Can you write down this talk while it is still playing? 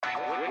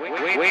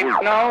We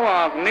know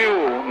of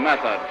new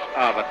methods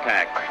of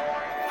attack.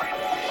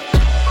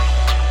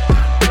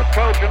 The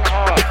Trojan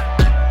horse,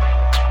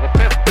 the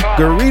fifth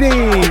column.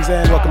 Greetings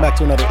and welcome back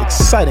to another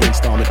exciting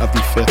installment of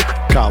the Fifth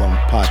Column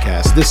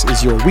Podcast. This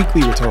is your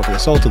weekly rhetorical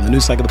assault on the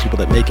news cycle of people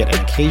that make it,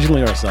 and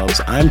occasionally ourselves.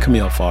 I'm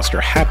Camille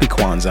Foster. Happy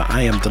Kwanzaa.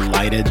 I am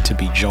delighted to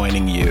be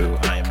joining you.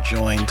 I am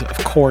joined, of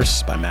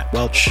course, by Matt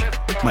Welch,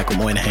 Michael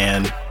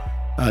Moynihan.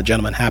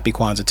 Gentlemen, happy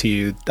Kwanzaa to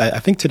you. I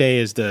think today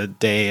is the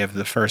day of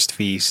the first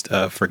feast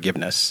of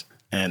forgiveness,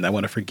 and I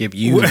want to forgive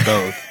you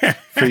both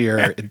for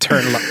your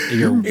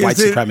white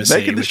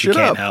supremacy, which you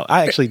can't help.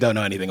 I actually don't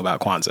know anything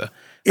about Kwanzaa.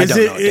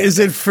 Is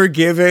it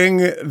forgiving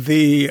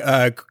the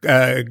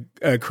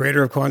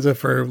creator of Kwanzaa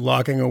for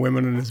locking a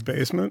woman in his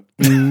basement?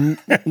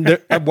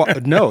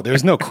 No,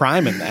 there's no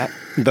crime in that.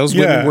 Those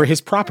women were his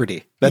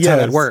property. That's how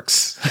that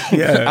works.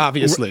 Yeah.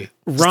 Obviously.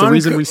 It's the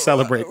reason we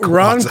celebrate Kwanzaa.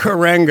 Ron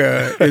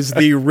Karenga is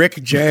the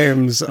Rick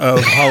James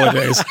of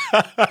holidays.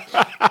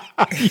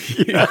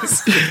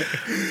 Yes.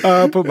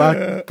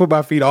 Put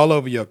my feet all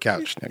over your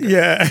couch, nigga.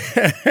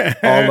 Yeah.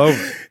 All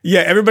over.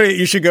 Yeah, everybody,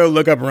 you should go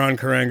look up Ron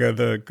Karenga,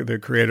 the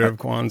creator of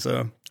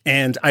Kwanzaa.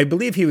 And I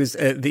believe he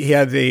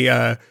had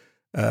the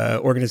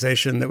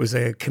organization that was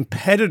a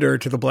competitor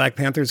to the Black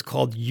Panthers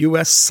called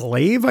U.S.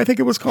 Slave, I think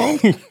it was called.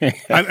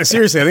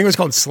 Seriously, I think it was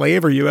called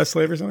Slave or U.S.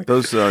 Slave or something.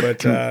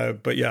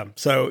 But yeah,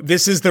 so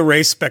this is the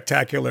race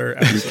spectacular.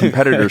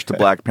 Competitors to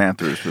Black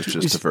Panthers was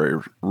just a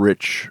very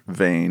rich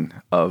vein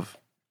of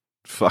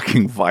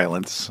fucking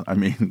violence. I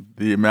mean,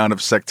 the amount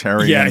of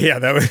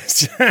sectarian, that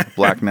was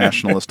black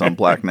nationalist on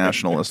black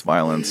nationalist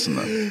violence in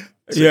the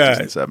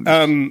 60s and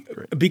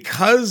 70s.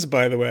 Because,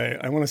 by the way,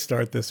 I want to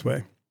start this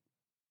way.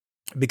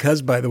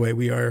 Because, by the way,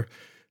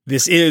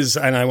 this is,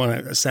 and I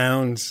want to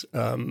sound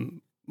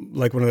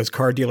like one of those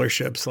car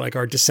dealerships, like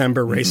our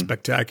December race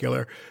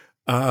spectacular,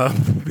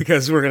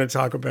 because we're going to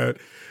talk about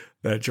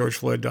that George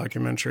Floyd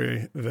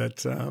documentary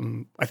that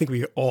I think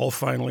we all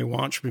finally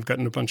watched. We've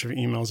gotten a bunch of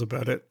emails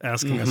about it,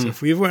 asking us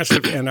if we've watched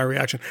it and our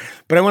reaction.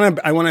 But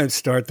I want to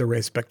start the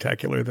race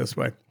spectacular this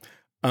way.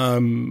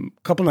 A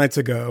couple nights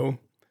ago,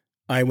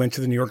 I went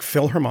to the New York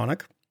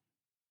Philharmonic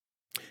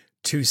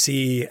to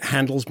see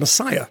Handel's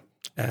Messiah,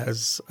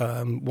 as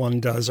one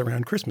does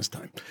around Christmas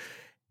time.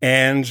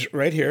 And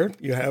right here,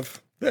 you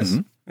have this.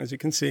 As you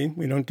can see,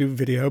 we don't do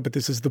video, but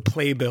this is the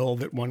playbill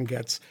that one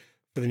gets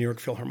for the New York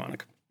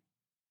Philharmonic.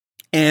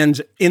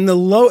 And in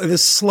the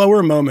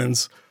slower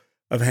moments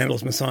of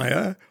Handel's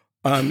Messiah,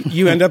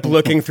 you end up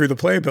looking through the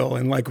playbill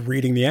and like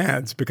reading the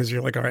ads because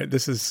you're like, all right,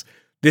 this is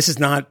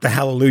not the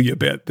hallelujah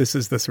bit. This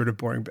is the sort of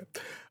boring bit.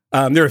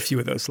 There are a few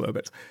of those slow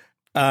bits.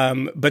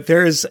 But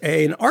there's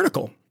an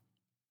article,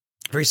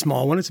 a very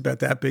small one. It's about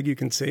that big, you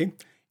can see.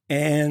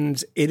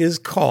 And it is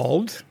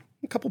called,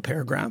 a couple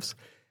paragraphs,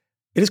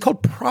 it is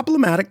called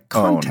Problematic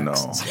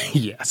Contexts. Oh, no.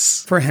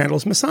 Yes. For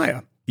Handel's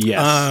Messiah.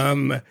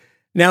 Yes.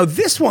 Now,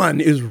 this one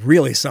is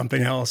really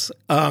something else.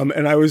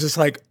 And I was just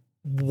like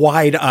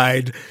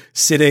wide-eyed,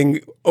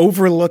 sitting,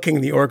 overlooking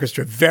the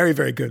orchestra. Very,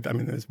 very good. I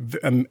mean, it's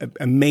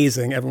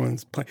amazing.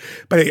 Everyone's playing.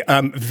 But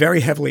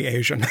very heavily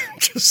Asian,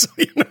 just so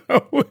you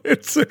know.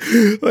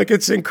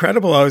 It's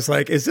incredible. I was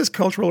like, is this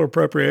cultural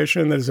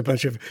appropriation? There's a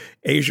bunch of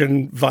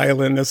Asian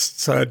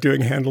violinists doing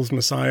Handel's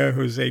Messiah,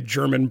 who's a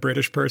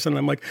German-British person.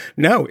 I'm like,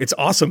 no, it's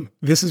awesome.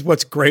 This is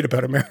what's great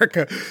about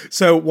America.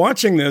 So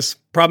watching this,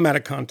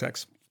 Problematic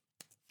Context.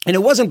 And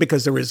it wasn't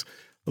because there was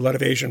a lot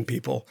of Asian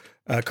people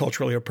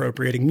culturally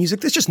appropriating music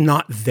that's just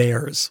not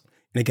theirs.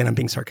 And again, I'm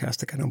being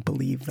sarcastic. I don't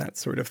believe that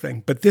sort of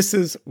thing. But this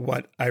is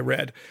what I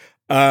read.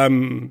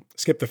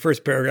 Skip the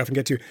first paragraph and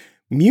get to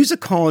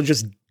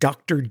musicologist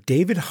Dr.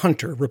 David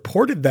Hunter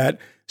reported that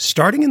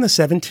starting in the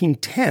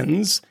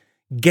 1710s,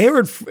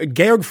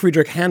 Georg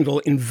Friedrich Handel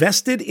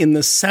invested in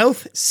the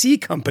South Sea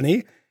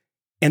Company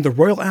and the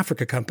Royal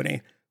Africa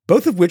Company,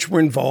 both of which were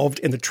involved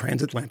in the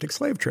transatlantic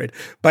slave trade.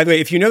 By the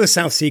way, if you know the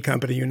South Sea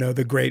Company, you know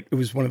it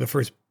was one of the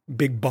first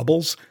big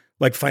bubbles,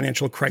 like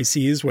financial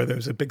crises, where there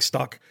was a big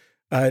stock.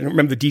 I don't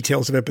remember the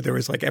details of it, but there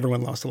was like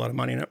everyone lost a lot of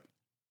money in it.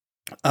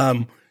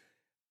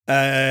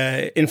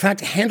 In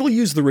fact, Handel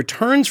used the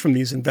returns from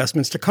these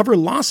investments to cover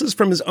losses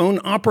from his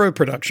own opera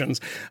productions.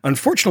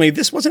 Unfortunately,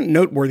 this wasn't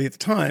noteworthy at the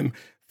time.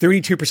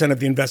 32% of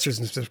the investors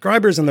and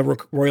subscribers in the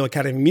Royal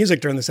Academy of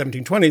Music during the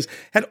 1720s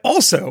had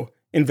also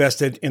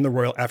invested in the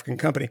Royal African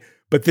Company.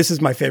 But this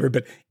is my favorite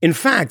bit. In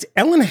fact,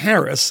 Ellen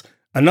Harris,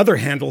 another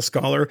Handel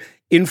scholar,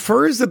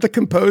 infers that the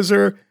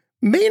composer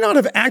may not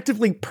have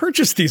actively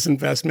purchased these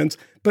investments,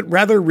 but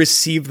rather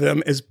received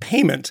them as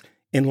payment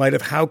in light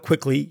of how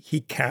quickly he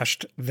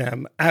cashed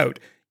them out.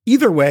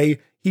 Either way,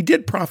 he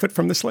did profit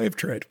from the slave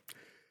trade.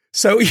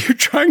 So you're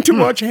trying to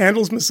watch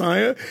Handel's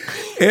Messiah,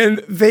 and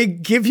they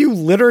give you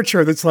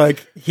literature that's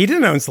like, he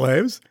didn't own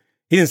slaves.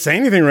 He didn't say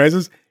anything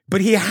racist,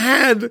 but he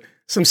had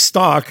some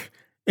stock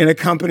in a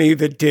company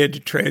that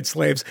did trade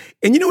slaves.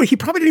 And you know what? He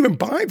probably didn't even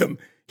buy them.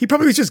 He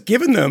probably was just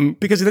given them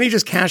because then he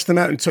just cashed them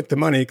out and took the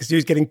money because he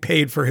was getting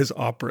paid for his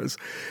operas.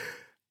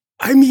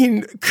 I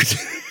mean,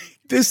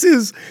 this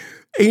is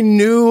a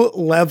new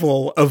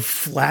level of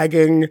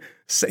flagging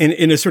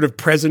in a sort of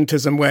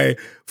presentism way,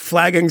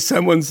 flagging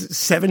someone's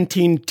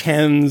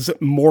 1710s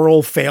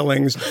moral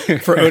failings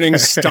for owning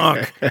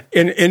stock.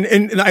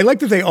 And I like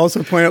that they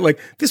also point out, like,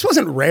 this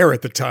wasn't rare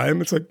at the time.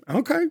 It's like,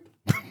 okay.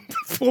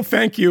 Well,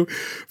 thank you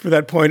for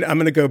that point. I'm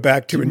going to go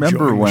back to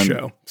enjoying the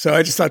show. So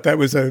I just thought that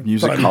was a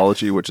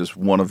musicology, which is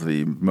one of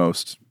the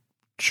most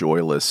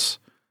joyless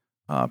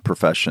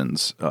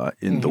professions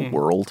in the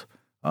world,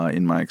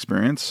 in my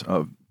experience,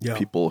 of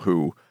people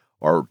who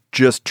are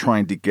just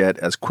trying to get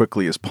as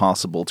quickly as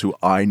possible to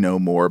I know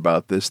more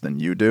about this than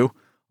you do,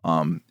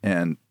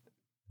 and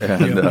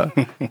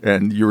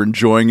you're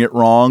enjoying it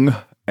wrong.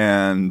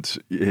 And,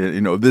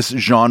 this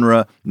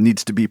genre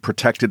needs to be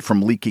protected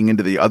from leaking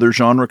into the other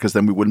genre because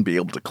then we wouldn't be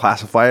able to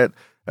classify it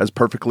as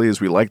perfectly as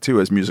we like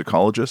to as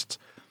musicologists.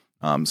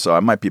 So I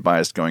might be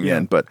biased going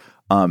in, but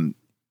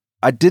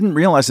I didn't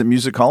realize that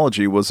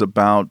musicology was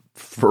about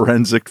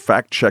forensic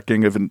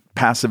fact-checking of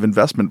passive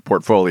investment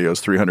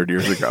portfolios 300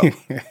 years ago.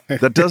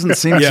 That doesn't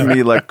seem to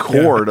me like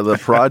core to the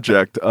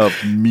project of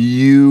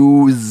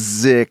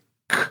musicology.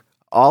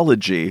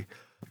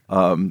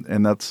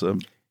 And that's...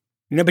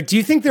 No, but do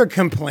you think they're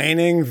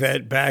complaining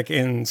that back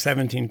in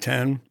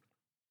 1710,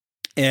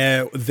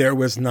 there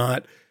was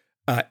not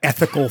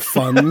ethical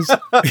funds? They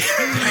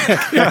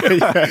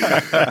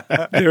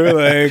were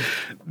like,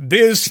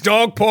 this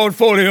stock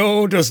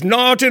portfolio does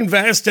not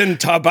invest in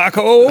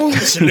tobacco,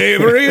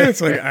 slavery. It's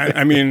like,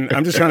 I mean,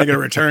 I'm just trying to get a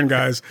return,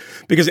 guys,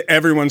 because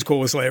everyone's cool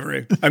with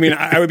slavery. I mean,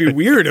 I would be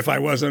weird if I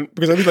wasn't,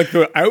 because I'd be like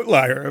the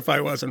outlier if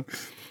I wasn't.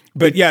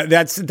 But yeah,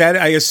 that.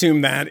 I assume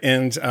that.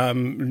 And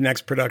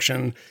next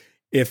production,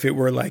 if it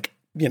were like,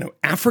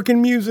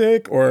 African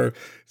music or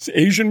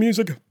Asian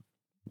music,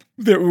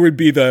 there would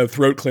be the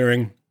throat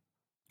clearing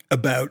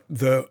about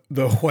the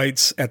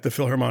whites at the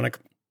Philharmonic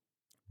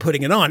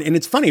putting it on. And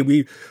it's funny,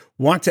 we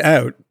walked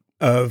out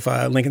of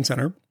Lincoln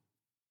Center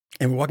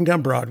and we're walking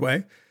down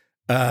Broadway.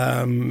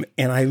 And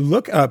I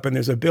look up and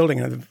there's a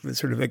building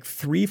sort of like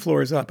 3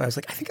 floors up. I was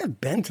like, I think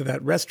I've been to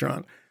that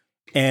restaurant.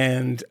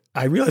 And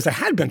I realized I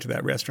had been to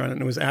that restaurant,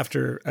 and it was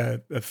after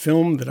a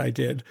film that I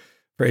did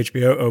for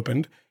HBO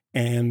opened.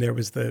 And there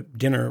was the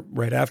dinner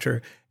right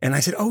after. And I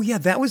said, oh, yeah,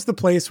 that was the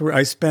place where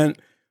I spent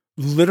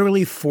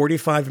literally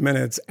 45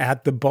 minutes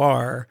at the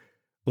bar,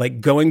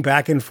 like going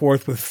back and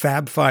forth with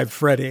Fab Five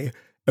Freddy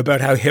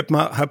about how hip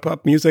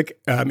hop music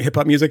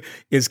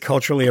is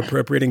culturally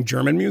appropriating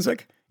German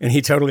music. And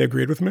he totally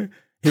agreed with me.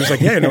 He was like,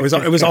 yeah, it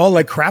was all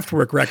like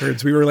Kraftwerk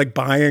records. We were like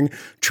buying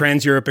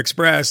Trans Europe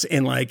Express,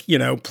 and like,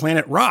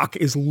 Planet Rock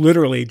is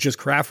literally just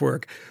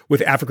Kraftwerk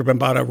with Africa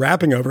Bambaataa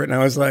rapping over it. And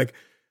I was like,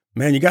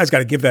 man, you guys got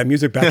to give that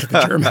music back to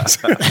the Germans.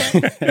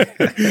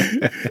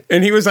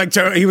 And he was like,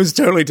 he was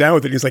totally down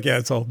with it. He's like, yeah,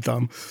 it's all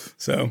dumb.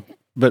 So,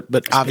 but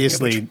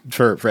obviously,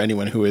 for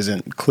anyone who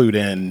isn't clued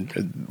in,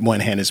 one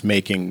hand is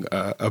making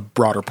a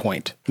broader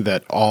point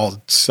that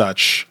all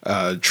such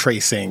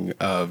tracing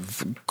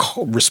of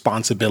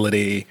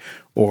responsibility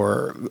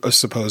or a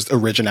supposed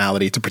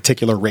originality to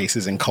particular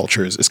races and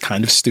cultures is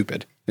kind of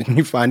stupid. And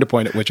you find a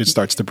point at which it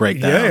starts to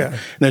break down.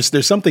 Yeah.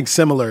 There's something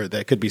similar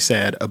that could be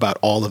said about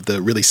all of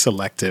the really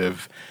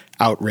selective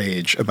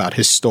outrage about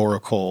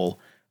historical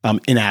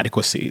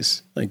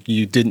inadequacies. Like,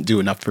 you didn't do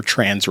enough for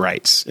trans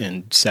rights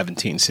in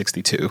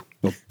 1762.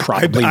 Well,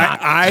 probably not.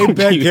 I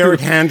bet Garrick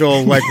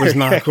Handel was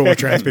not cool with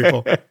trans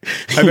people.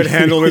 I bet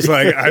Handel was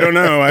like, I don't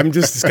know.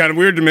 It's kind of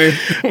weird to me.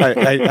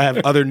 I have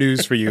other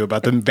news for you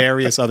about the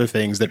various other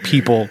things that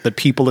people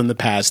in the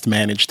past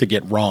managed to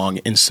get wrong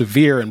in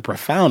severe and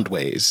profound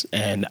ways,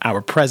 and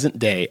our present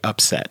day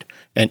upset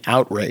and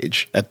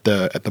outrage at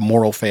the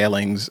moral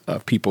failings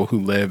of people who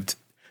lived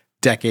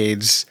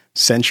decades,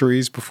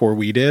 centuries before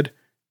we did.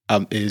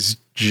 Is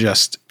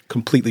just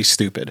completely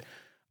stupid.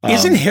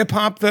 Isn't hip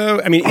hop though?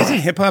 I mean, isn't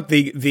hip hop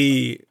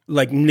the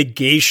like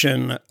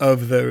negation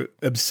of the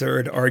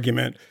absurd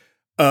argument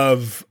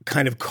of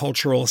kind of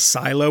cultural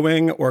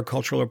siloing or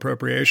cultural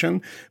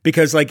appropriation?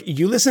 Because like,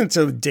 you listen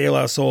to De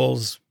La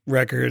Soul's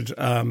record,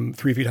 3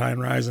 Feet High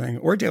and Rising,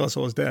 or De La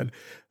Soul is Dead,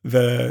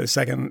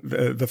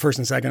 the first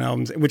and second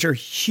albums, which are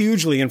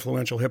hugely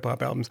influential hip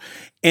hop albums.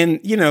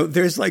 And,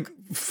 there's like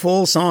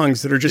full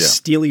songs that are just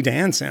Steely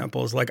Dan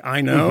samples, like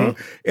I Know.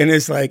 And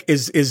it's like,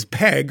 is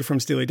Peg from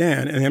Steely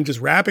Dan and him just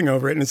rapping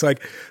over it. And it's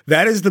like,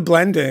 that is the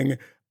blending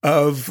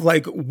of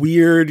like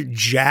weird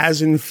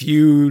jazz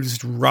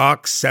infused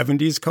rock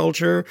 70s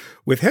culture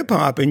with hip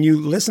hop. And you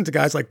listen to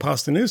guys like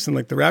Posthumous and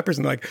like the rappers,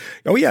 and like,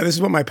 oh yeah, this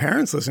is what my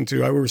parents listened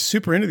to. I was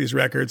super into these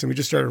records, and we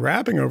just started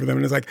rapping over them.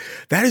 And it's like,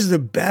 that is the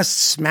best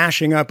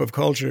smashing up of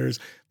cultures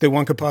that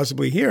one could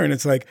possibly hear. And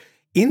it's like,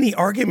 in the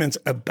arguments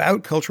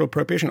about cultural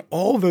appropriation,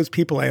 all of those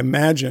people, I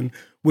imagine,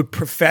 would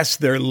profess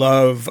their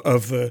love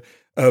of the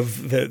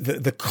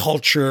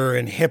culture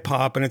and hip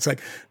hop. And it's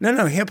like,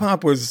 no, hip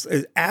hop was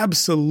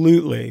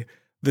absolutely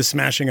the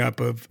smashing up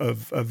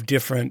of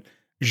different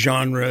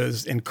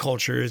genres and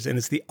cultures. And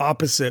it's the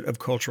opposite of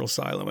cultural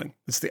siloing.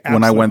 It's the absolute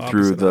When I went opposite.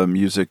 through the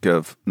music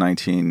of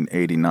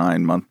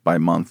 1989 month by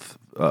month,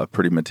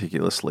 pretty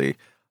meticulously,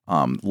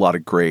 A lot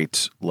of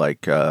great,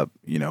 like,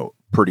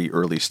 pretty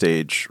early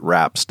stage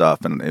rap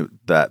stuff. And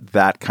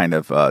that kind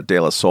of De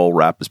La Soul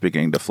rap is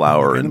beginning to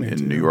flower in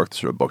New York,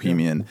 sort of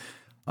bohemian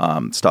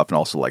stuff. And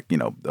also, like,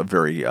 a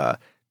very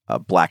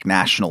black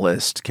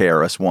nationalist,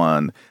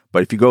 KRS-One.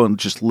 But if you go and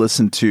just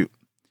listen to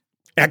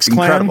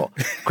X-Clan.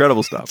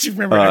 Incredible stuff. Do you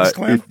remember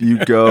X-Clan? If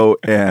you go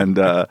and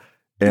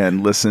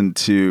listen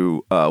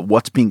to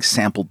what's being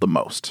sampled the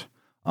most,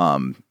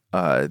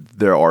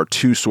 there are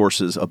two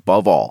sources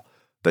above all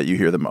that you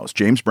hear the most.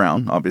 James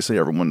Brown, obviously,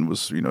 everyone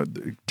was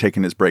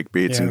taking his break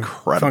beats,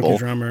 incredible funky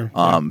drummer,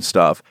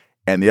 stuff,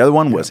 and the other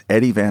one was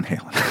Eddie Van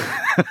Halen.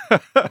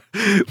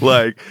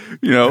 Like,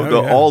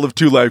 all of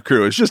Two Live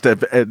Crew. It's just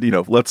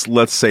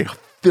let's say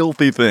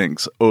filthy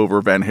things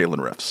over Van Halen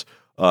riffs.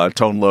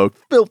 Tone Loc,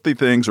 filthy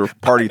things or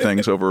party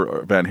things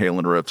over Van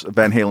Halen riffs.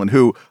 Van Halen,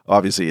 who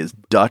obviously is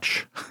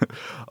Dutch.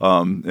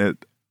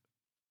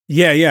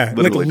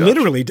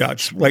 Literally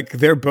Dutch. Like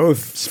they're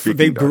both,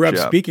 they grew up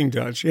speaking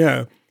Dutch.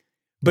 Yeah.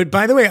 But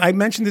by the way, I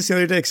mentioned this the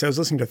other day because I was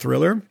listening to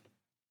Thriller.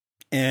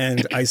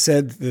 And I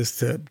said this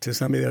to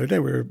somebody the other day.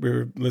 We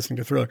were listening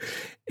to Thriller.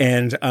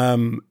 And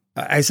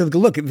I said,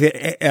 look,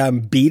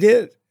 Beat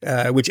It,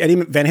 which Eddie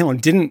Van Halen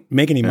didn't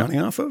make any money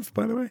off of,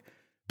 by the way.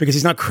 Because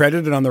he's not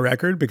credited on the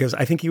record, because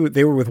I think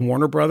they were with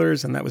Warner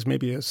Brothers, and that was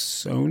maybe a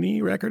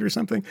Sony record or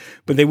something,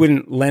 but they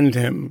wouldn't lend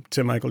him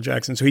to Michael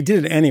Jackson. So he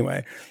did it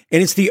anyway.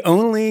 And it's the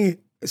only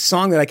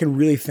song that I can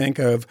really think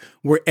of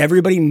where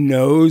everybody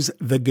knows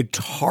the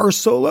guitar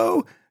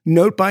solo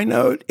note by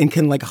note and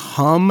can like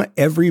hum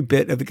every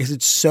bit of it because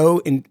it's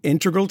so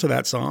integral to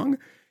that song.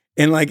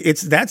 And like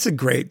that's a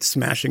great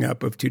smashing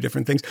up of two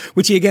different things,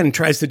 which he again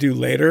tries to do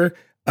later.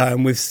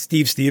 With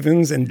Steve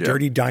Stevens and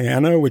Dirty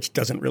Diana, which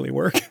doesn't really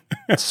work.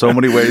 So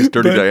many ways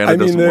Dirty Diana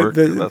doesn't work.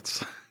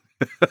 That's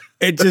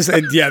there's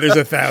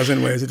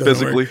 1,000 ways it doesn't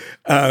physically work.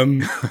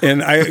 And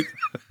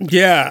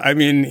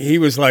he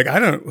was like, I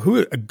don't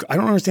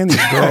understand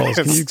these girls.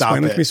 Can you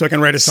explain it to me so I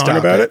can write a song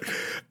about it?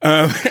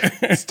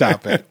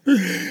 Stop it.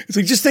 It's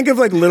like, just think of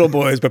like little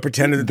boys, but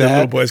pretend that they're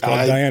little boys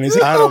called Diana. He's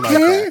like, I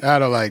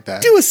don't like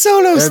that. Do a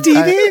solo,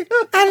 Stevie.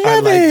 I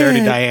love it.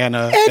 Dirty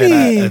Diana.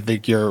 Eddie. And I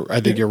think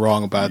you're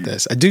wrong about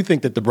this. I do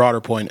think that the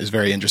broader point is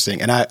very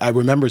interesting. And I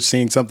remember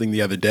seeing something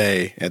the other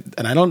day,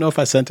 and I don't know if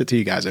I sent it to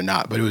you guys or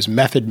not, but it was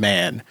Method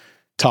Man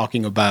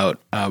talking about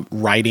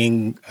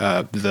writing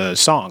the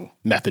song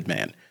Method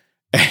Man.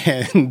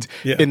 And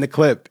in the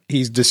clip,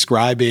 he's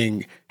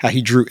describing how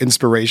he drew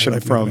inspiration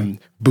from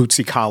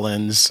Bootsy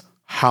Collins,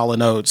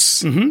 Hall &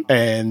 Oates,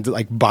 and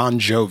like Bon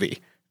Jovi.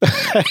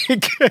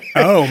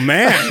 Oh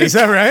man, is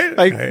that right?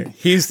 Like,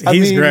 he's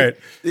great.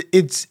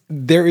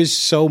 There is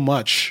so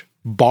much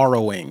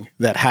borrowing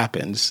that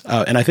happens,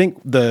 and I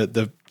think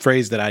the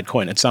phrase that I'd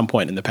coined at some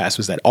point in the past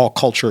was that all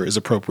culture is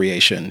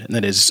appropriation, and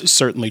that is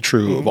certainly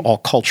true of all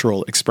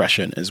cultural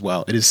expression as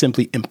well. It is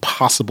simply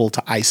impossible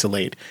to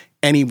isolate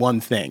any one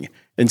thing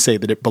and say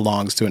that it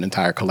belongs to an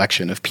entire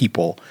collection of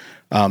people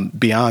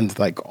beyond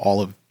like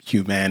all of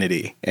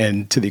humanity.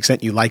 And to the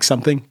extent you like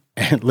something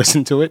and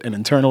listen to it and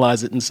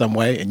internalize it in some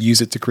way and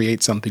use it to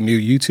create something new,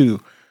 you too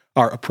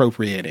are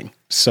appropriating.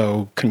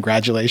 So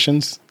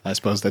congratulations. I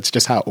suppose that's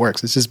just how it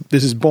works. This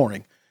is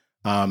boring.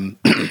 But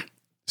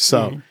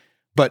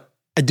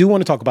I do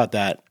want to talk about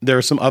that. There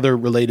are some other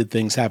related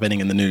things happening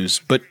in the news,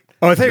 but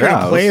I thought you were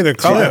going to play the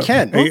clip. Oh, I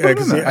can. I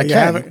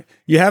can.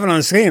 You have it on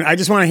the screen. I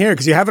just want to hear it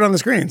because you have it on the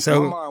screen.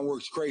 So my mind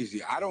works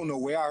crazy. I don't know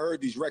where I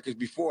heard these records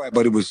before,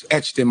 but it was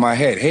etched in my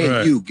head.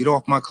 Hey, you, get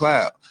off my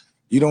cloud.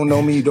 You don't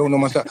know me. You don't know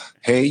my stuff.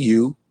 Hey,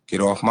 you,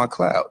 get off my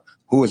cloud.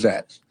 Who is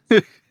that?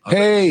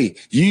 Hey,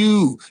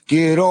 you,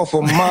 get off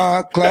of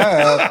my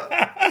cloud.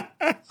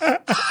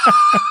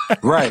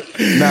 Right.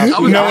 Now,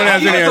 no one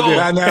has any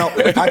idea. Now,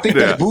 I think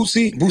that's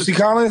Bootsy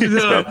Collins,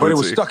 but it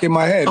was stuck in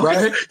my head,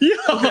 right?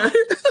 Yeah.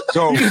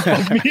 So by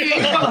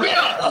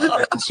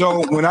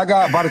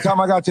the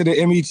time I got to the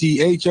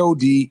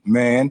METHOD,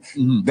 man,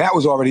 that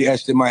was already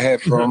etched in my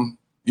head from,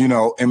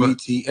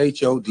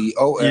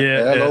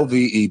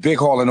 METHODOFLOVE, Big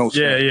Hall & Oates.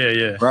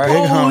 Yeah.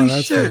 Right?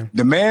 Holy shit.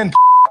 The man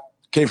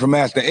came from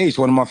Master Ace.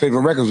 One of my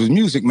favorite records was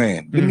Music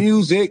Man. The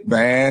Music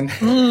Man.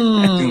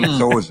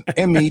 So it's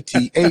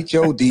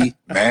METHOD,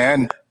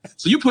 man.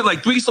 So you put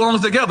like 3 songs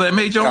together and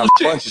made your own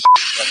shit.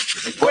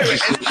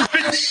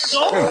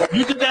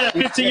 You did that at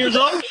 15 years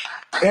old?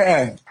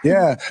 Yeah.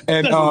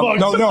 And no,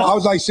 I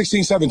was like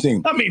 16,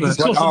 17. I mean, it's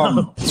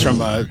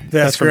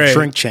from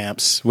Drink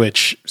Champs,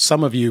 which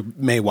some of you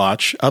may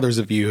watch, others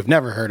of you have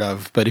never heard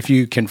of. But if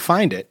you can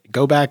find it,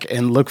 go back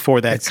and look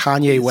for that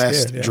Kanye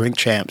West Drink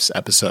Champs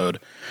episode,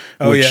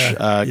 which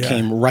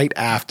came right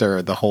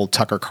after the whole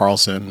Tucker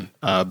Carlson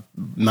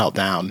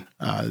meltdown.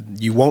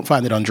 You won't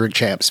find it on Drink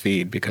Champs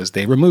feed because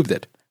they removed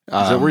it.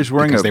 Is that where he's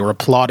wearing they were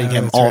applauding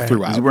him all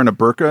throughout. Is he wearing a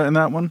burqa in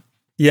that one?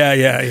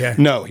 Yeah.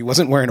 No, he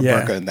wasn't wearing a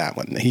burqa in that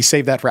one. He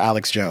saved that for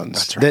Alex Jones.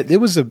 That's right. It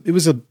was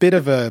a bit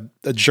of a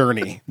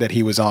journey that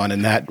he was on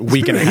in that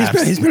week and a half.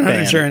 He's been on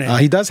a journey.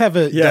 He does have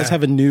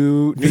a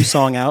new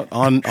song out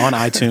on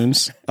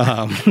iTunes,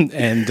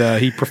 and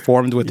he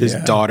performed with his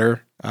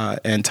daughter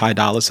and Ty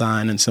Dolla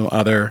 $ign and some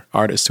other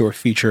artists who are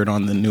featured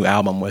on the new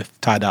album with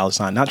Ty Dolla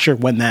 $ign. Not sure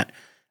when that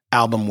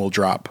album will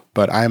drop,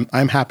 but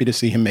I'm happy to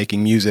see him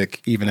making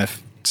music, even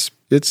if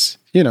it's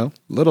little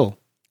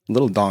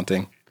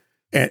daunting.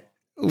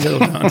 Little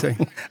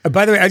daunting.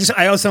 By the way,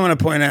 I also want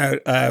to point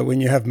out when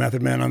you have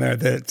Method Man on there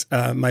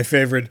that my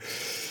favorite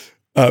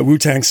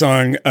Wu-Tang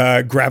song,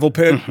 Gravel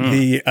Pit,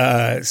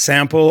 the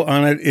sample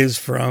on it is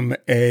from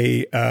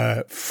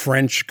a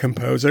French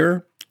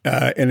composer,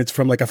 and it's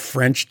from like a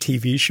French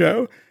TV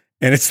show,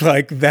 and it's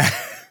like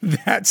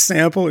that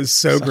sample is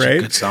such great.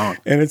 A good song.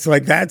 And it's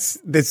like that's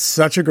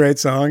such a great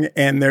song,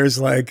 and there's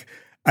like,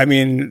 I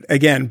mean,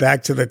 again,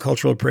 back to the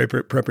cultural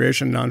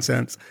appropriation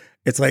nonsense.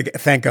 It's like,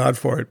 thank God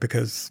for it,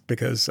 because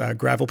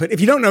Gravel Pit. If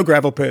you don't know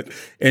Gravel Pit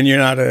and you're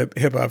not a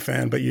hip hop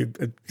fan, but you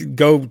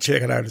go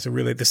check it out. It's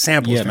the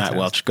sample. Yeah, Matt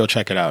Welch, go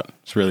check it out.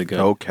 It's really good.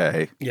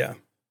 Okay. Yeah.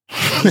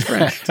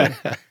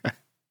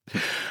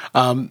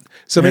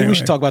 So maybe we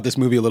should talk about this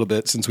movie a little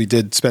bit, since we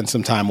did spend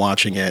some time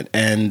watching it,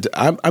 and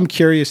I'm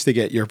curious to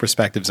get your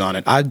perspectives on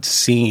it. I've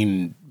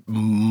seen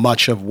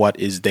much of what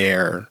is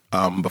there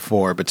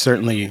before, but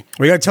certainly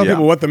we got to tell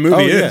people what the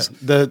movie is.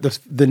 Yeah.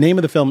 The name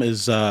of the film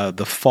is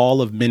The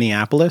Fall of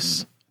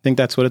Minneapolis. I think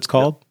that's what it's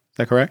called. Is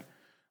that correct?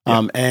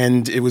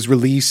 And it was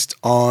released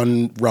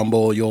on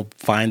Rumble. You'll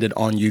find it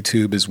on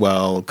YouTube as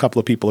well. A couple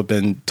of people have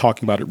been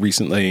talking about it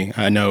recently.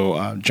 I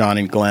know John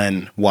and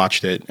Glenn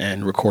watched it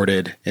and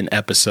recorded an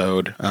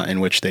episode in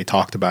which they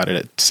talked about it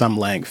at some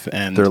length.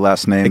 And their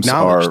last names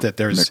are that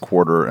there's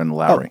McWhorter and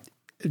Lowry.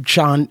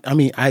 John, I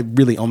mean, I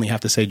really only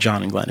have to say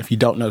John and Glenn. If you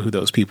don't know who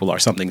those people are,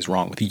 something's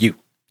wrong with you.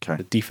 Okay.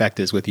 The defect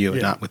is with you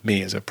and not with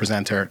me as a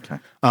presenter.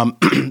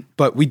 Okay.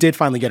 But we did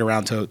finally get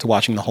around to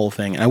watching the whole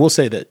thing. And I will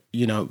say that,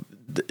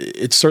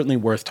 it's certainly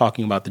worth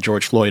talking about the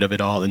George Floyd of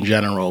it all in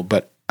general,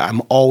 but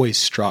I'm always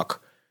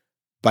struck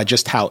by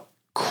just how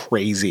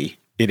crazy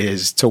it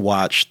is to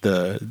watch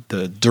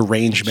the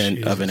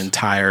derangement of an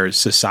entire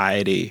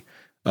society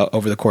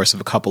over the course of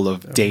a couple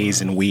of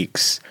days and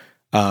weeks.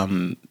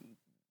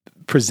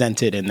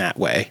 Presented in that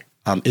way.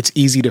 It's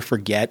easy to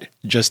forget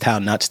just how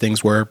nuts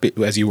things were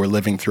as you were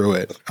living through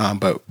it.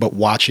 But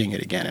watching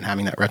it again and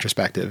having that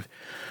retrospective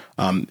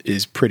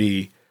is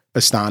pretty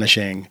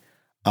astonishing.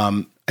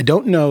 I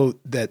don't know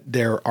that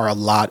there are a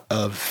lot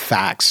of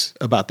facts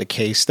about the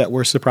case that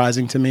were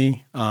surprising to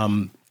me.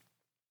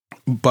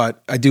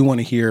 But I do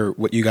want to hear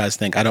what you guys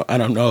think. I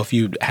don't know if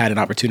you had an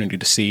opportunity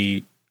to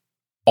see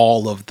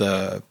all of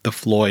the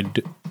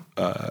Floyd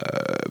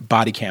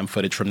body cam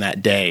footage from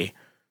that day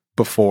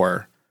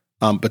before,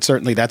 but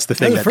certainly that's the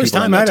thing. That was the first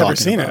time I'd ever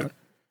seen it.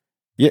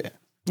 Yeah,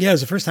 it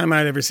was the first time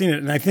I'd ever seen it,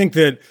 and I think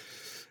that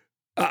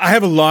I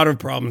have a lot of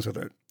problems with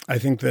it. I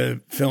think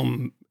the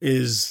film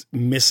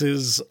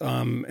misses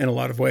in a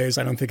lot of ways.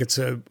 I don't think it's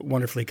a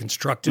wonderfully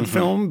constructed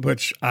film,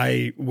 which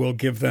I will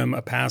give them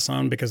a pass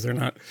on because they're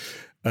not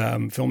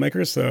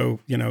filmmakers. So,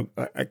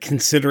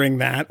 considering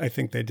that, I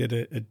think they did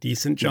a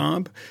decent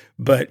job.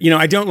 But,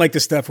 I don't like the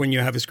stuff when you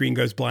have a screen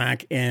goes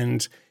black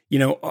and,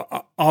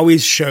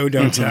 always show,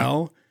 don't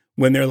tell,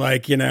 when they're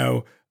like,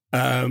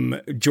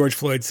 George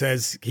Floyd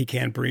says he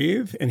can't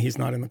breathe and he's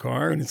not in the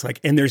car. And it's like,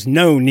 and there's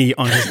no knee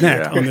on his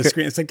neck on the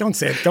screen. It's like, don't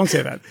say it. Don't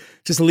say that.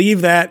 Just leave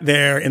that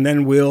there. And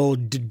then we'll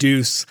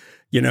deduce,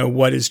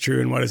 what is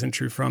true and what isn't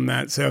true from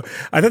that. So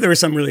I thought there were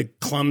some really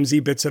clumsy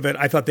bits of it.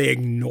 I thought they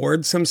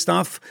ignored some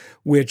stuff,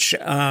 which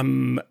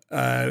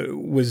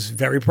was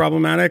very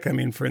problematic. I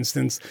mean, for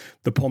instance,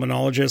 the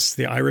pulmonologist,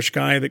 the Irish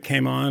guy that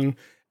came on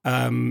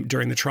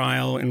during the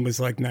trial and was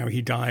like, no,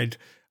 he died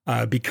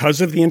because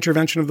of the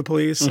intervention of the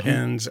police.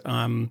 And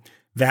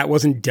that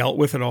wasn't dealt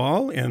with at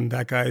all. And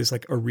that guy is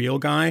like a real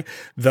guy.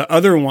 The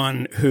other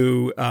one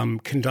who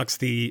conducts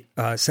the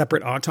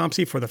separate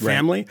autopsy for the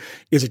family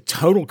is a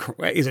total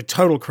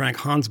crank.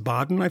 Hans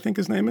Baden, I think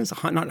his name is.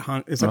 Not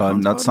Hans. Is it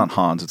Hans? That's not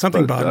Hans. It's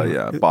something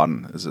Baden.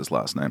 Baden is his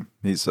last name.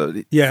 He's a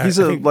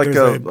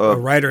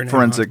writer named forensic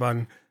Hans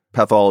Baden.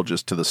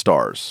 Pathologist to the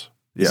stars.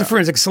 Yeah. He's a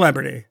forensic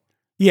celebrity.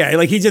 Yeah,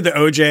 like he did the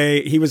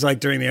OJ. He was like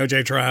during the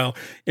OJ trial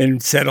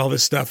and said all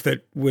this stuff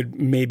that would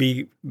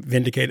maybe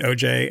vindicate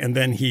OJ, and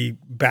then he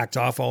backed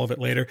off all of it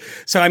later.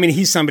 So, I mean,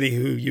 he's somebody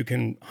who you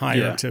can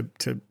hire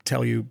to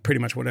tell you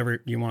pretty much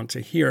whatever you want to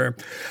hear.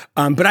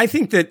 But I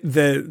think that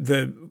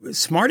the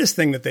smartest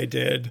thing that they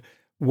did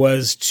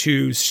was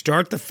to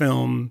start the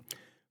film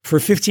for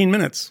 15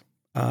 minutes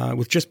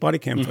with just body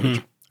cam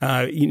footage.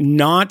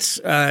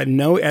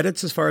 No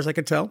edits as far as I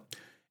could tell.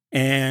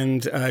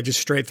 And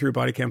just straight through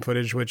body cam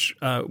footage, which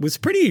was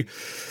pretty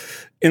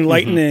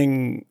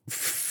enlightening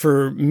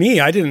for me.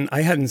 I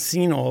hadn't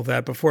seen all of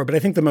that before, but I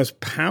think the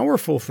most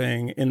powerful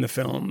thing in the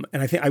film,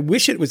 and I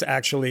wish it was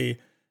actually,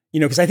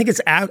 because I think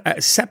it's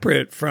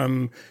separate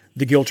from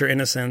the guilt or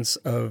innocence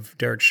of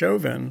Derek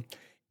Chauvin,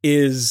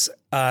 is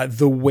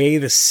the way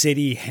the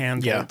city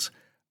handled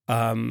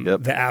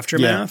the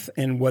aftermath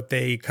and what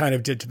they kind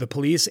of did to the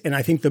police. And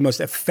I think the most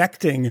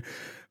affecting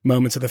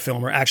moments of the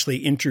film are actually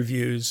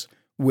interviews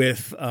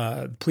with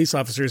police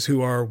officers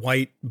who are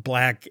white,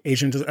 black,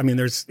 Asian. I mean,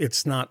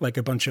 it's not like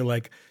a bunch of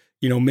like,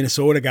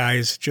 Minnesota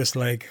guys, just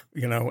like,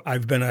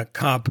 I've been a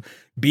cop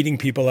beating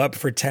people up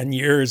for 10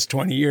 years,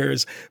 20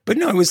 years. But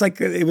no, it was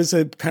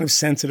a kind of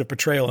sensitive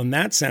portrayal in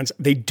that sense.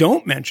 They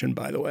don't mention,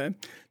 by the way,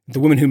 the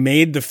woman who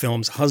made the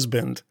film's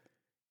husband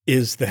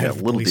is the head of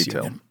the police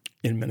union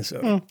in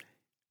Minnesota.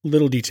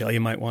 Little detail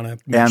you might want to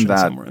mention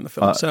somewhere in the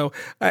film.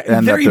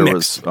 And very that there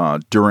mixed.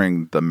 was,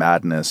 during the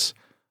madness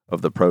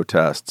of the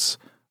protests,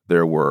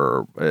 there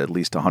were at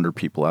least 100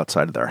 people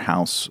outside of their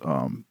house,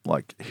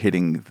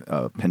 hitting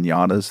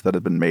piñatas that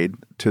had been made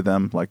to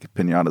them, like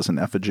piñatas in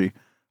effigy,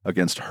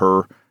 against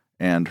her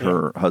and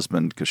her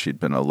husband, because she'd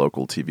been a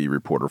local TV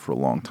reporter for a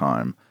long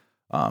time.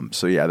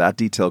 That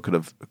detail could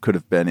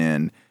have been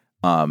in.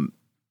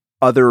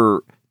 Other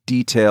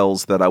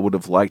details that I would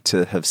have liked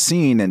to have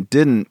seen and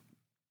didn't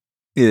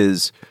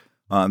is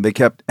they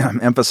kept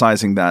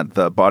emphasizing that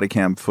the body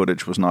cam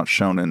footage was not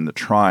shown in the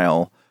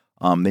trial.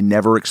 They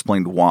never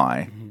explained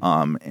why.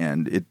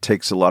 And it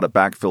takes a lot of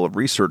backfill of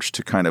research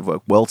to kind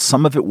of,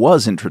 some of it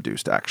was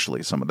introduced,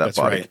 actually, some of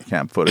that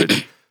cam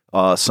footage.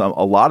 A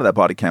lot of that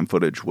body cam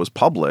footage was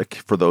public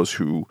for those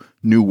who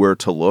knew where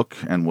to look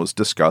and was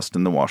discussed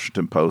in the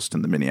Washington Post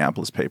and the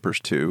Minneapolis papers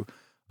too.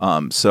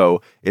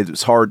 So it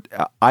was hard.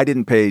 I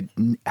didn't pay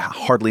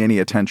hardly any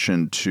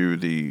attention to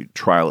the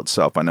trial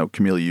itself. I know,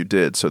 Camille, you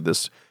did. So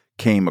this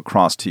came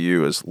across to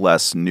you as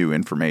less new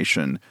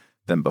information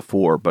than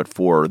before. But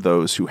for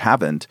those who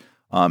haven't,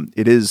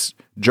 it is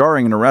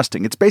jarring and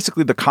arresting. It's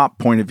basically the cop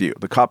point of view,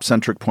 the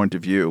cop-centric point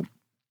of view.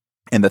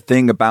 And the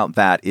thing about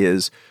that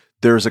is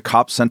there's a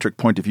cop-centric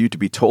point of view to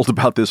be told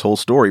about this whole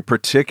story,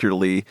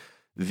 particularly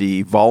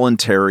the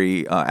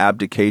voluntary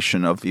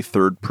abdication of the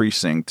 3rd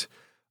Precinct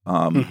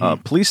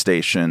police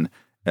station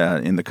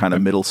in the kind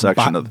of middle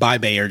section by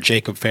Mayor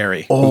Jacob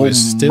Ferry, who who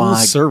is still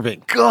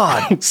serving.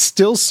 God,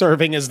 still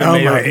serving as the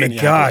mayor of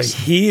Minneapolis. God,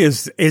 he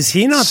is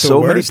he not the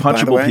so worst? Many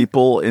punchable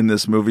people in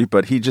this movie,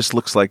 but he just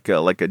looks like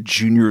a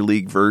junior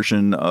league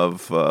version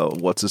of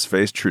what's his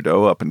face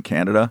Trudeau up in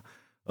Canada,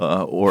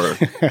 or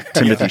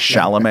Timothy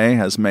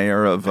Chalamet as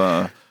mayor of.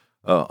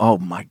 Oh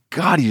my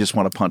God, you just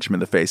want to punch him in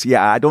the face.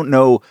 Yeah, I don't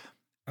know.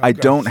 I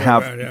don't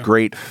have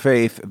great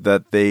faith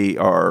that they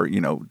are,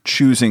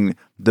 choosing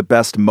the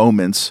best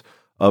moments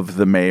of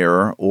the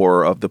mayor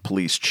or of the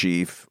police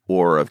chief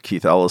or of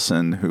Keith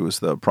Ellison, who is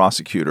the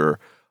prosecutor.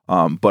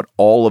 But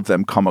all of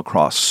them come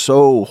across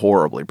so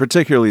horribly,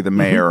 particularly the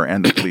mayor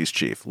and the police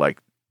chief,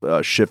 like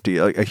shifty,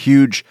 a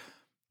huge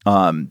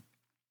point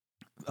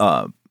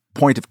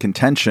of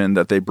contention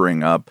that they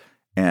bring up.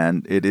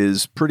 And it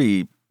is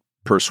pretty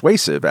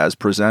persuasive as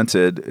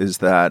presented, is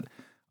that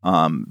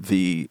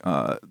the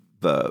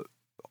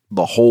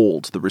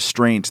hold, the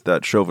restraint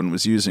that Chauvin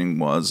was using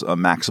was a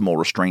maximal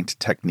restraint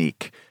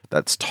technique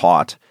that's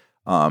taught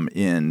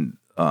in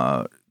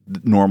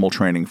normal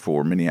training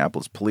for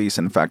Minneapolis police.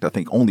 And in fact, I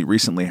think only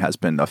recently has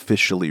been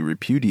officially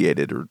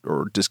repudiated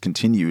or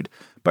discontinued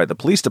by the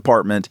police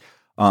department.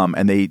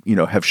 And they,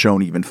 have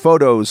shown even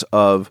photos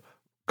of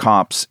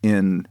cops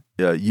in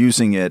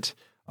using it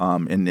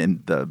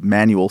in the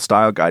manual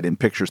style guide in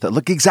pictures that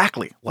look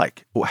exactly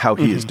like how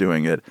he is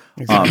doing it.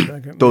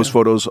 Those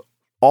photos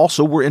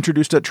also were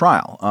introduced at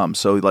trial.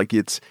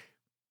 It's...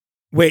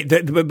 Wait,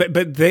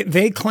 but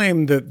they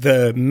claim that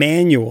the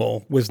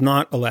manual was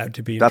not allowed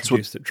to be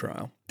introduced at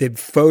trial. The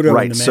photo in the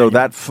manual. So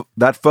that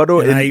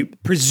photo... And I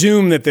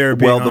presume that they're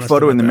being honest the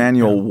photo in the that.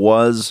 manual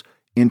was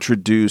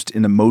introduced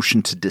in a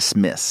motion to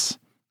dismiss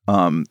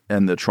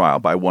in the trial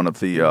by one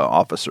of the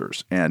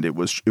officers. And it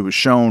was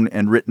shown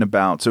and written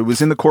about. So it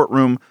was in the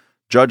courtroom.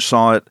 Judge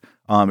saw it.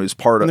 It was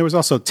part of. And there was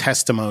also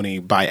testimony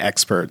by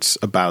experts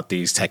about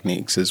these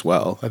techniques as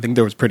well. I think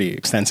there was pretty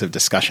extensive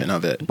discussion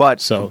of it. But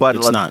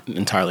it's not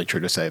entirely true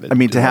to say that. I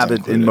mean, to have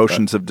it in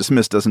motions of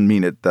dismiss doesn't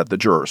mean that the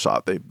jurors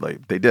saw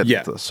it. They did.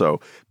 Yeah.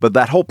 So, but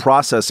that whole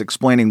process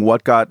explaining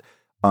what got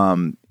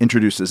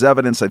introduced as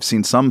evidence, I've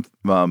seen some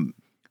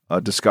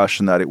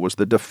discussion that it was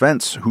the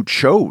defense who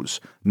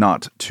chose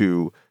not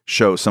to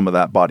show some of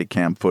that body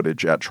cam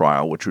footage at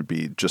trial, which would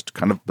be just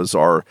kind of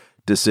bizarre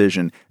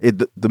decision.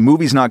 The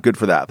movie's not good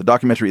for that. The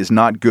documentary is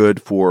not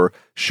good for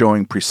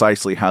showing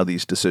precisely how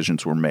these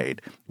decisions were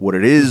made. What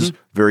it is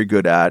very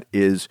good at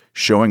is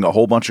showing a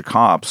whole bunch of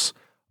cops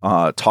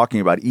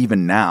talking about,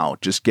 even now,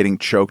 just getting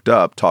choked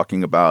up,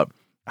 talking about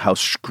how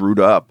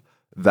screwed up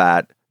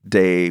that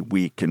day,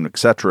 week, and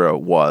etc.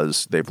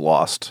 was. They've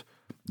lost,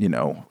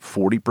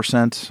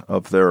 40%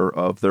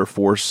 of their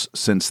force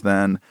since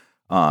then.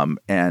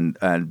 And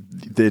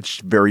it's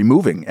very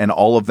moving. And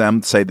all of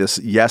them say this,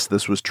 yes,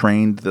 this was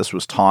trained, this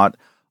was taught,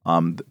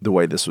 the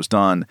way this was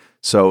done.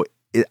 So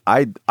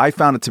I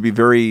found it to be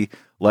very,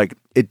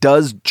 it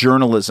does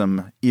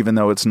journalism, even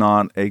though it's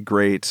not a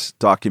great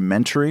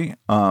documentary.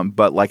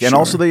 But and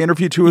also they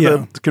interview two of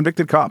the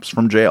convicted cops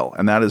from jail.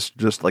 And that is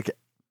just it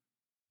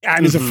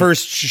was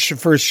the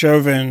first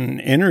Chauvin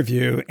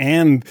interview,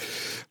 and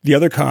the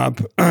other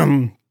cop,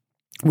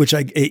 which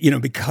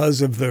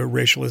because of the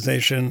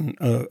racialization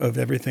of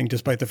everything,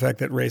 despite the fact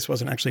that race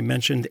wasn't actually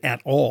mentioned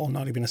at all,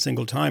 not even a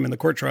single time in the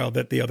court trial,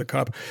 that the other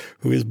cop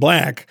who is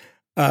black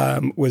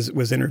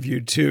was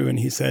interviewed too, and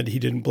he said he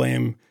didn't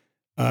blame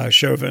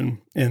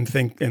Chauvin and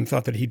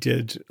thought that he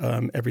did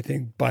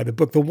everything by the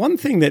book. The one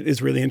thing that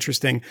is really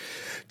interesting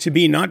to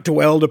be not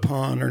dwelled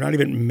upon or not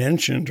even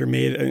mentioned or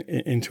made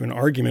into an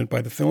argument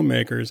by the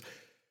filmmakers,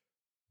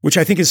 which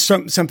I think is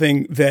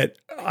something that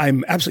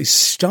I'm absolutely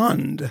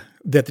stunned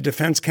that the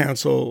defense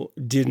counsel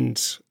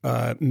didn't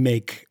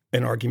make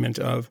an argument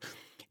of,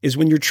 is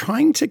when you're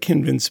trying to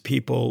convince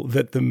people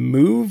that the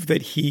move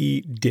that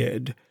he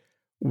did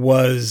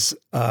was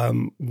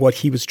what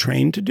he was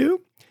trained to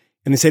do.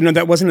 And they say, no,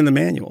 that wasn't in the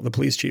manual. The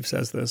police chief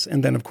says this.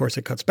 And then, of course,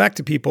 it cuts back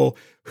to people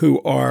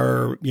who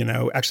are,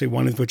 actually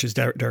one of which is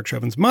Derek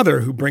Chauvin's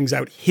mother, who brings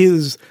out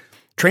his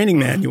training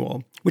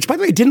manual, which, by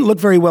the way, didn't look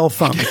very well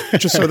thumbed,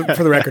 just for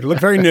the record. It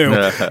looked very new.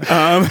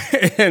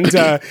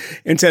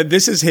 And said,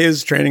 this is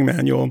his training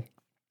manual.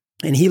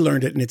 And he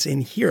learned it, and it's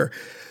in here.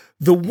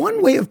 The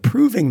one way of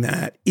proving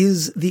that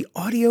is the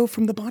audio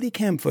from the body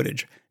cam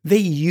footage. They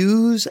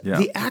use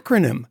the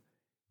acronym.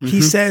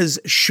 He says,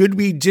 should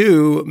we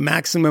do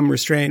maximum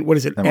restraint? What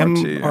is it?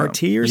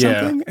 MRT or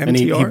something? And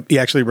he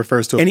actually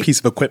refers to a piece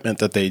of equipment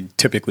that they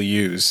typically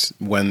use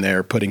when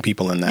they're putting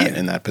people in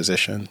that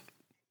position.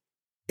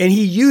 And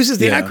he uses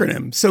the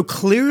acronym. So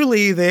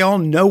clearly they all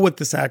know what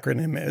this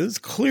acronym is.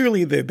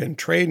 Clearly they've been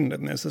trained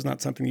in this. It's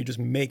not something you just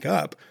make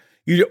up.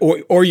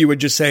 Or you would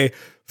just say,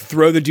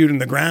 throw the dude in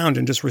the ground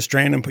and just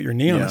restrain him, put your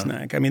knee on his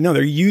neck. I mean, no,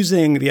 they're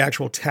using the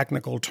actual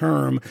technical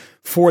term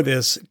for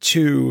this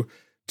to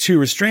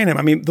restrain him.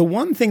 I mean, the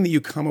one thing that you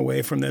come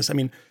away from this, I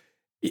mean,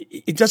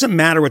 it doesn't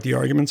matter what the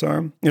arguments are.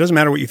 It doesn't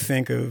matter what you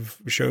think of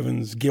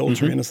Chauvin's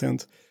guilt or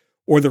innocence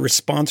or the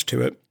response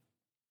to it.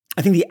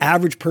 I think the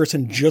average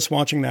person just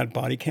watching that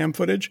body cam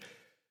footage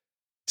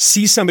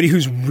sees somebody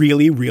who's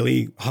really,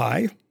 really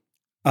high,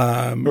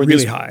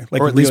 really high,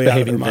 like or at really least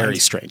behaving very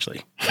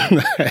strangely.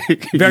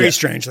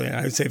 Strangely.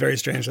 I would say very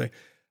strangely.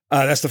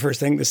 That's the first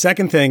thing. The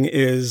second thing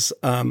is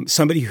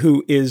somebody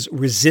who is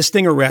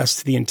resisting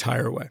arrest the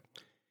entire way.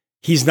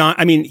 He's not,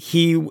 I mean,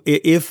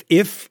 if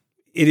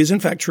it is in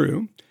fact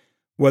true,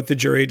 what the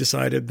jury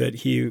decided that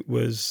he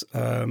was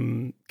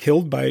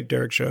killed by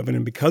Derek Chauvin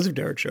and because of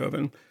Derek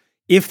Chauvin,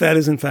 if that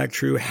is in fact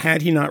true,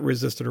 had he not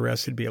resisted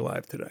arrest, he'd be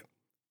alive today.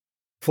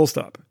 Full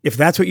stop. If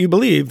that's what you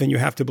believe, then you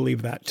have to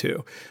believe that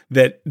too.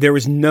 That there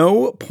was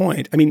no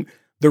point. I mean,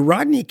 the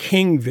Rodney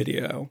King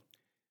video,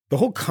 the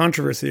whole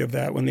controversy of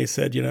that when they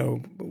said,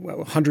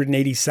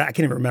 180 seconds, I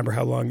can't even remember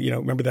how long,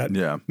 remember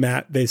that,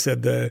 Matt? They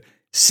said the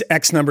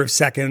X number of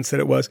seconds that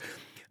it was.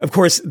 Of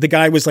course, the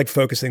guy was like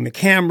focusing the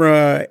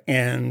camera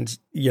and,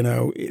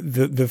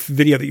 the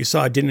video that you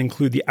saw didn't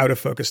include the out of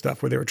focus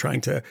stuff where they were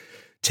trying to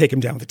take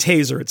him down with a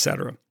taser, et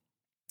cetera.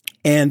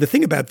 And the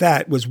thing about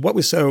that was what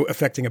was so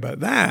affecting about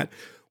that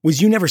was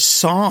you never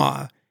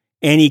saw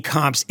any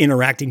cops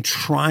interacting,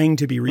 trying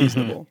to be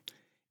reasonable.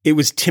 It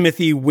was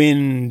Timothy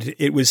Wind.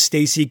 It was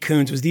Stacey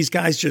Coons. It was these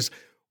guys just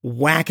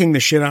whacking the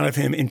shit out of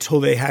him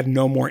until they had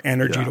no more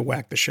energy to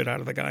whack the shit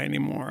out of the guy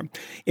anymore.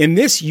 In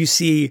this, you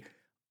see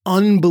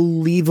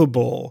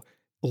unbelievable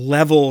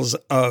levels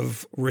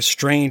of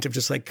restraint of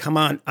just like, come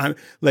on, I'm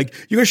like,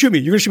 you're going to shoot me.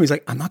 You're going to shoot me. He's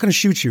like, I'm not going to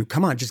shoot you.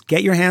 Come on, just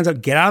get your hands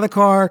up, get out of the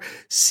car,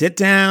 sit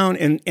down.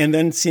 And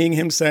then seeing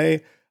him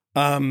say,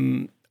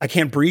 I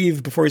can't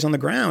breathe before he's on the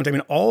ground. I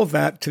mean, all of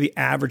that to the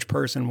average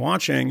person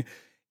watching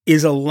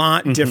is a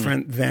lot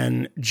different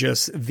than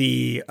just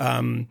the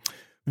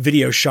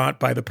video shot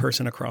by the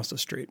person across the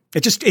street.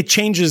 It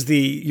changes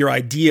your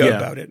idea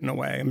about it in a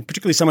way. And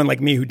particularly someone like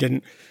me who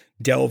didn't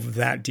delve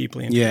that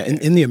deeply into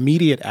it. In the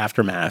immediate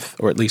aftermath,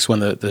 or at least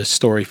when the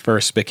story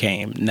first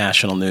became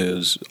national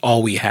news,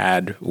 all we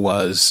had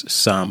was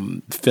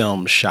some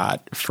film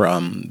shot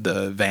from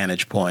the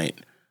vantage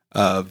point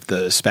of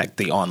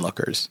the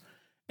onlookers.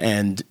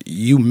 And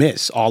you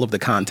miss all of the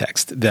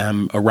context,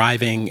 them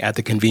arriving at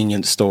the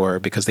convenience store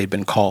because they'd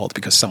been called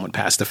because someone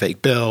passed a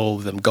fake bill,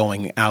 them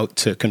going out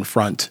to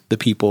confront the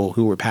people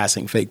who were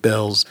passing fake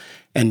bills,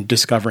 and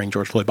discovering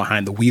George Floyd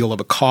behind the wheel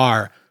of a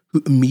car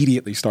who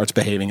immediately starts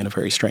behaving in a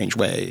very strange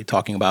way,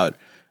 talking about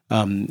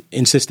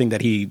insisting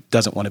that he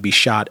doesn't want to be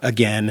shot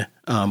again,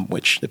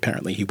 which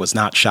apparently he was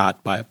not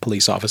shot by a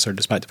police officer,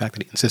 despite the fact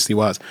that he insists he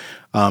was,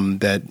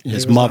 that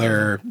his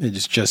mother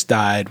just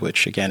died,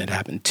 which again, had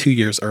happened 2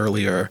 years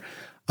earlier,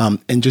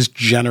 and just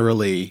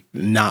generally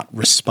not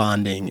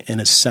responding in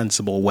a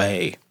sensible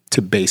way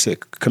to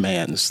basic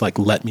commands, like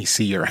let me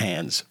see your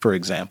hands, for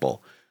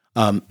example.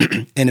 And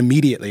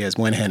immediately, as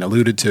Moynihan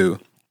alluded to,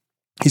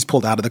 he's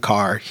pulled out of the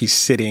car, he's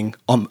sitting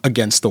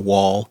against the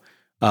wall,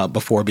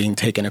 before being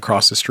taken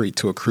across the street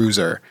to a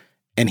cruiser.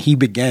 And he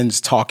begins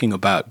talking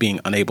about being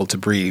unable to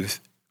breathe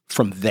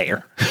from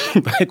there,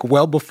 like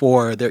well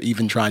before they're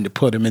even trying to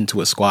put him into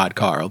a squad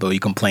car, although he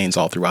complains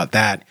all throughout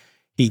that.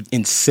 He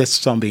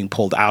insists on being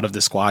pulled out of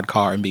the squad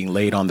car and being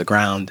laid on the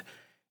ground.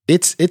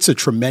 It's a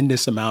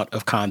tremendous amount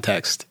of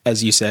context,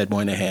 as you said,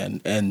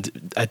 Moynihan.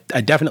 And I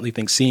definitely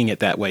think seeing it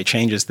that way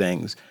changes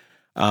things.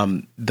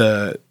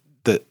 The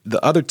the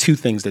other two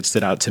things that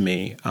stood out to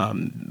me,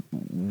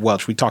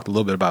 Welch, we talked a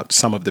little bit about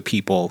some of the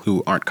people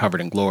who aren't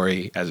covered in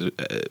glory as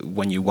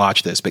when you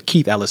watch this, but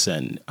Keith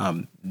Ellison,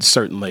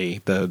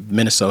 certainly the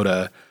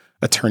Minnesota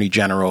Attorney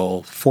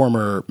General,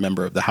 former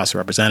member of the House of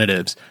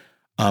Representatives,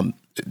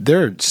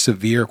 there are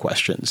severe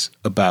questions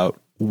about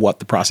what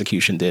the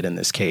prosecution did in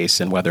this case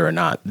and whether or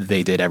not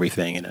they did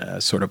everything in a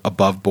sort of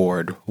above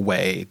board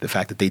way. The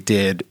fact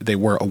that they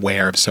were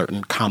aware of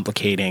certain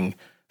complicating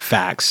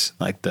facts,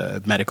 like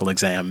the medical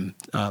exam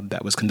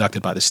that was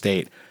conducted by the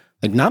state,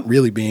 like not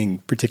really being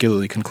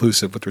particularly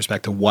conclusive with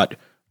respect to what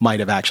might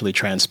have actually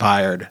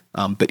transpired.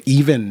 But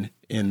even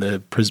in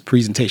the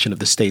presentation of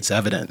the state's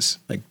evidence,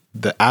 like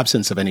the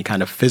absence of any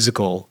kind of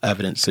physical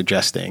evidence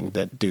suggesting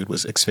that dude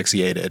was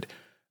asphyxiated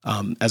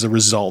as a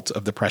result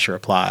of the pressure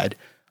applied,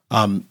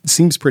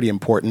 seems pretty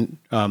important,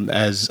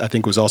 as I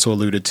think was also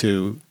alluded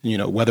to,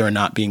 whether or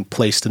not being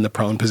placed in the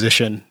prone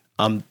position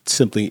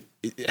simply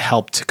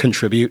helped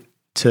contribute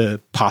to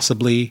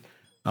possibly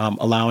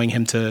allowing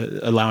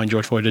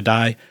George Floyd to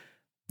die.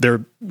 There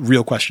are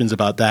real questions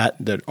about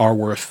that are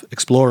worth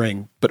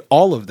exploring, but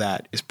all of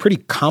that is pretty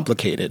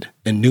complicated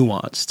and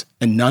nuanced,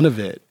 and none of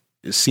it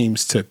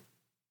seems to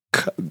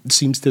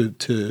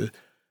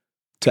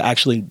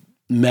actually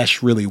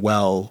mesh really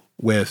well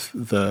with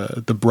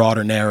the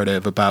broader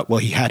narrative about, well,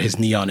 he had his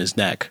knee on his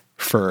neck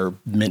for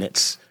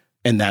minutes,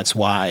 and that's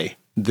why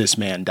this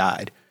man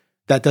died.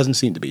 That doesn't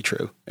seem to be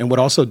true. And what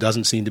also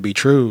doesn't seem to be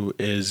true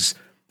is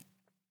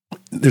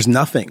there's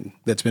nothing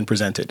that's been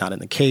presented, not in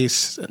the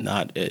case,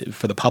 not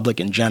for the public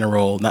in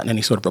general, not in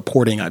any sort of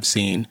reporting I've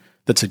seen,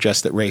 that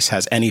suggests that race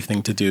has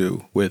anything to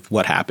do with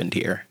what happened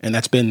here. And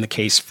that's been the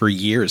case for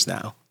years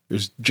now.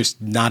 There's just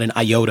not an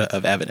iota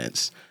of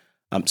evidence.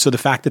 So the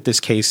fact that this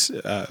case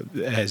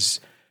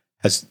has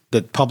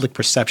the public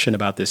perception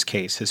about this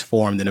case has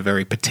formed in a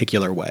very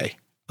particular way,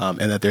 and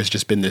that there's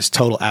just been this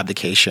total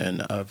abdication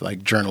of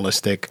like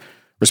journalistic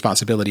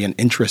responsibility and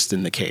interest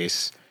in the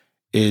case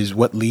is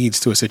what leads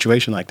to a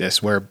situation like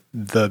this, where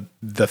the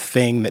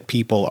thing that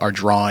people are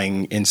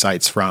drawing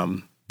insights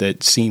from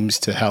that seems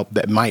to help,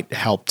 that might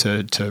help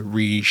to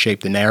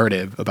reshape the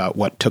narrative about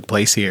what took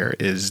place here,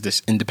 is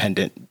this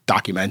independent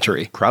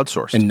documentary,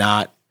 crowdsourced, and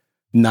not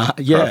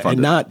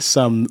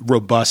some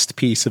robust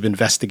piece of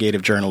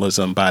investigative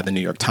journalism by the New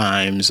York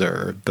Times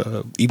or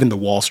even the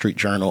Wall Street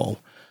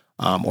Journal,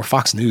 or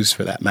Fox News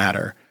for that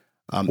matter.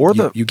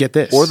 You get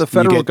this, or the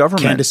federal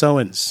government. Candace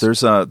Owens.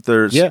 There's I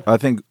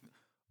think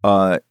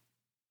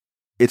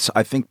it's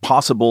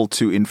possible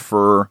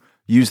to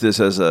use this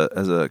as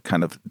a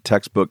kind of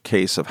textbook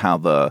case of how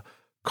the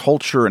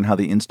culture and how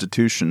the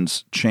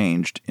institutions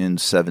changed in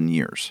 7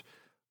 years,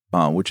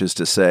 which is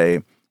to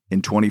say,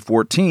 in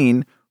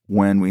 2014.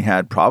 When we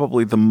had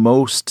probably the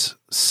most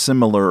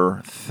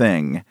similar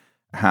thing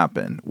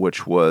happen,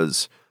 which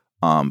was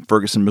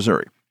Ferguson,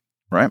 Missouri,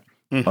 right?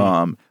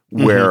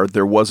 Mm-hmm. Where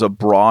there was a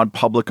broad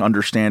public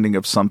understanding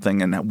of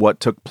something and what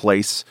took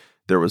place.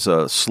 There was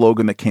a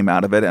slogan that came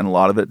out of it, and a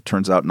lot of it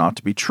turns out not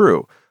to be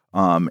true.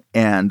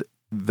 And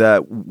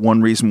that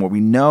one reason why we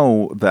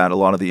know that a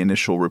lot of the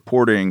initial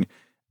reporting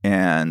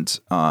and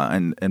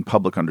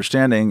public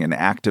understanding and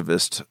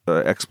activist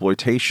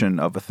exploitation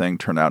of a thing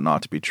turned out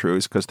not to be true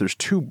is because there's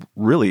two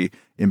really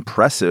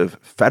impressive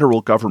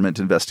federal government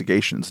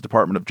investigations,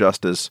 Department of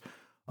Justice,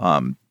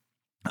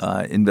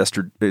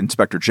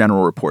 Inspector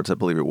General reports, I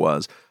believe it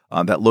was,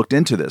 that looked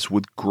into this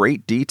with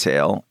great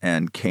detail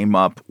and came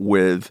up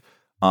with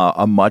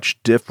a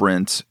much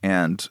different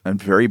and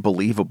very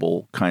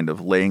believable kind of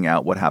laying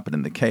out what happened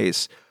in the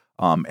case.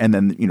 And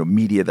then,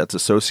 media that's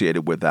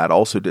associated with that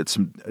also did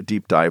some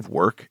deep dive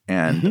work,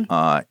 and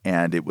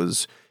it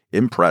was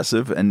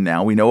impressive. And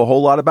now we know a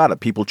whole lot about it.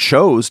 People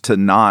chose to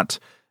not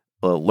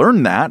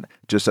learn that,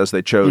 just as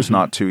they chose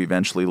not to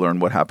eventually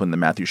learn what happened in the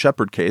Matthew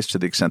Shepard case, to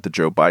the extent that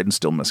Joe Biden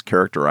still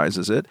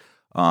mischaracterizes it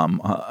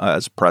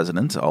as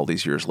president all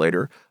these years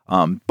later.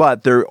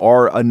 But there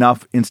are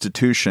enough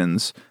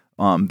institutions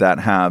that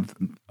have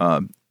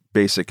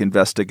basic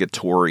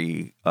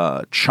investigatory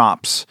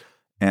chops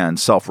and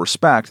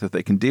self-respect that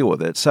they can deal with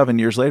it. 7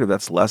 years later,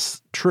 that's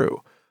less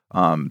true.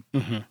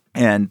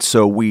 And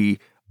so we,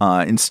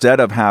 instead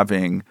of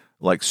having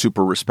like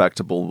super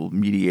respectable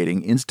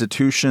mediating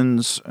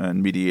institutions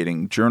and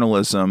mediating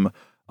journalism,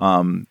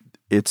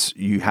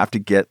 you have to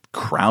get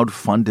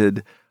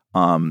crowd-funded,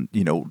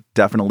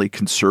 definitely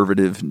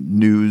conservative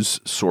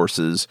news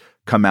sources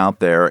come out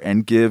there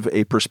and give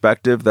a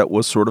perspective that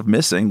was sort of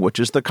missing, which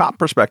is the cop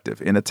perspective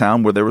in a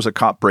town where there was a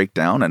cop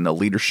breakdown and a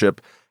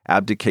leadership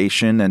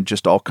abdication and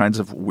just all kinds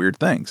of weird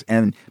things.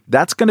 And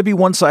that's going to be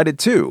one-sided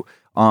too,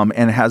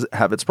 and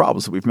have its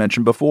problems that we've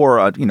mentioned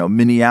before.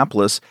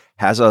 Minneapolis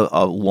has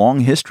a long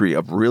history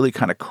of really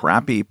kind of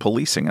crappy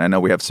policing. And I know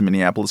we have some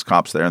Minneapolis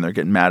cops there and they're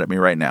getting mad at me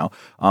right now.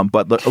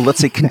 But let's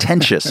say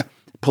contentious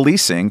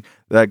policing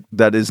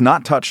that is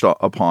not touched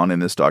upon in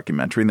this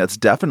documentary. And that's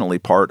definitely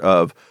part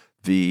of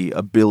the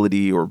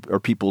ability or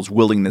people's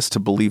willingness to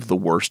believe the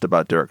worst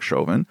about Derek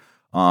Chauvin.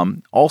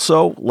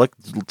 Also,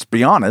 let's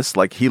be honest,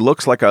 he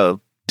looks like a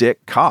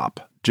dick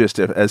cop just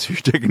as you're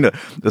taking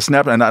the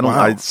snap. And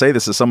I say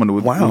this as someone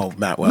who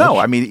Matt Welch. No,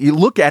 I mean, you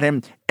look at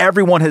him,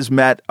 everyone has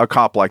met a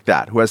cop like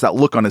that who has that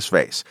look on his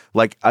face.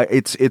 Like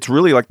it's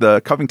really like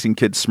the Covington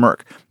kid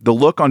smirk. The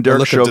look on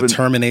Derek Chauvin. Of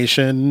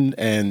determination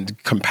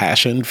and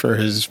compassion for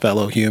his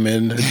fellow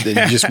human that he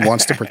just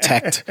wants to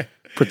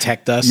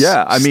protect us.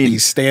 Yeah, I mean,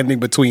 he's standing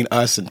between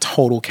us and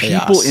total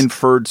chaos. People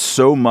inferred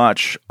so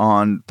much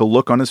on the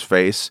look on his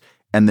face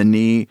and the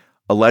knee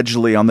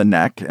allegedly on the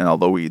neck. And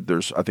although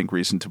there's, I think,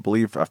 reason to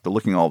believe after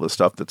looking at all this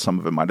stuff that some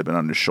of it might have been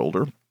on his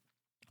shoulder.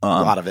 A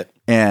lot of it.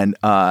 And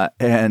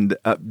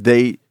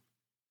they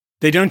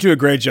don't do a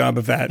great job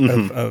of that,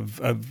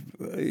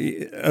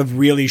 of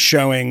really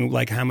showing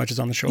like how much is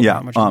on the shoulder,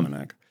 how much is on the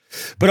neck.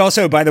 But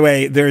also, by the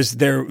way, there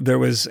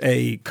was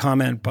a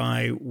comment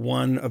by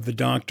one of the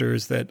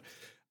doctors that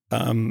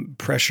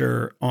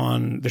pressure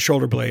on the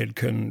shoulder blade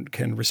can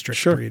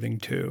restrict breathing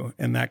too,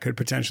 and that could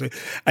potentially.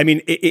 I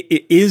mean,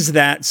 is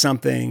that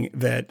something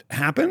that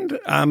happened?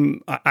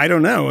 I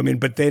don't know. I mean,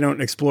 but they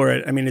don't explore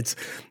it. I mean,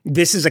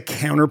 this is a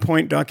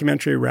counterpoint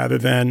documentary rather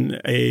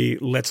than a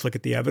let's look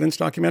at the evidence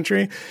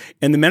documentary.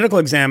 And the medical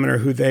examiner,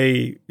 who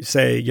they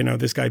say,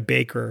 this guy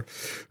Baker,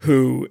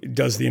 who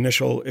does the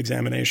initial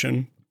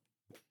examination,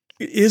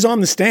 is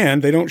on the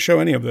stand. They don't show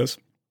any of this,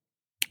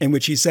 in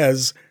which he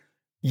says,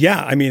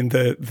 yeah, I mean,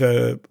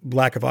 the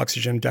lack of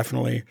oxygen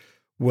definitely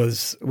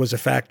was a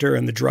factor,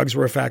 and the drugs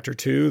were a factor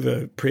too.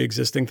 The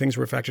pre-existing things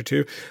were a factor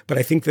too. But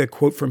I think the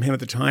quote from him at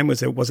the time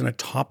was it wasn't a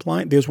top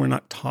line. Those were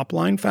not top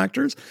line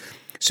factors.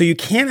 So you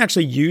can't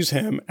actually use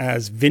him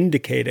as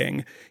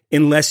vindicating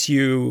unless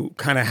you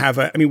kind of have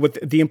what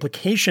the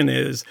implication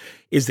is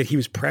that he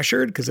was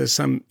pressured because there's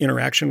some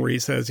interaction where he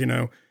says, you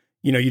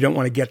don't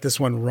want to get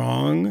this one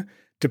wrong.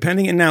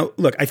 Depending. And now,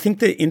 look, I think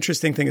the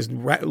interesting thing is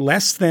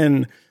less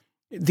than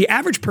the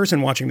average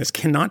person watching this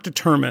cannot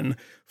determine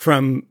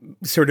from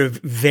sort of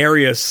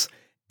various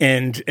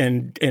and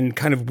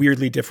kind of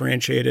weirdly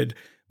differentiated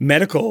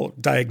medical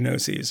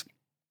diagnoses.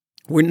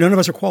 None of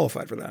us are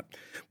qualified for that.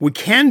 What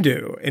we can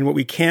do, and what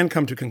we can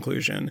come to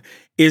conclusion,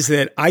 is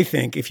that I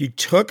think if you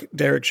took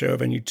Derek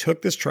Chauvin, you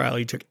took this trial,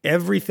 you took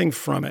everything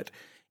from it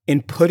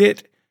and put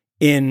it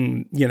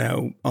in,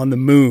 on the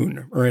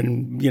moon or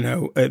in,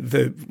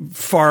 the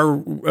far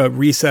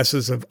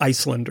recesses of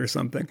Iceland or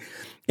something,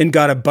 and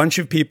got a bunch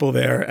of people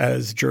there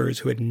as jurors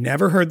who had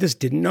never heard this,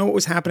 didn't know what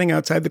was happening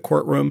outside the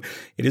courtroom.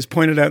 It is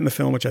pointed out in the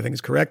film, which I think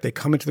is correct. They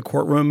come into the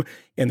courtroom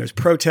and there's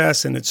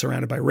protests and it's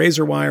surrounded by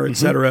razor wire, et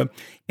cetera.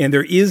 And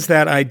there is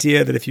that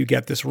idea that if you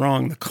get this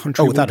wrong, the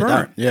country will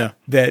burn. Yeah.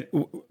 That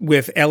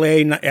with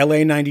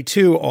LA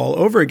 92 all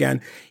over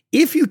again,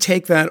 if you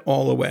take that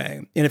all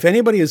away, and if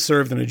anybody is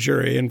served in a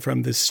jury, and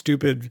from this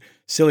stupid,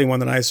 silly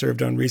one that I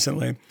served on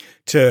recently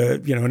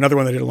to, another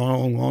one that I did a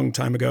long, long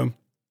time ago,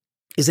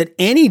 is that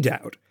any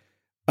doubt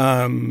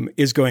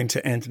is going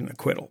to end in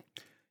acquittal.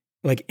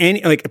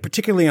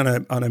 Particularly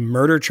on a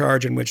murder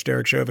charge in which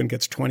Derek Chauvin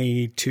gets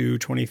 22,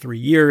 23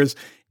 years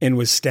and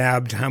was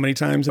stabbed how many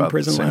times in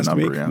prison last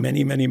week? Yeah.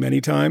 Many, many,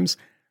 many times.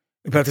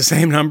 About the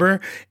same number.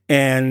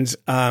 And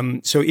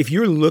so if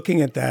you're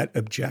looking at that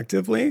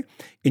objectively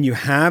and you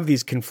have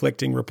these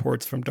conflicting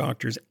reports from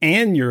doctors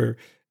and you're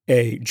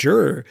a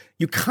juror,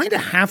 you kind of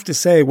have to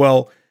say,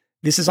 well,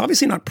 this is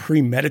obviously not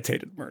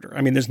premeditated murder.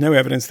 I mean, there's no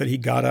evidence that he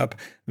got up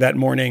that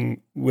morning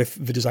with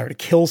the desire to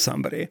kill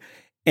somebody.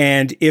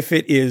 And if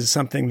it is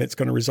something that's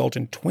going to result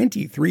in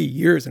 23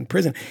 years in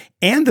prison,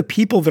 and the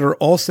people that are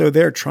also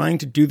there trying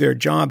to do their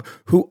job,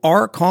 who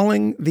are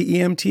calling the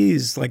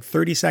EMTs like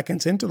 30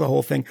 seconds into the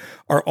whole thing,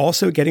 are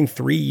also getting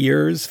 3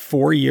 years,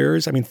 4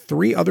 years. I mean,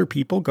 3 other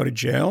people go to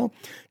jail,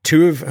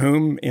 2 of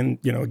whom,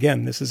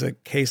 again, this is a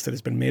case that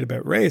has been made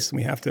about race, and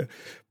we have to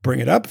bring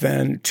it up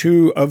then.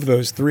 2 of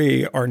those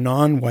 3 are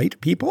non-white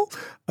people.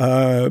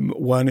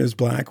 One is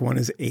Black, one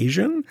is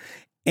Asian.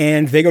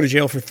 And they go to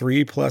jail for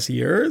 3+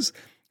 years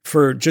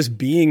for just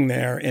being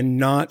there and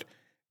not,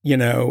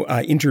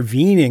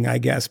 intervening, I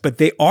guess. But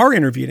they are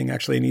intervening,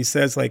 actually. And he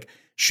says, like,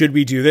 should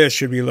we do this?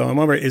 Should we lower him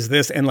over? Is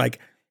this? And what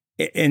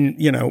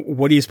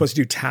are you supposed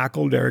to do?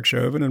 Tackle Derek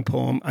Chauvin and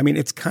pull him? I mean,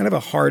 it's kind of a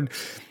hard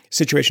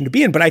situation to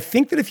be in. But I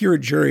think that if you're a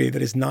jury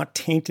that is not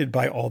tainted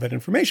by all that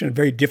information,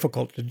 very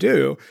difficult to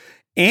do,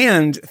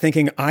 and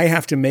thinking I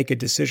have to make a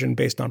decision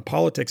based on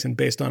politics and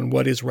based on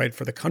what is right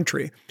for the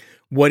country,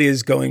 what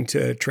is going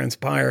to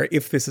transpire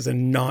if this is a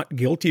not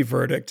guilty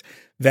verdict,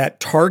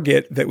 that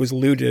Target that was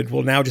looted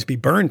will now just be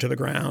burned to the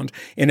ground,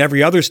 and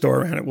every other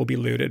store around it will be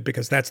looted,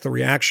 because that's the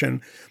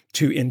reaction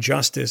to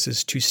injustice,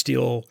 is to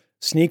steal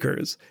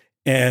sneakers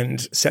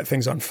and set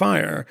things on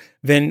fire.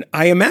 Then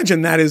I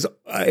imagine that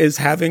is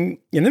having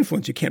an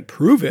influence. You can't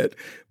prove it,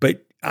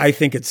 but I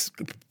think it's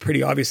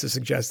pretty obvious to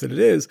suggest that it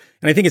is.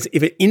 And I think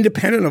if it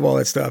independent of all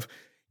that stuff,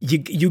 you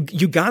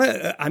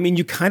gotta,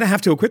 you kind of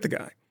have to acquit the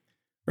guy,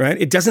 right?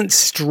 It doesn't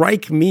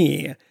strike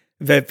me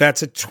that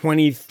that's a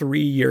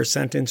 23-year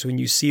sentence when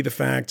you see the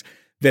fact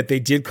that they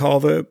did call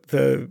the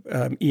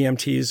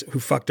EMTs who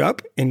fucked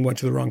up and went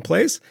to the wrong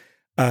place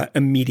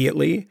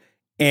immediately,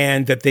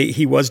 and that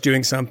he was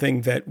doing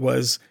something that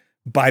was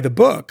by the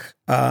book,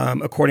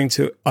 according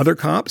to other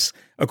cops,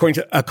 according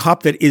to a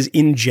cop that is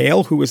in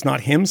jail who was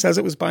not him, says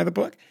it was by the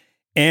book,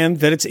 and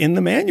that it's in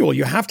the manual.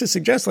 You have to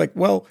suggest, like,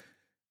 well,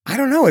 I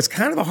don't know. It's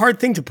kind of a hard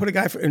thing to put a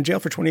guy in jail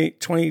for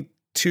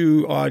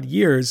 22 odd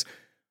years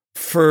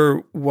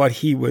for what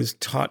he was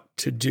taught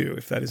to do,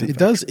 if that is it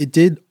does. It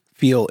did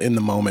feel in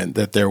the moment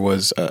that there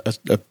was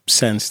a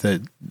sense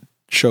that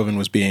Chauvin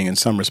was being, in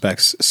some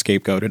respects,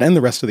 scapegoated, and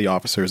the rest of the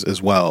officers as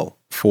well,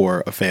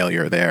 for a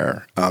failure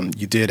there.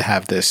 You did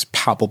have this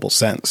palpable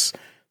sense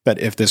that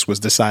if this was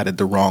decided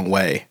the wrong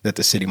way, that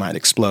the city might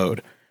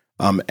explode.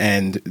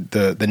 And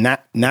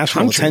the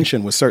national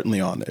attention was certainly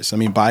on this. I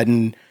mean,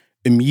 Biden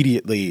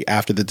immediately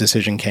after the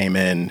decision came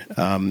in,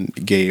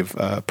 gave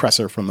a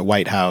presser from the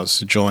White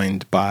House,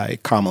 joined by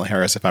Kamala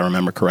Harris, if I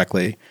remember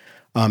correctly.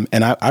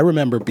 And I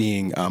remember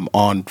being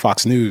on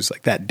Fox News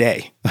like that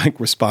day, like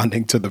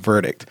responding to the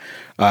verdict.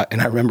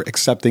 And I remember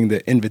accepting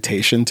the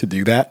invitation to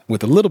do that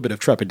with a little bit of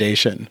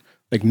trepidation,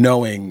 like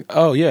knowing,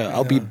 oh yeah,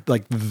 I'll be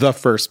like the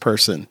first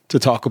person to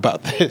talk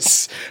about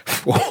this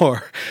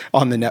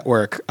on the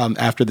network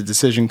after the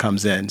decision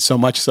comes in. So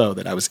much so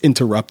that I was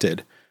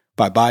interrupted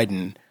by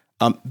Biden.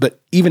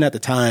 But even at the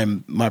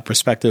time, my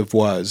perspective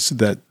was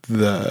that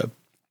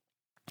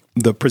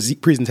the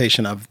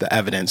presentation of the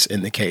evidence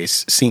in the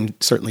case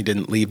certainly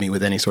didn't leave me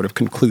with any sort of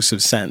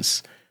conclusive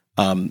sense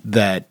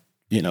that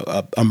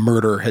a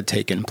murder had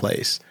taken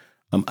place.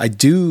 I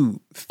do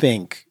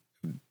think,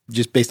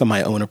 just based on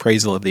my own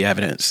appraisal of the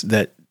evidence,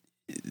 that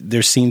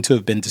there seemed to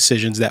have been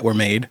decisions that were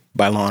made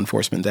by law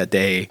enforcement that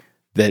day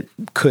that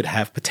could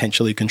have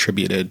potentially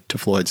contributed to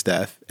Floyd's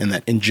death, and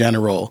that in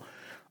general,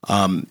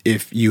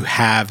 if you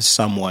have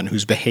someone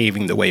who's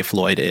behaving the way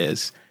Floyd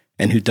is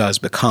and who does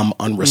become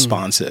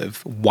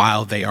unresponsive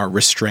while they are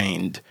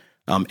restrained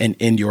and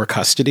in your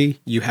custody,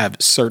 you have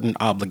certain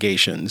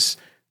obligations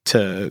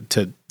to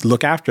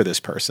look after this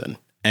person.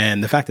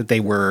 And the fact that they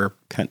were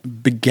kind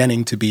of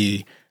beginning to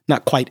be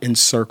not quite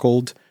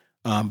encircled,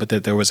 but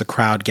that there was a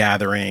crowd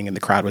gathering and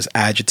the crowd was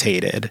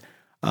agitated,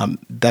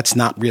 that's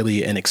not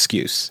really an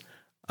excuse.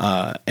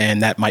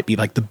 And that might be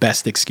like the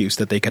best excuse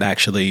that they could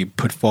actually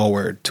put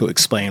forward to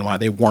explain why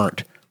they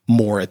weren't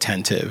more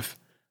attentive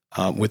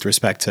with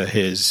respect to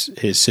his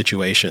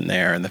situation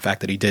there, and the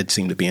fact that he did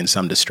seem to be in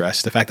some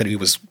distress. The fact that he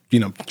was,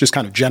 just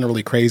kind of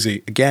generally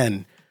crazy.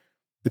 Again,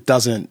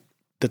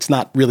 that's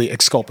not really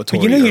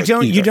exculpatory.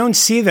 But you don't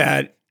see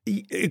that.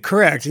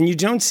 Correct, and you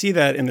don't see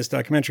that in this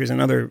documentary. Is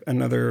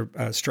another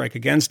strike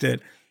against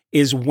it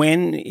is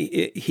when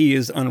he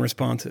is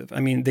unresponsive. I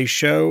mean, they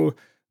show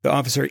the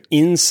officer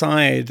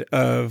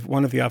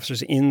one of the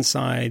officers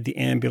inside the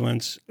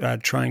ambulance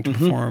trying to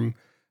perform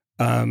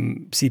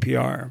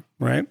CPR,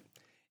 right?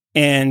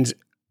 And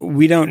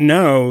we don't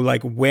know,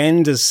 like,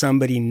 when does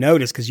somebody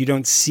notice, because you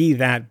don't see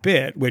that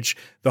bit, which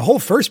the whole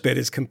first bit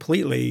is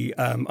completely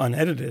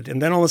unedited.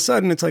 And then all of a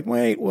sudden it's like,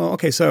 wait, well,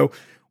 okay, so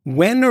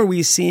when are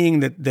we seeing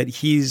that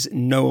he's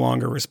no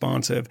longer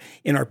responsive?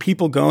 And are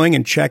people going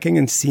and checking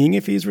and seeing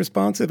if he's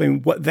responsive?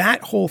 And what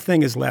that whole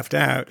thing is left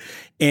out.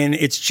 And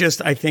it's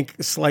just, I think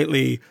it's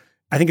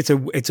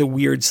a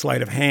weird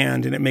sleight of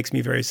hand, and it makes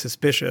me very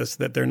suspicious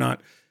that they're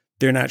not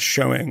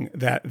showing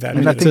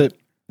that.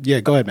 Yeah,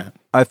 go ahead, Matt.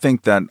 I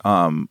think that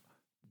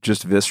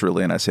just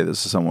viscerally, and I say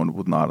this as someone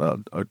with not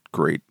a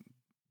great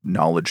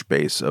knowledge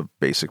base of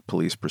basic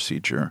police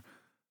procedure,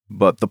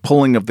 but the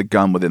pulling of the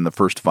gun within the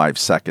first 5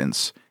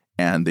 seconds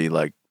and the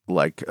like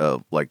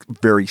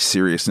very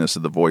seriousness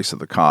of the voice of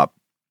the cop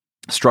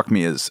struck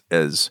me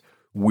as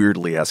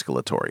weirdly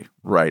escalatory,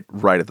 right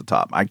at the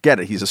top. I get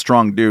it. He's a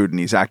strong dude and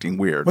he's acting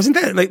weird. Wasn't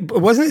it there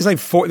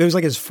was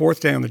like his fourth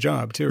day on the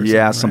job too?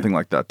 Or something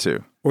like that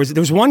too. Or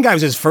there was one guy who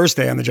was his first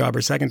day on the job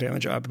or second day on the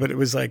job, but it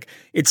was like,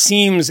 it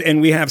seems,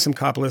 and we have some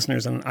cop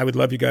listeners, and I would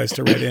love you guys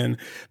to write in,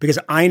 because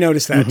I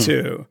noticed that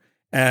too,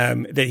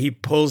 that he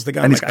pulls the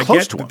gun. And he's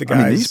close to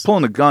him. He's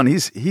pulling a gun.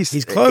 He's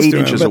close 8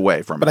 inches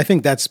away from him. But I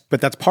think that's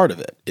part of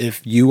it.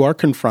 If you are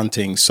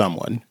confronting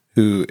someone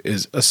who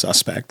is a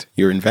suspect,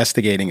 you're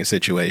investigating a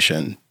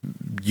situation,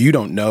 you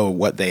don't know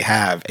what they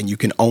have, and you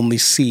can only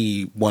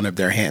see one of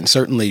their hands,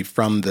 certainly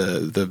from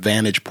the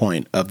vantage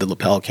point of the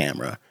lapel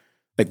camera.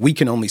 Like, we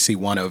can only see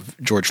one of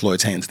George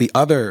Floyd's hands. The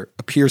other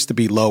appears to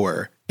be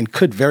lower and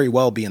could very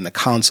well be in the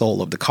console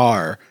of the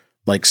car,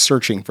 like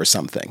searching for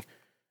something.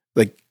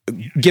 Like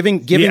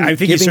giving I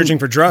think he's searching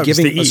for drugs.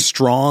 Giving a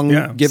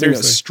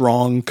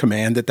strong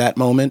command at that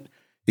moment,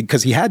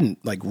 because he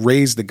hadn't like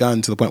raised the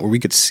gun to the point where we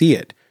could see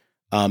it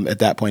at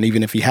that point,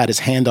 even if he had his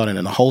hand on it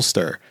in a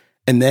holster,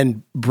 and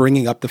then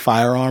bringing up the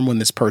firearm when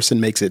this person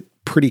makes it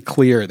pretty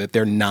clear that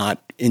they're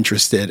not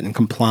interested in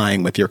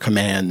complying with your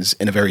commands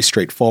in a very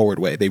straightforward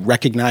way. They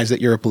recognize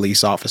that you're a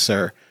police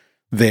officer.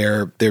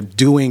 They're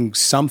doing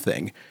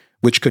something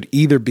which could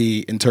either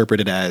be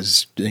interpreted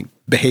as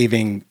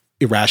behaving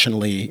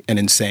irrationally and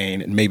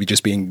insane and maybe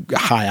just being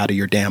high out of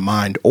your damn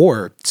mind,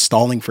 or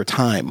stalling for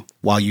time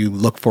while you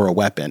look for a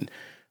weapon.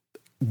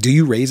 Do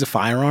you raise a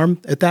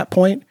firearm at that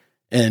point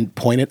and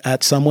point it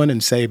at someone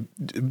and say,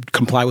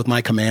 comply with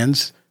my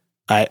commands?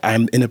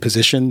 I'm in a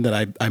position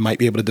that I might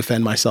be able to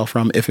defend myself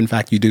from if, in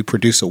fact, you do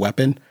produce a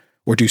weapon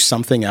or do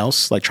something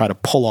else, like try to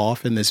pull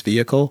off in this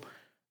vehicle.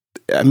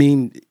 I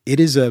mean, it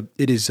is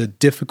a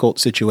difficult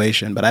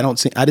situation, but I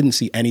didn't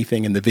see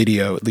anything in the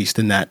video, at least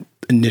in that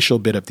initial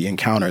bit of the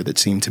encounter, that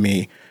seemed to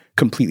me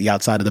completely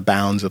outside of the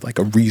bounds of like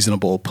a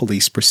reasonable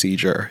police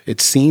procedure.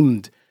 It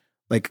seemed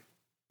like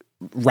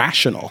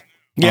rational.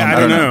 Yeah, I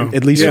don't know.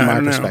 At least from my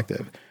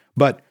perspective.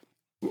 But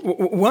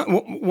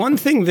one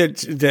thing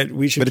that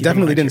we should, but it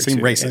definitely didn't seem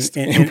racist.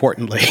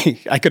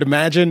 Importantly, I could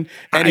imagine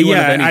anyone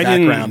of any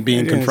background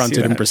being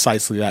confronted in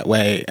precisely that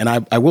way. And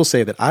I will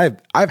say that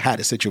I've had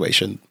a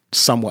situation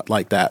somewhat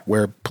like that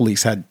where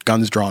police had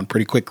guns drawn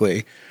pretty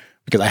quickly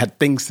because I had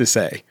things to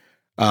say.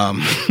 About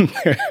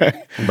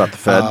the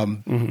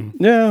Fed?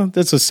 Yeah,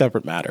 that's a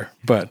separate matter.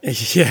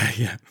 But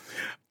yeah.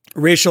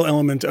 Racial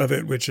element of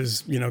it, which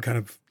is, kind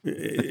of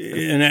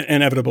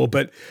inevitable.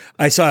 But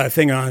I saw a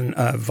thing on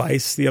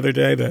Vice the other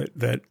day,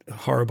 that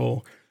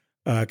horrible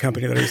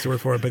company that I used to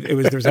work for. But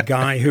there's a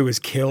guy who was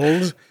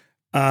killed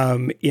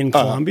in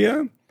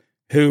Colombia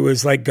who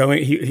was like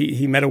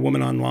he met a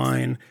woman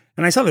online.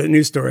 And I saw the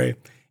news story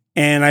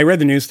and I read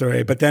the news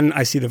story, but then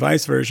I see the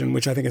Vice version,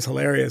 which I think is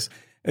hilarious.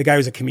 The guy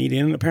was a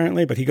comedian,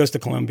 apparently, but he goes to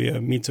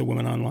Colombia, meets a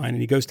woman online, and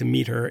he goes to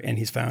meet her, and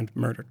he's found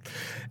murdered.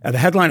 The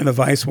headline of the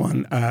Vice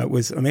one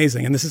was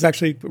amazing, and this is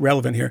actually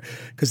relevant here,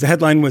 because the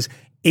headline was,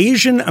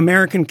 Asian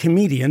American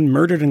comedian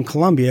murdered in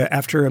Colombia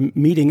after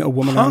meeting a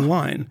woman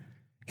online.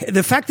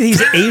 The fact that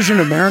he's Asian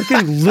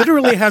American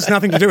literally has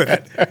nothing to do with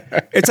it.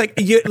 It's like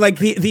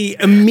the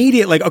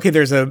immediate, like, okay,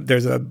 there's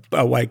a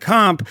white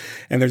cop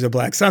and there's a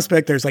black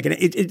suspect. There's like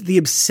the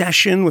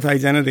obsession with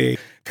identity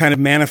kind of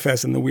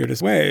manifests in the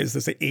weirdest ways.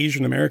 This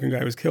Asian American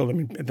guy was killed. I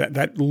mean,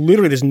 that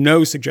literally, there's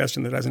no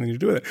suggestion that has anything to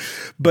do with it.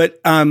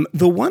 But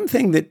the one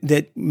thing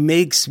that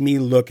makes me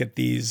look at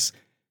these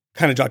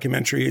kind of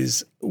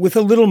documentaries with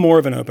a little more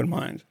of an open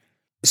mind.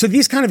 So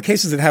these kind of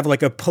cases that have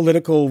like a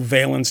political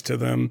valence to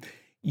them,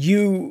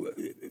 you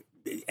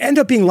end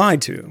up being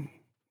lied to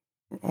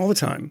all the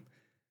time.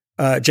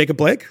 Jacob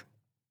Blake.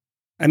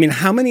 I mean,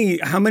 how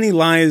many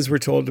lies were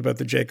told about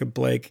the Jacob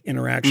Blake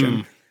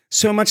interaction?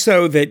 So much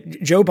so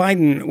that Joe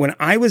Biden, when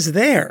I was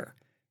there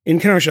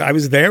in Kenosha, I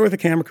was there with a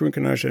camera crew in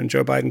Kenosha, and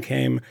Joe Biden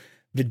came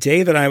the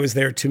day that I was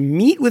there to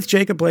meet with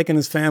Jacob Blake and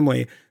his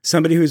family,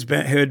 somebody who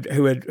had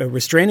a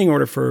restraining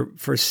order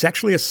for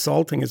sexually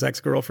assaulting his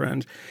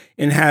ex-girlfriend,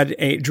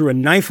 and drew a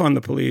knife on the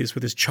police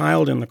with his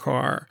child in the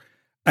car.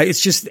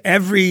 It's just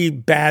every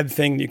bad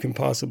thing you can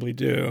possibly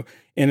do,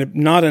 and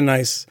not a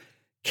nice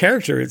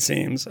character, it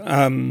seems.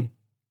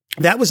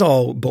 That was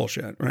all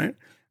bullshit, right?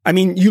 I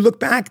mean, you look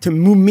back to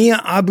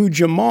Mumia Abu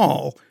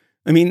Jamal.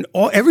 I mean,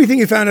 everything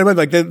you found out about,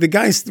 like the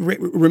guy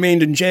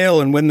remained in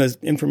jail, and when the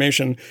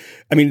information,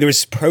 I mean, there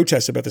was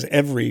protests about this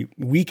every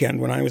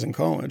weekend when I was in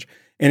college,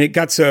 and it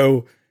got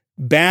so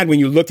bad when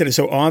you looked at it,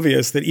 so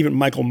obvious that even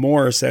Michael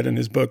Moore said in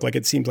his book, like,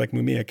 it seems like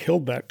Mumia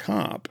killed that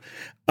cop.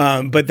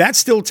 But that's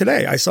still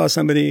today. I saw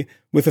somebody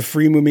with a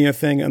free Mumia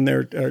thing on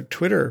their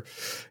Twitter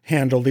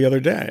handle the other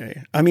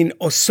day. I mean,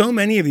 so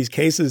many of these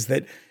cases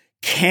that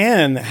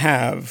can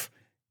have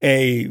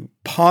a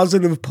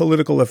positive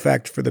political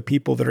effect for the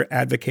people that are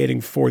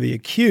advocating for the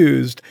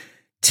accused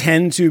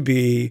tend to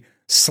be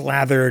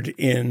slathered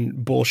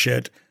in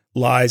bullshit,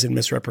 lies, and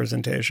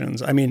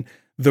misrepresentations. I mean,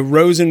 the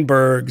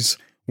Rosenbergs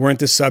weren't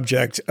the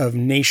subject of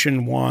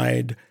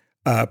nationwide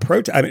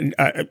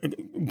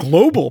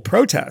global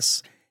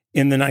protests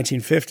in the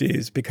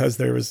 1950s because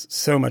there was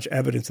so much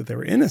evidence that they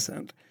were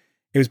innocent.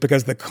 It was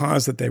because the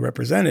cause that they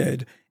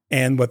represented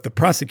and what the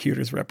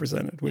prosecutors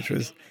represented, which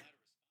was,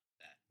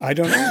 I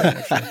don't know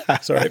that,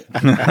 actually. Sorry.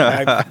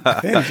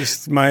 I think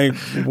just my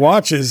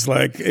watch is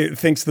like, it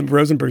thinks the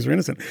Rosenbergs are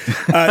innocent.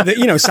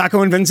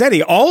 Sacco and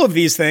Vanzetti, all of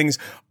these things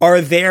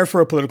are there for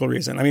a political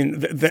reason. I mean,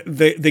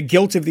 the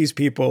guilt of these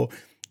people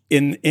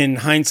in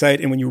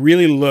hindsight, and when you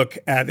really look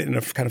at it in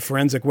a kind of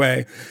forensic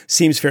way,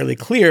 seems fairly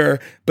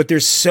clear, but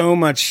there's so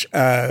much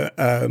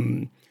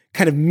kind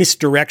of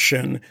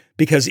misdirection,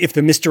 because if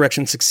the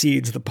misdirection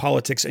succeeds, the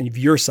politics and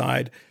your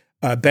side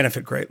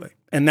benefit greatly.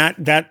 And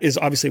that is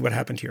obviously what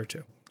happened here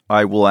too.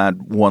 I will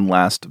add one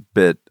last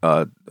bit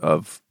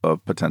of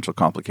potential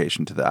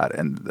complication to that,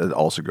 and it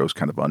also goes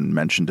kind of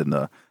unmentioned in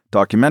the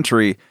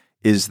documentary,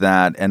 is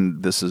that,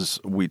 and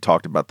we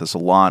talked about this a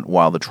lot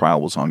while the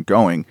trial was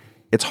ongoing,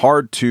 it's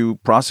hard to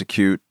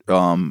prosecute,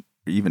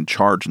 even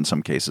charge in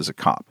some cases, a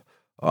cop.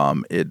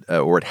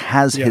 It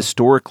has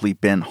historically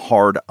been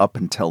hard up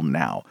until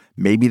now.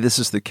 Maybe this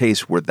is the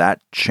case where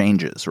that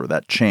changes, or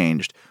that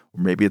changed.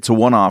 Or maybe it's a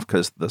one-off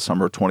because the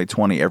summer of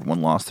 2020,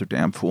 everyone lost their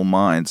damn fool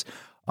minds.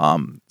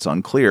 It's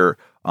unclear.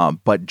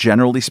 But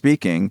generally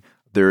speaking,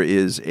 there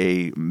is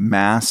a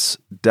mass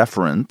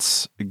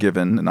deference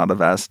given, not a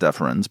vas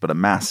deferens, but a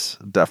mass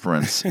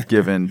deference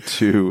given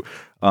to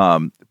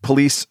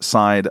police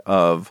side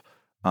of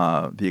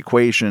the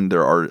equation.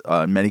 There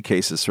are in many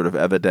cases sort of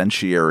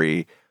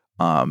evidentiary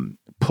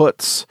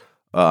puts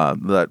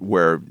that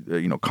where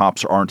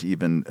cops aren't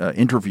even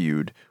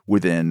interviewed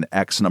within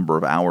X number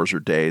of hours or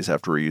days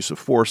after a use of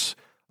force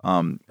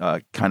kind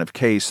of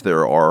case.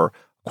 There are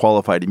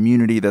qualified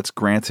immunity that's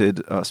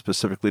granted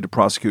specifically to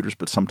prosecutors,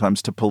 but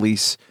sometimes to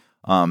police.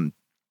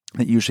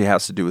 It usually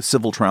has to do with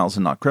civil trials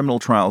and not criminal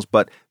trials,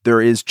 but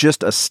there is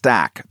just a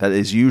stack that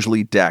is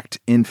usually decked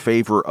in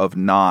favor of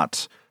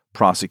not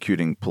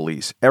prosecuting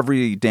police.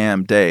 Every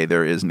damn day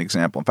there is an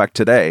example. In fact,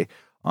 today,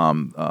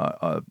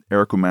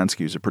 Eric Umansky,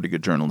 who's a pretty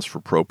good journalist for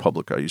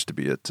ProPublica, used to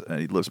be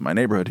he lives in my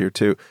neighborhood here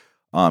too,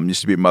 used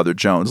to be at Mother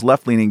Jones,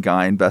 left-leaning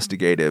guy,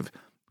 investigative.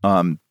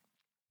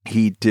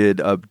 He did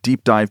a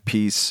deep dive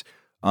piece,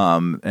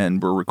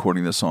 and we're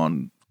recording this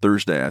on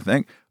Thursday, I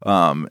think,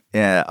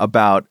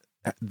 about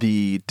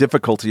the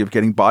difficulty of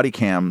getting body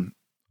cam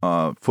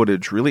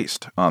footage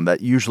released. That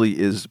usually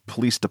is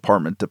police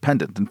department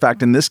dependent. In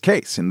fact, in this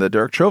case, in the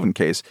Derek Chauvin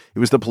case, it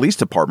was the police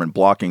department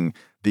blocking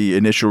the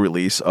initial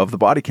release of the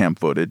body cam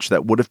footage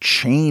that would have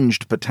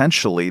changed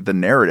potentially the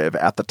narrative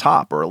at the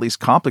top, or at least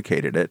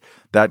complicated it.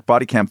 That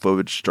body cam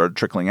footage started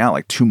trickling out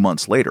like 2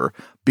 months later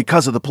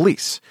because of the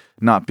police,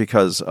 not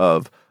because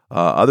of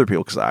other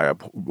people, because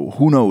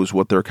who knows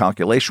what their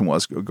calculation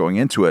was going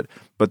into it.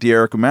 But the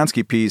Eric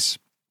Umansky piece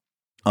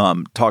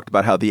talked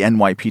about how the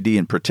NYPD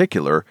in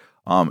particular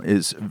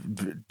is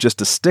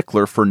just a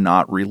stickler for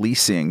not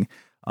releasing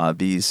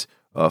these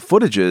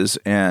footages,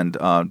 and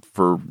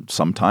for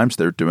sometimes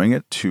they're doing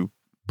it to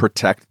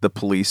protect the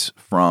police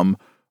from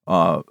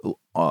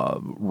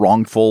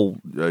wrongful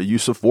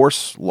use of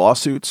force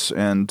lawsuits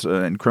and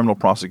criminal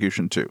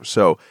prosecution too.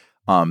 So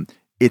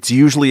it's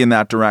usually in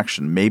that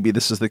direction. Maybe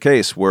this is the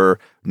case where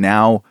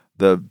now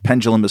the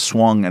pendulum is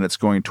swung and it's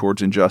going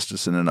towards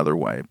injustice in another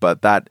way.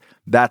 But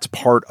that's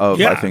part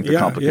of, I think, the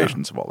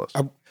complications of all this.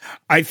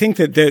 I think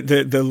that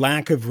the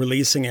lack of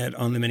releasing it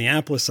on the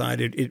Minneapolis side,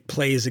 it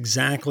plays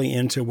exactly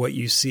into what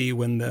you see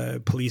when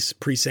the police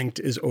precinct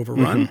is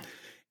overrun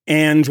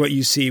and what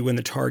you see when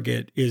the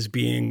target is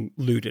being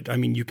looted. I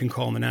mean, you can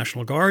call in the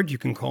National Guard, you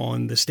can call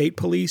in the state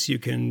police, you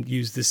can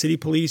use the city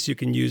police, you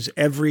can use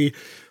every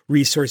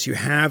resource you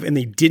have. And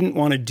they didn't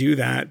want to do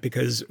that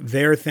because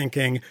they're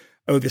thinking,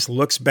 oh, this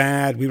looks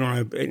bad, we don't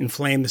want to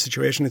inflame the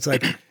situation. It's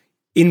like,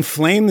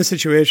 inflame the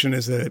situation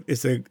is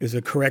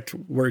a correct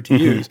word to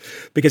use,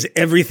 because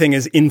everything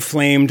is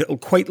inflamed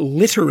quite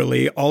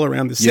literally all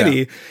around the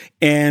city.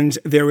 And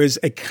there is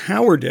a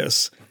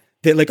cowardice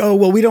that like, oh,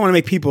 well, we don't want to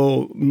make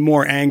people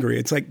more angry.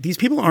 It's like, these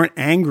people aren't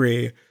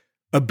angry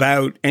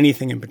about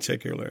anything in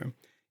particular.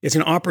 It's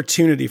an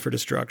opportunity for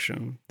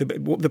destruction.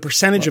 The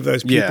percentage of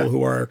those people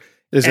who are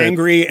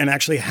angry and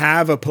actually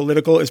have a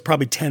political is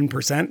probably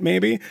 10%,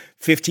 maybe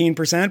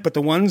 15%. But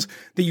the ones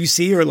that you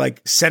see are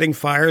like setting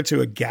fire to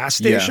a gas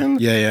station.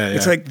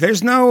 It's like,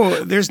 there's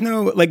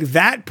no, like,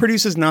 that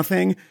produces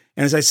nothing.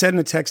 And as I said in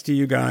a text to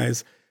you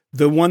guys,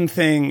 the one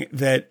thing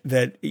that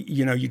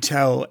you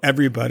tell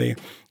everybody, and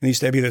there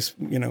used to be this,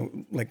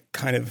 like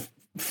kind of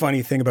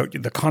funny thing about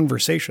the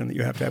conversation that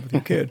you have to have with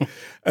your kid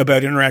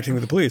about interacting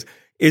with the police,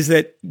 is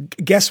that,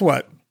 guess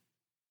what?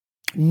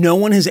 No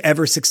one has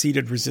ever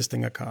succeeded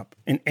resisting a cop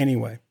in any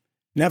way.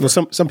 Never.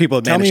 Well, some people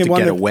have managed to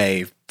get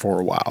away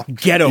for a while.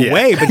 Get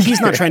away, but he's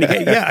not trying to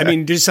get. Yeah, I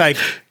mean, just like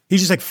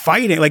he's just like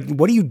fighting. Like,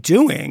 what are you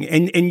doing?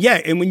 And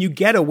when you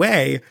get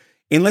away,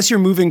 unless you're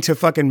moving to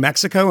fucking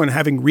Mexico and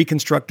having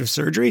reconstructive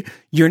surgery,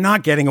 you're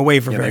not getting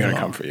away for very long.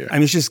 Come for you. I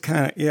mean, it's just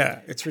kind of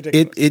it's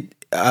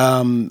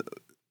ridiculous.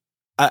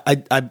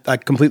 I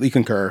completely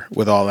concur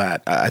with all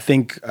that. I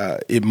think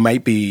it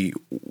might be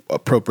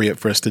appropriate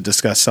for us to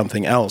discuss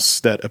something else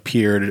that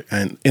appeared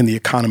in The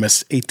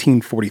Economist's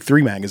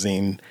 1843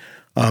 magazine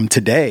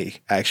today.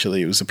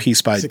 Actually, it was a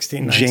piece by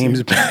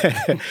James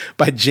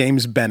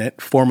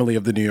Bennett, formerly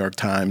of the New York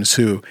Times,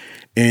 who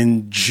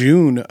in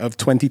June of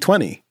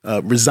 2020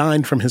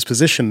 resigned from his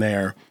position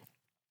there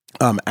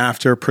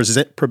after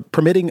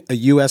permitting a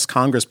U.S.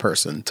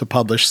 congressperson to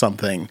publish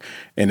something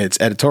in its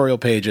editorial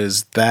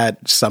pages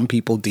that some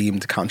people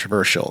deemed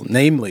controversial.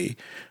 Namely,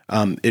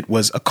 it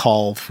was a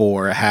call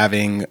for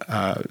having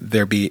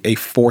there be a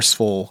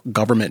forceful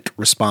government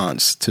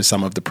response to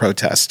some of the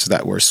protests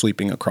that were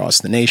sweeping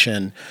across the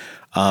nation.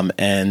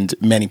 And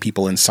many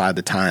people inside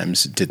the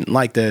Times didn't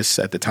like this.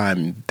 At the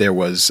time, there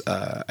was,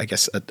 I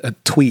guess, a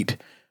tweet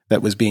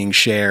that was being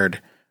shared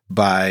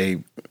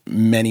by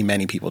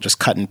many people, just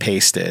cut and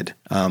pasted.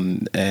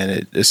 And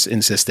it just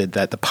insisted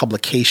that the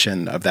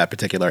publication of that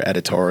particular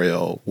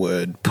editorial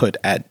would put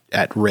at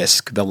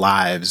risk the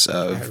lives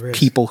of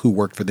people who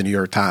worked for the New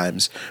York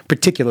Times,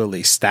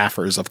 particularly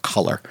staffers of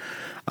color.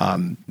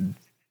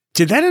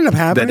 Did that end up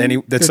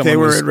happening? That someone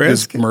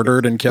was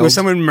murdered and killed? Was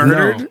someone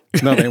murdered?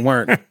 No, they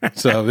weren't.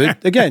 So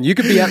again, you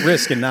could be at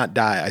risk and not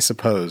die, I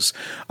suppose.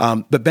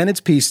 But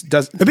Bennett's piece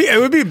does. It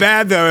would be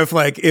bad though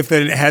if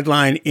the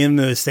headline in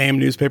the same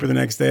newspaper the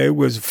next day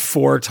was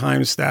 4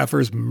 Times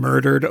staffers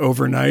murdered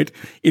overnight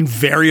in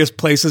various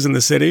places in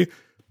the city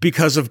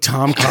because of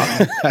Tom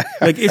Cotton.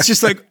 Like, it's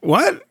just like,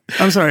 what?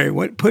 I'm sorry,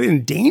 what? Put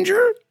in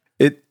danger?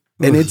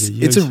 And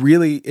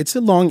it's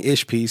a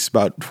long-ish piece,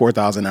 about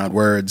 4,000 odd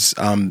words.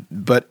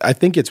 But I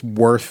think it's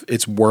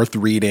worth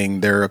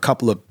reading. There are a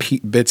couple of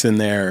bits in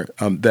there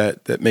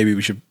that maybe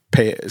we should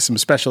pay some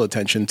special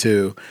attention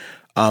to,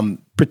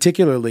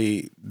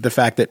 particularly the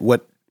fact that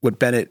what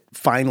Bennett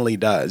finally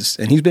does,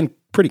 and he's been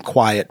pretty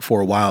quiet for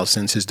a while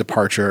since his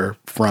departure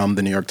from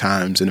the New York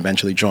Times and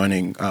eventually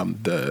joining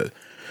the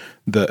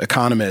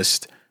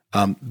Economist.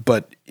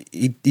 But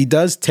he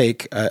does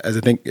take, as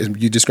I think as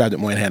you described it,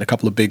 Moynihan, a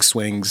couple of big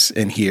swings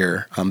in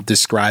here,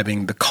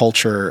 describing the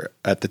culture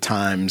at the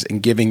Times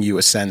and giving you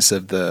a sense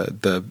of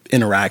the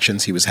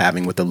interactions he was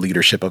having with the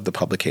leadership of the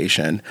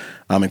publication,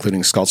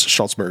 including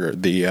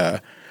Sulzberger,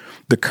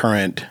 the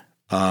current.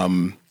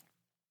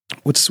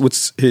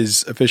 What's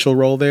his official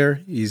role there?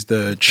 He's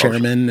the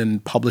chairman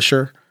and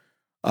publisher.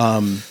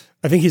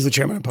 I think he's the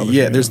chairman and publisher.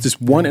 Yeah, there's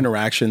this one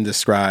interaction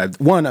described.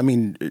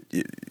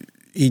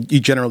 He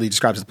generally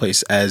describes the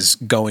place as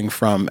going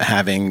from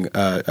having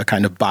a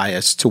kind of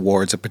bias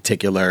towards a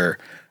particular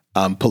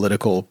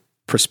political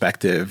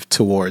perspective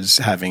towards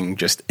having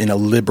just an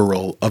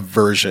illiberal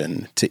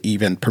aversion to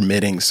even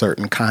permitting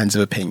certain kinds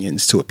of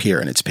opinions to appear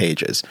in its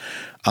pages.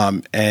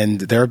 And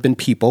there have been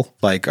people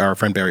like our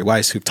friend Barry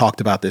Weiss who've talked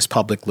about this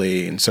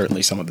publicly, and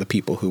certainly some of the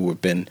people who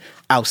have been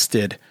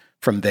ousted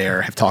from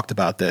there have talked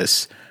about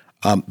this.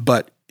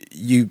 But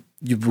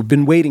you've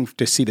been waiting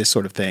to see this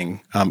sort of thing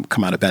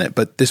come out of Bennett.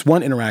 But this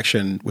one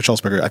interaction with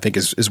Sulzberger, I think,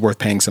 is worth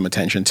paying some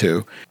attention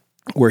to,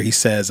 where he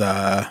says,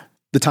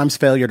 the Times'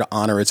 failure to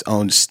honor its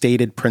own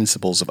stated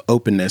principles of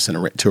openness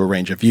and to a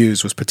range of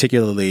views was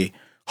particularly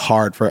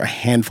hard for a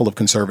handful of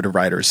conservative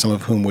writers, some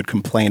of whom would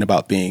complain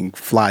about being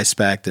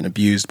fly-specked and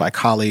abused by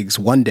colleagues.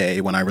 One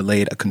day, when I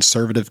relayed a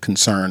conservative's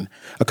concern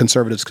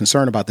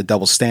about the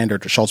double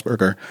standard to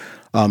Sulzberger,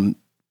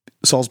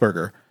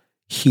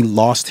 he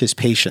lost his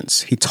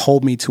patience. He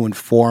told me to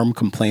inform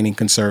complaining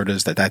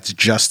conservatives that that's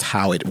just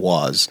how it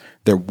was.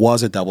 There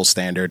was a double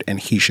standard, and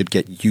he should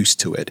get used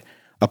to it.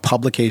 A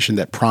publication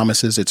that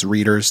promises its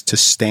readers to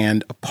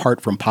stand apart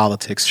from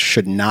politics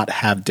should not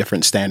have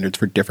different standards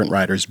for different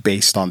writers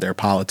based on their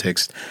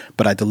politics.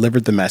 But I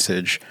delivered the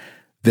message.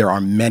 There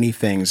are many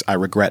things I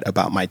regret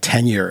about my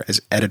tenure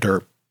as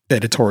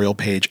editorial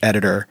page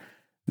editor.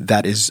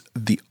 That is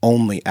the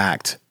only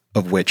act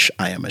of which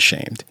I am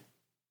ashamed.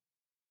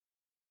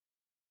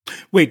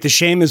 Wait, the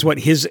shame is what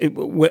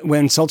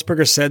when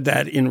Sulzberger said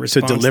that in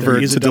response to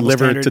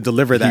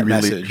deliver that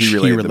message. He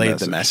relayed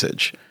the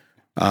message.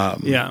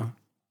 Yeah.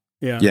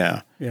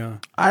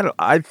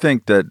 I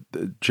think that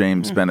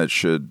James Bennett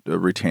should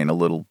retain a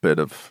little bit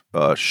of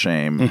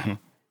shame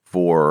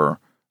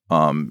for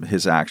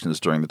his actions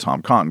during the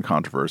Tom Cotton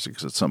controversy,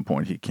 because at some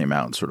point he came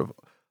out and sort of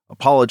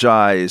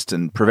apologized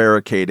and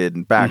prevaricated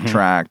and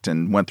backtracked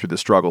and went through the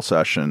struggle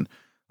session,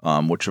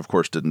 which of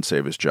course didn't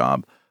save his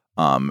job.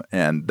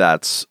 And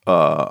that's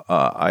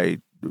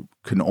I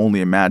can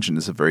only imagine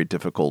is a very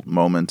difficult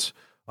moment.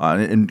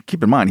 And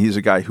keep in mind, he's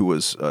a guy who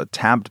was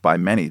tabbed by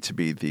many to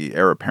be the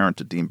heir apparent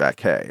to Dean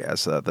Baquet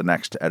as the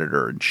next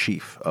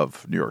editor-in-chief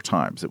of New York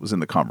Times. It was in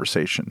the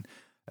conversation,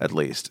 at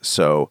least.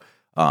 So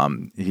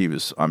he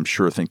was, I'm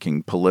sure,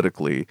 thinking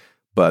politically,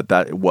 but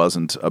that it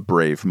wasn't a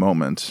brave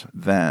moment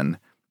then.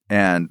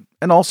 And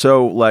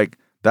also, like,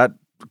 that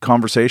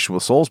conversation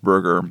with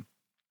Sulzberger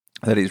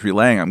that he's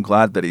relaying, I'm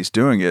glad that he's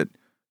doing it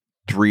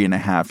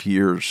 3.5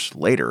 years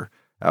later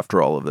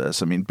after all of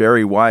this. I mean,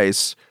 Barry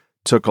Weiss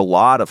took a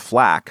lot of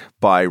flack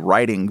by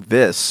writing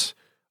this,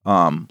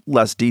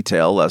 less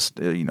detail, less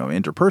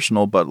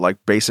interpersonal, but like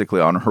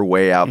basically on her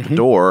way out the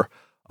door,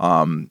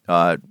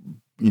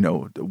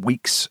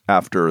 weeks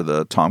after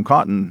the Tom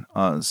Cotton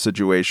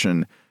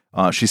situation,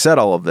 she said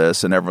all of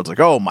this, and everyone's like,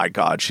 "Oh my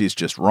God, she's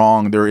just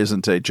wrong. There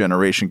isn't a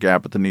generation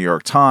gap at the New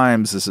York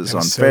Times. This is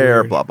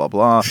unfair." So blah blah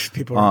blah.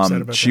 People are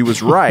upset about she that.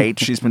 was right.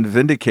 She's been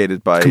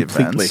vindicated by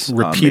events,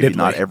 repeatedly. Maybe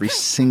not every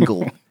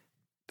single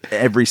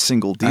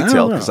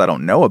detail, because I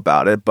don't know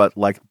about it, but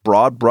like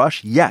broad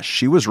brush, yes,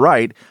 she was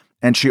right.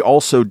 And she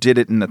also did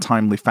it in a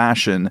timely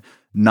fashion,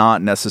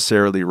 not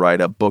necessarily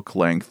write a book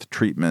length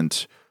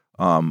treatment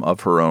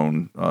of her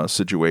own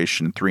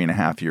situation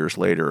 3.5 years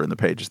later in the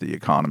pages of The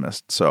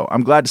Economist. So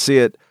I'm glad to see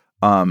it.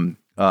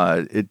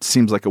 It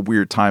seems like a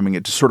weird timing.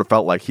 It just sort of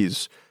felt like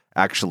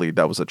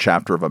that was a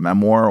chapter of a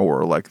memoir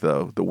or like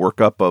the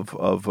workup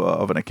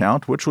of an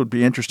account, which would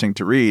be interesting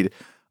to read.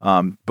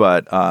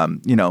 But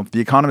The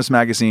Economist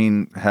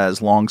magazine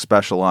has long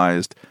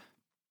specialized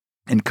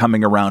in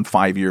coming around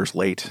 5 years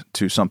late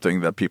to something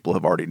that people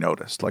have already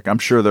noticed. Like, I'm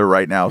sure they're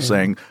right now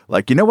saying,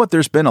 like, you know what,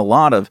 there's been a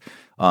lot of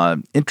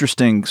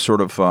interesting sort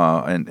of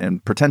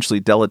and potentially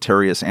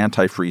deleterious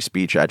anti-free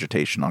speech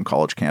agitation on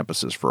college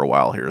campuses for a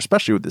while here,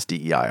 especially with this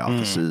DEI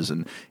offices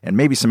and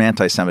maybe some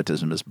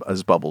anti-Semitism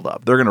has bubbled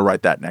up. They're going to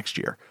write that next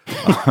year.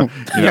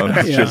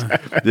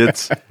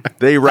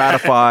 They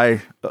ratify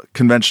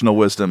conventional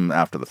wisdom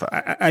after the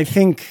fact. I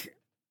think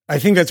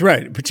that's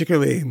right,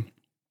 particularly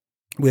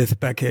with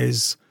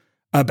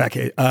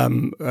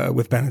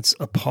with Bennett's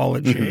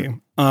apology.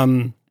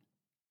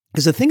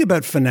 Because the thing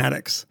about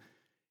fanatics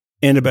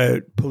and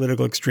about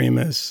political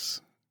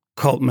extremists,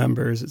 cult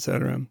members,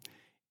 etc.,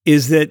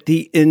 is that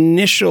the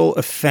initial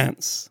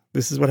offense,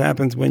 this is what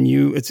happens when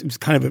it's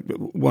kind of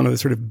one of the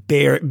sort of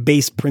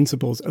base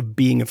principles of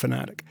being a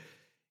fanatic,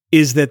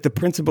 is that the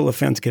principal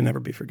offense can never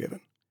be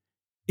forgiven.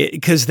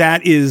 Because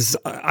that is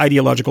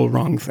ideological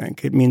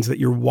wrongthink. It means that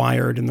you're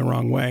wired in the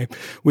wrong way,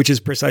 which is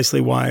precisely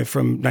why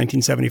from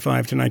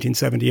 1975 to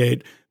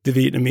 1978, the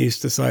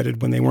Vietnamese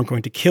decided when they weren't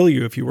going to kill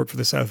you if you worked for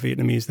the South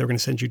Vietnamese, they were going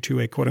to send you to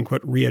a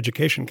quote-unquote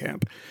re-education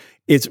camp.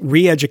 It's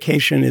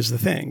re-education is the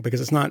thing,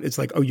 because it's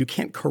like, oh, you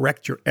can't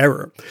correct your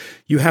error.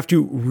 You have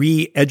to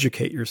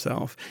re-educate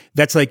yourself.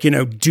 That's like,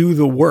 do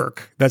the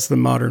work. That's the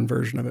modern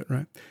version of it,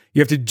 right? You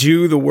have to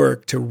do the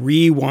work to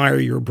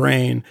rewire your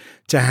brain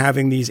to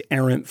having these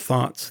errant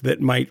thoughts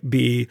that might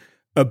be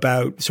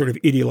about sort of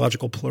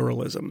ideological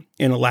pluralism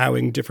and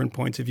allowing different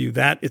points of view.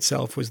 That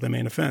itself was the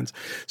main offense.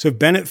 So if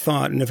Bennett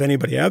thought, and if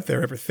anybody out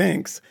there ever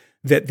thinks,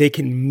 that they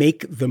can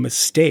make the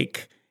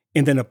mistake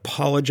and then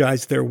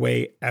apologize their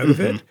way out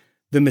of it,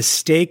 the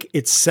mistake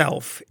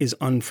itself is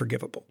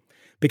unforgivable.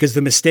 Because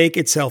the mistake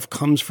itself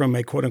comes from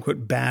a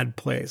quote-unquote bad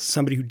place,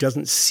 somebody who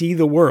doesn't see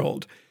the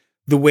world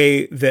the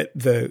way that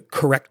the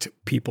correct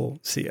people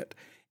see it.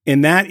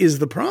 And that is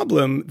the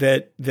problem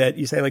that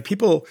you say, like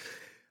people,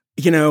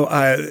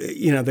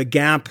 the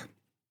gap,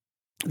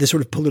 the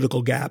sort of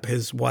political gap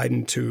has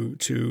widened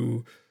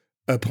to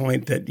a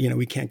point that,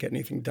 we can't get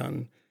anything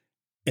done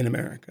in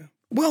America.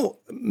 Well,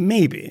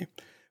 maybe,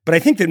 but I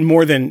think that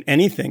more than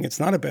anything, it's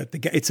not about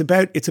it's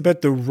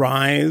about the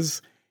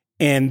rise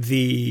and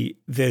the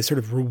sort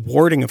of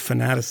rewarding of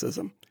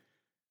fanaticism.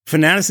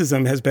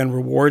 Fanaticism has been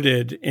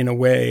rewarded in a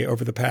way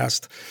over the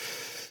past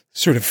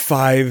sort of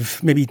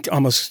 5, maybe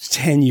almost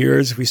 10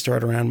 years, if we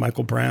start around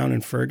Michael Brown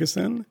and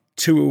Ferguson,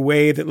 to a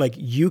way that like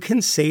you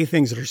can say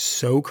things that are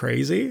so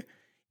crazy.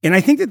 And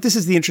I think that this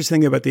is the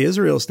interesting thing about the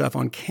Israel stuff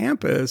on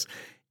campus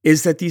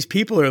is that these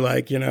people are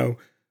like,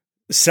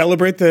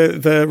 celebrate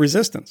the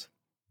resistance,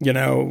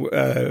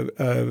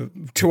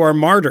 to our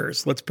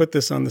martyrs. Let's put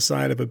this on the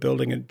side of a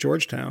building at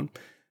Georgetown.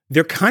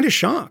 They're kind of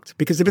shocked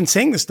because they've been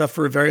saying this stuff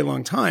for a very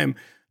long time,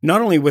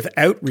 not only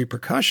without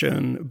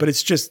repercussion, but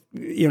it's just,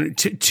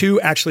 to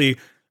actually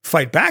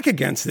fight back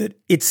against it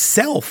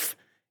itself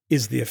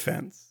is the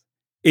offense.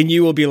 And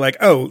you will be like,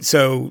 oh,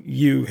 so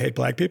you hate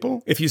black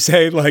people? If you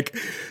say like,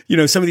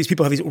 some of these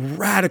people have these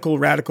radical,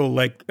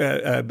 like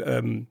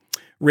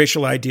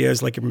racial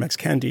ideas, like Max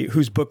Kendi,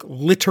 whose book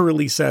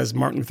literally says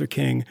Martin Luther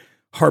King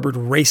harbored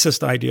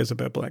racist ideas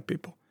about black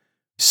people.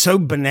 So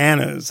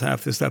bananas,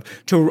 half this stuff.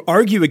 To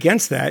argue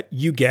against that,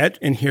 you get,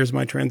 and here's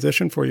my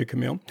transition for you,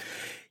 Camille,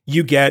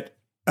 you get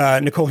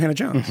Nicole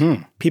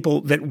Hannah-Jones,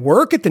 people that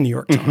work at the New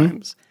York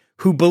Times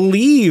who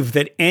believe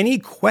that any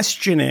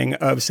questioning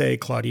of, say,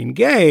 Claudine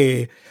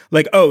Gay,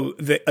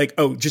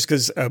 just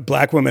because a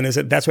black woman is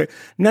it, that's why.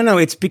 No,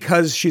 it's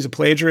because she's a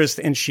plagiarist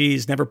and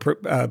she's never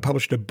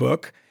published a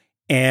book,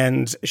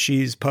 and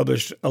she's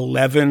published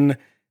 11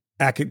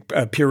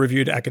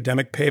 peer-reviewed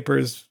academic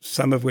papers,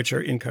 some of which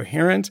are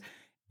incoherent.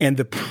 And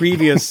the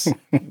previous,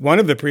 one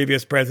of the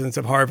previous presidents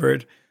of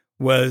Harvard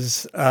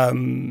was,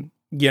 the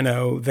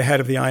head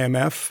of the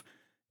IMF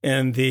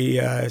and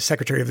the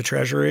secretary of the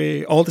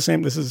Treasury, all the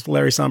same. This is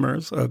Larry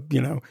Summers,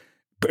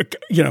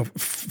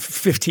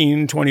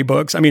 15, 20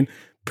 books. I mean,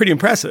 pretty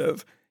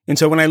impressive. And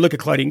so when I look at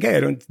Claudine Gay, I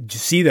don't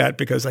see that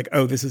because like,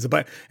 oh, this is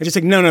I just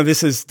think, no,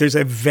 there's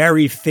a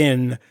very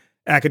thin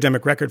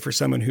academic record for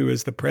someone who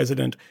is the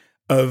president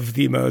of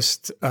the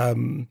most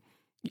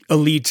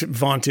elite,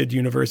 vaunted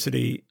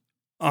university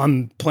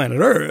on planet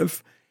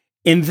Earth.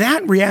 And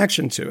that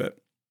reaction to it,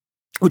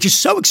 which is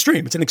so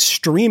extreme, it's an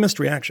extremist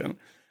reaction.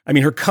 I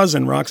mean, her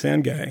cousin,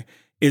 Roxane Gay,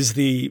 is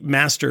the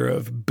master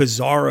of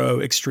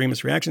bizarro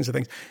extremist reactions to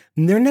things.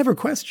 And they're never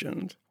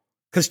questioned.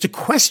 Because to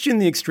question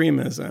the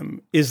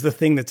extremism is the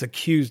thing that's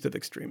accused of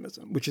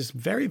extremism, which is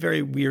very,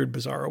 very weird,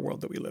 bizarro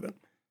world that we live in.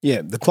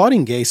 Yeah, the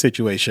Claudine Gay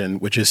situation,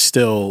 which is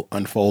still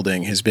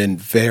unfolding, has been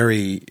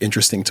very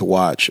interesting to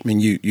watch. I mean,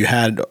 you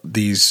had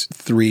these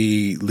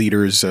 3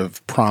 leaders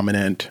of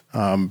prominent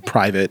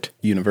private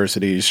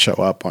universities show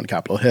up on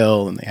Capitol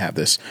Hill, and they have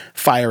this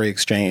fiery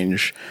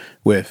exchange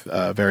with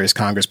various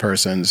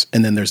congresspersons,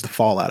 and then there's the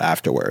fallout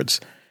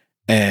afterwards.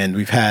 And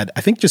we've had,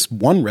 I think, just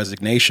one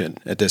resignation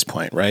at this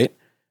point, right?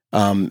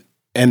 And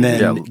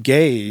then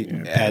Gay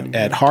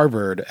at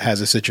Harvard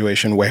has a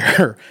situation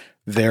where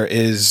there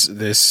is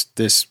this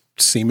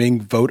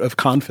seeming vote of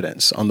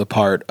confidence on the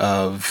part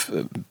of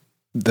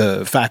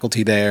the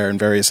faculty there and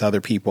various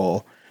other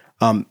people.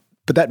 But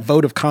that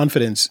vote of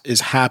confidence is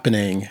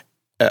happening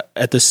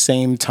at the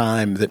same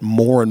time that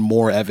more and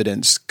more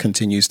evidence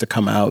continues to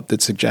come out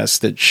that suggests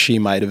that she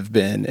might have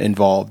been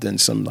involved in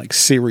some like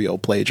serial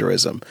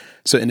plagiarism.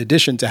 So in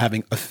addition to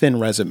having a thin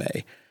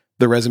resume,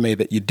 the resume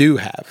that you do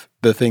have,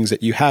 the things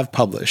that you have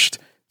published,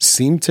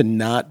 seem to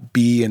not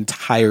be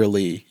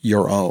entirely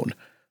your own.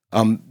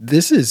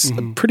 This is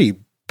a pretty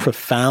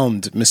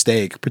profound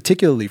mistake,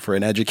 particularly for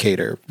an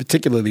educator,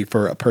 particularly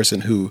for a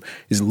person who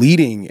is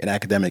leading an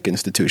academic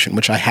institution,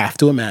 which I have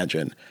to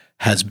imagine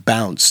has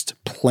bounced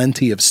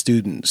plenty of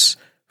students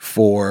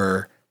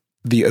for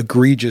the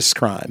egregious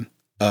crime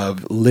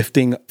of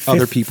lifting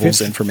other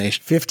people's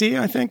information. 50,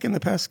 I think, in the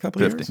past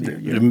couple of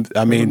years.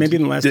 I mean, maybe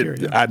in the last year.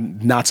 Yeah. I'm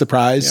not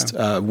surprised.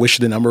 Wish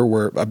the number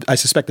were. I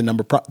suspect the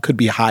number could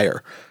be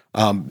higher,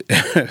 and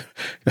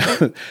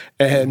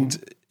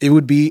it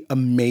would be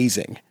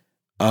amazing,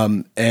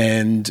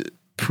 and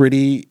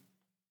pretty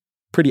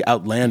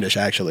outlandish,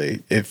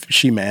 actually, if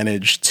she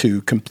managed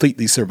to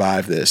completely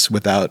survive this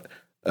without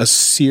a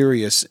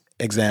serious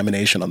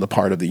examination on the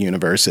part of the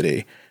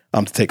university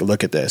to take a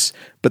look at this.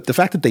 But the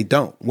fact that they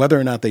don't, whether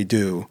or not they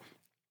do,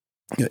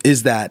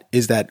 is that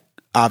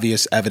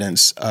obvious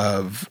evidence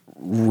of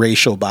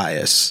racial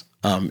bias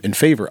in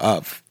favor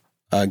of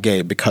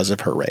Gabe because of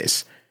her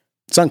race.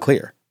 It's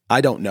unclear. I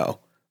don't know.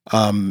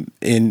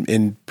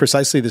 In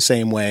precisely the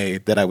same way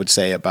that I would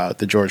say about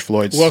the George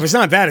Floyd. Well, if it's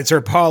not that, it's her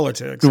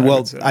politics.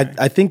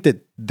 I think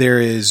that there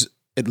is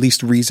at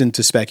least reason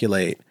to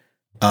speculate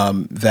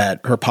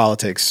that her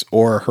politics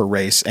or her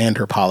race and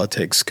her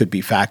politics could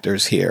be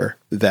factors here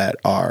that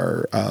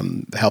are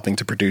helping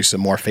to produce a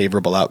more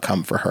favorable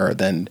outcome for her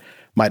than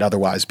might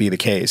otherwise be the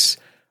case.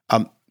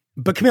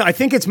 But Camille, I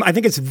think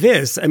it's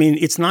this. I mean,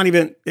 it's not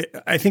even.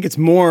 I think it's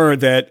more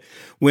that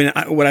what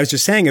I was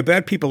just saying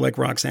about people like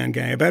Roxane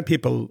Gay, about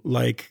people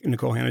like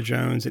Nicole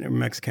Hannah-Jones and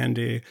Max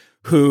Kendi,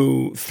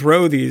 who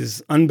throw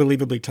these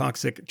unbelievably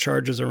toxic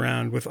charges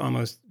around with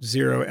almost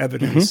zero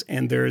evidence,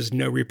 and there's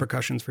no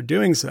repercussions for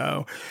doing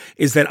so,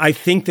 is that I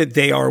think that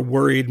they are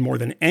worried more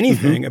than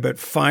anything about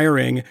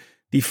firing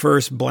the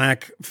first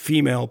Black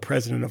female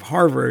president of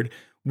Harvard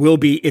will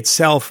be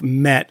itself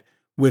met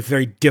with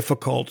very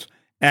difficult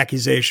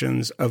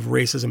accusations of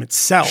racism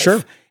itself.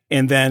 Sure.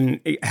 And then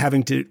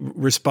having to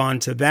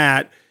respond to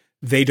that,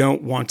 they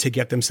don't want to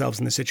get themselves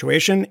in the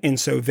situation. And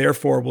so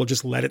therefore we'll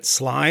just let it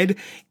slide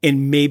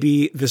and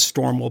maybe the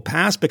storm will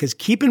pass. Because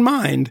keep in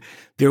mind,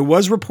 there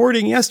was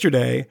reporting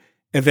yesterday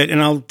that,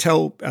 and I'll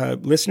tell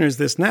listeners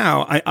this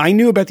now, I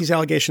knew about these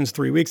allegations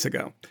 3 weeks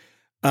ago.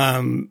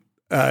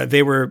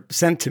 They were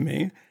sent to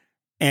me.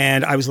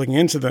 And I was looking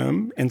into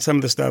them, and some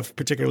of the stuff,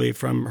 particularly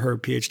from her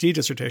PhD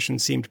dissertation,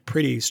 seemed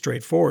pretty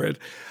straightforward.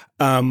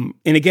 And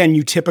again,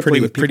 you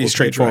typically pretty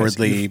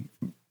straightforwardly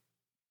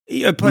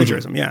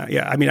plagiarism.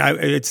 Yeah. I mean,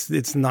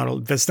 it's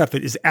not the stuff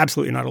that is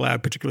absolutely not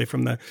allowed, particularly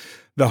from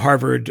the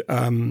Harvard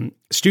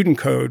student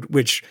code,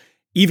 which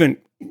even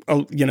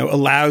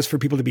allows for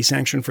people to be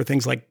sanctioned for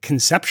things like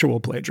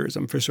conceptual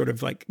plagiarism, for sort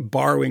of like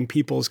borrowing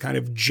people's kind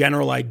of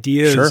general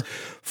ideas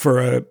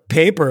for a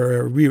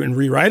paper and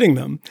rewriting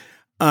them.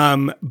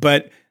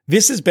 But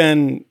this has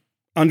been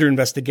under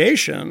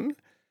investigation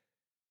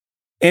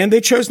and they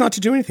chose not to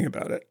do anything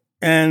about it.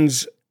 And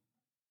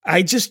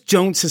I just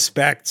don't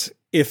suspect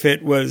if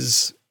it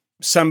was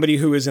somebody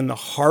who is in the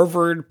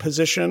Harvard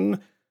position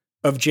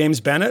of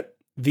James Bennett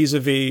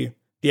vis-a-vis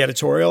the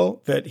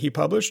editorial that he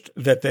published,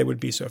 that they would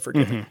be so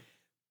forgiving.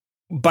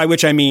 By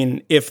which I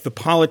mean, if the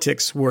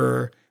politics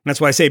were, and that's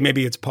why I say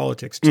maybe it's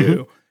politics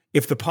too,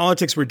 if the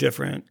politics were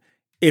different,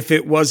 if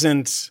it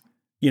wasn't,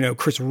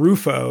 Chris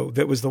Rufo,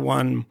 that was the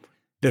one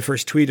that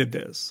first tweeted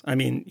this. I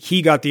mean,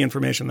 he got the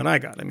information that I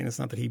got. I mean, it's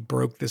not that he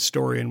broke this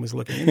story and was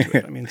looking into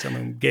it. I mean,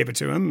 someone gave it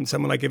to him and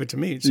someone gave it to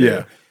me. So,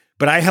 yeah.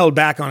 But I held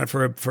back on it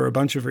for a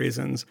bunch of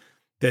reasons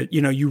that,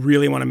 you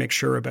really want to make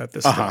sure about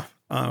this stuff.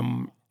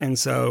 And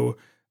so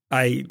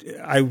I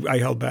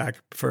held back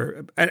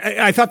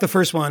I thought the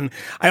first one,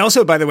 I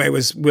also, by the way,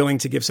 was willing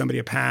to give somebody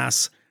a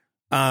pass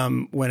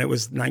when it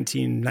was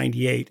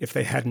 1998 if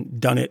they hadn't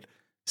done it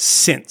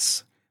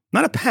since.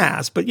 Not a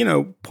pass, but,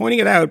 pointing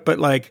it out, but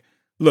like,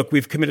 look,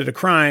 we've committed a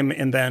crime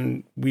and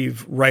then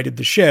we've righted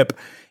the ship.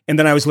 And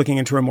then I was looking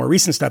into her more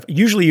recent stuff.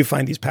 Usually you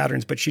find these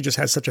patterns, but she just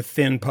has such a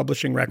thin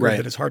publishing record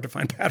that it's hard to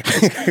find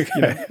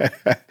patterns.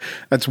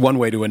 That's one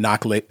way to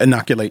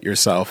inoculate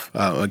yourself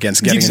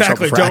against getting in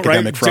trouble for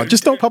academic fraud.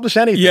 Just don't publish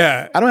anything.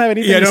 Yeah. I don't have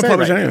anything to say. Don't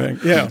publish anything.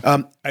 Yeah.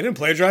 I didn't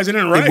plagiarize. I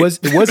didn't write.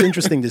 It was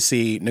interesting to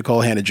see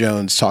Nicole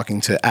Hannah-Jones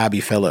talking to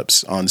Abby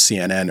Phillips on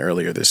CNN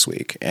earlier this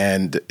week.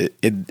 And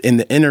in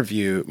the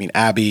interview, I mean,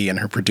 Abby and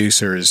her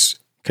producers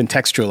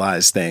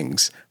contextualize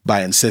things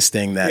by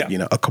insisting that,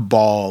 a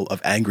cabal of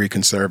angry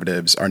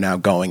conservatives are now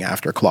going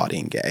after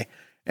Claudine Gay.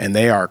 And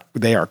they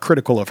are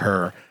critical of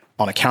her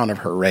on account of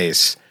her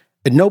race.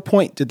 At no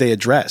point did they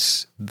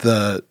address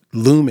the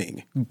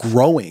looming,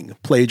 growing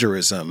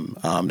plagiarism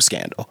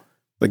scandal.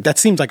 Like, that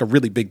seems like a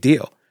really big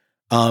deal.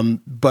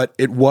 But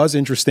it was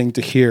interesting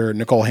to hear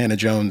Nicole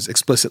Hannah-Jones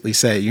explicitly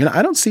say,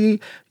 I don't see,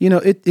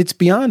 it's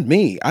beyond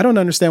me. I don't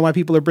understand why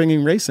people are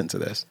bringing race into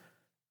this.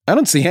 I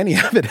don't see any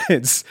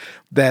evidence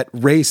that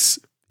race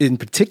in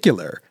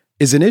particular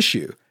is an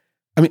issue.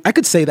 I mean, I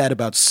could say that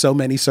about so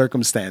many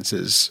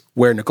circumstances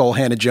where Nicole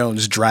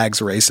Hannah-Jones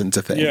drags race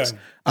into things.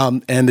 Yeah.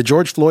 And the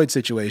George Floyd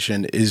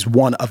situation is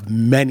one of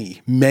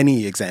many,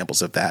 many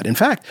examples of that. In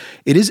fact,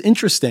 it is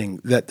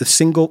interesting that the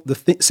single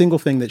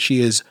thing that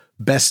she is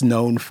best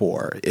known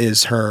for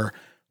is her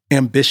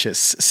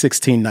ambitious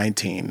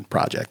 1619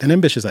 project. And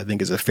ambitious, I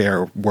think, is a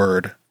fair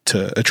word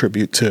to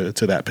attribute to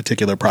that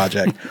particular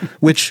project,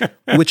 which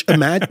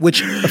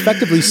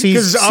effectively sees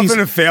because it's often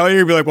a failure.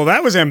 You'd be like, well,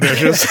 that was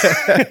ambitious.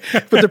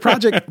 but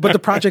the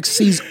project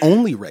sees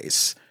only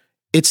race.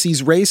 It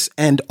sees race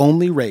and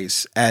only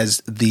race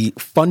as the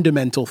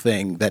fundamental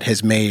thing that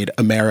has made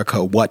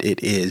America what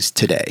it is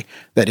today.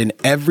 That in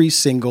every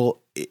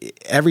single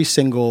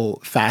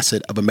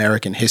facet of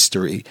American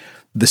history,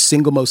 the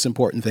single most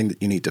important thing that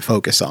you need to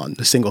focus on,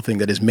 the single thing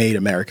that has made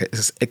America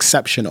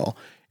exceptional,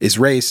 is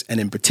race.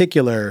 And in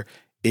particular,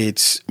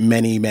 it's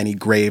many, many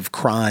grave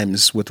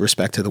crimes with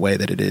respect to the way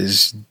that it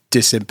is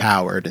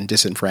disempowered and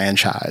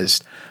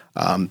disenfranchised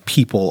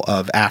people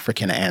of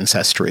African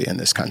ancestry in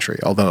this country.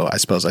 Although I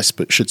suppose I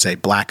should say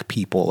Black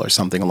people or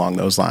something along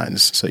those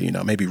lines. So,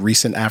 maybe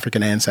recent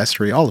African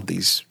ancestry. All of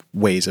these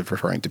ways of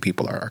referring to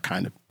people are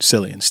kind of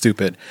silly and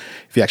stupid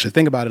if you actually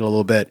think about it a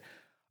little bit.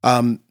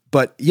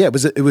 But yeah,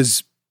 it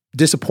was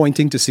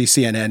disappointing to see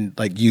CNN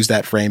use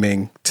that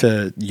framing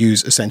to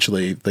use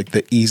essentially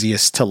the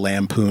easiest to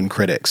lampoon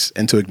critics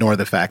and to ignore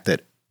the fact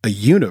that a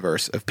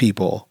universe of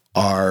people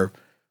are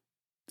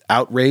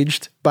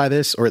outraged by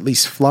this, or at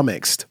least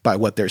flummoxed by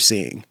what they're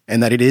seeing,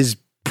 and that it is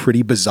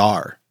pretty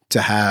bizarre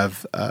to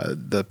have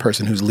the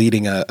person who's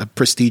leading a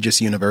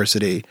prestigious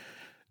university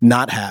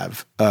not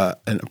have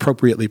an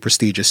appropriately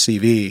prestigious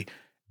CV,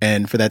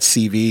 and for that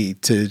CV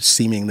to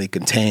seemingly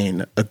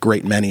contain a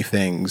great many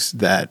things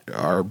that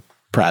are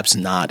perhaps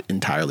not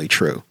entirely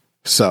true.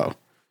 So,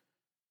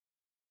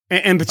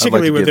 and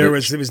particularly where it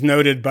was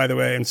noted, by the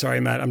way, and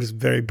sorry, Matt, I'm just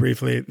very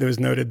briefly, there was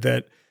noted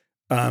that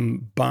I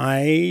don't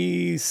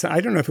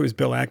know if it was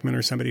Bill Ackman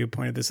or somebody who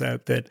pointed this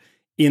out, that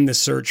in the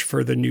search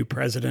for the new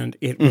president,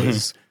 it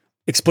was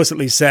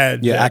explicitly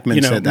said, that,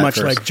 Ackman said that much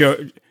first. like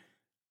Joe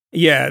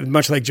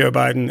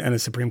Biden and a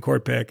Supreme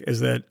Court pick,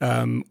 is that,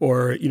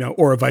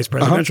 or a vice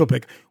presidential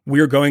pick,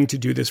 we're going to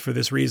do this for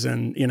this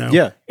reason,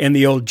 And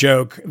the old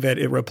joke that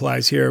it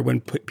replies here, when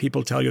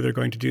people tell you they're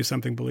going to do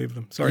something, believe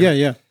them. Sorry.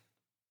 Yeah.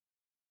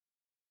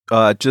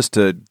 Just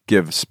to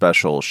give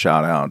special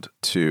shout out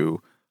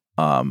to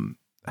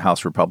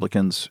House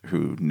Republicans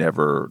who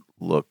never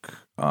look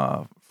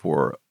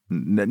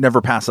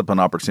never pass up an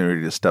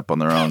opportunity to step on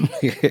their own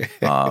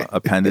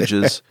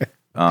appendages.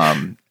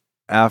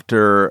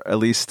 After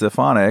Elise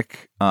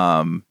Stefanik,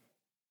 that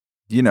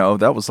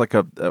was like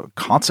a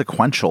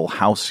consequential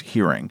House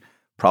hearing,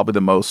 probably the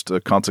most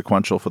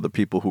consequential for the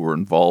people who were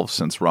involved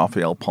since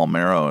Rafael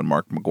Palmeiro and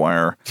Mark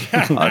McGuire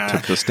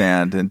took the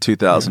stand in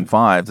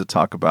 2005 to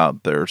talk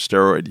about their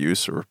steroid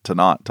use, or to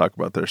not talk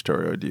about their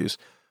steroid use.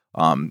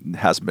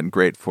 Hasn't been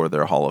great for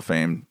their Hall of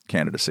Fame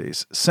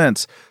candidacies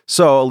since.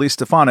 So Elise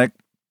Stefanik,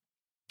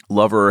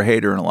 lover or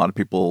hater, and a lot of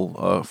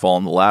people fall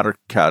in the latter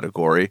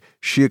category,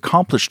 she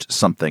accomplished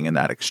something in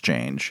that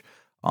exchange,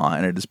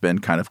 and it has been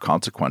kind of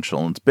consequential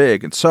and it's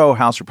big. And so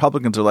House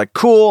Republicans are like,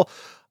 cool,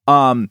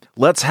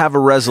 let's have a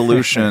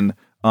resolution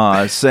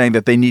saying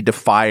that they need to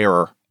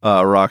fire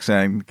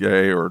Roxane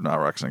Gay, or not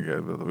Roxane Gay,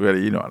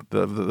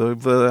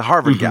 the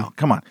Harvard gal.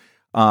 Come on.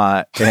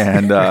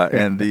 And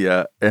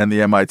the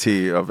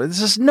MIT of it. It's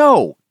just,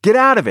 no, get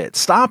out of it.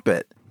 Stop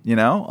it.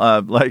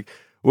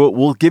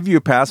 We'll give you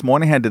a pass.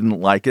 Moynihan didn't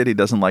like it. He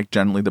doesn't like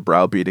generally the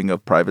browbeating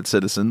of private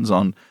citizens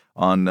on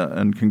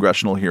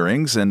congressional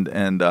hearings, and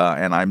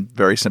I'm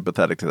very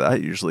sympathetic to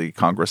that. Usually,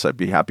 Congress, I'd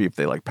be happy if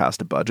they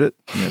passed a budget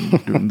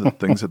and doing the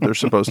things that they're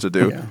supposed to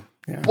do.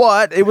 Yeah.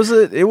 But it was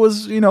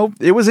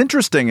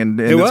interesting, and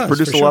it's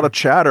produced a lot of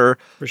chatter.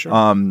 For sure.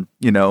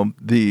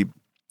 The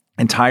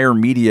entire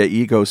media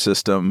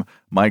ecosystem.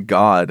 My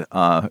God,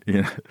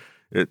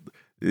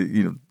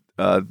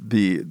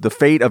 the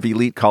fate of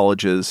elite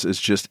colleges is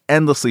just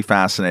endlessly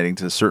fascinating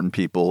to certain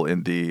people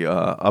in the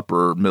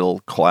upper middle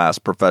class,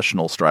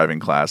 professional striving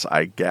class,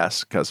 I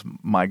guess. Because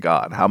my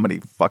God, how many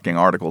fucking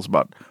articles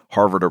about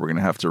Harvard are we going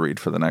to have to read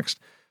for the next,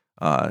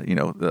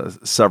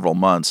 several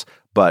months?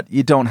 But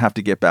you don't have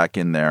to get back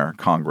in there,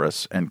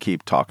 Congress, and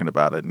keep talking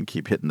about it and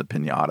keep hitting the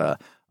piñata.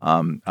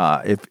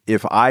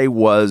 If I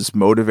was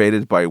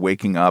motivated by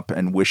waking up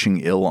and wishing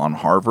ill on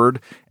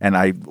Harvard, and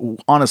I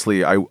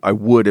honestly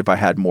would if I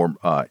had more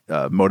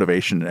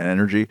motivation and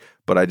energy,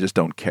 but I just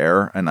don't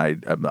care, and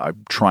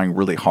I'm trying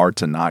really hard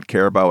to not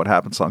care about what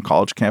happens on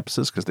college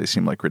campuses because they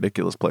seem like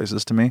ridiculous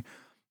places to me,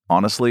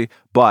 honestly.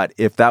 But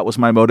if that was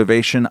my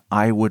motivation,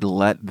 I would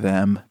let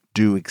them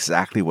do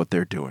exactly what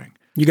they're doing.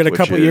 You got a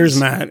couple of years,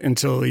 Matt,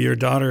 until your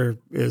daughter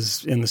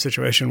is in the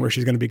situation where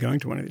she's going to be going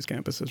to one of these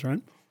campuses,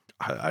 right?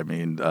 I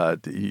mean,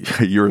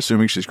 you're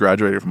assuming she's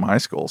graduated from high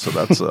school, so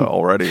that's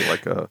already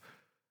like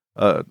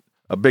a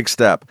big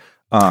step.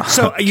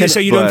 So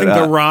you don't think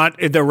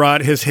the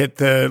rot has hit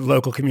the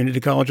local community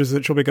colleges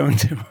that she'll be going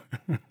to?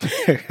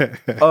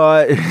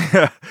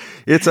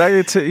 It's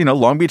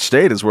Long Beach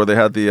State is where they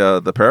had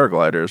the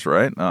paragliders,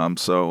 right?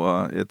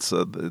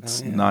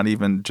 It's not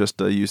even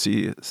just a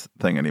UC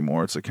thing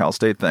anymore; it's a Cal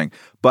State thing.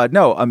 But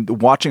no, I'm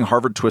watching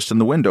Harvard twist in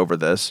the wind over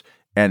this.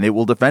 and it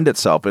will defend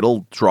itself.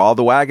 It'll draw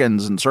the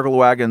wagons and circle the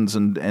wagons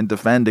and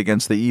defend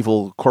against the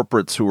evil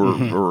corporates who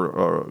are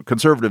or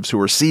conservatives who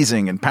are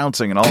seizing and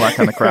pouncing and all that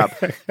kind of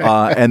crap.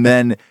 And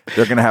then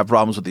they're going to have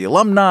problems with the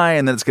alumni,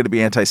 and then it's going to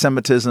be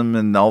anti-Semitism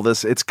and all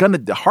this.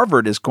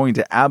 Harvard is going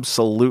to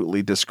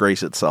absolutely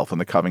disgrace itself in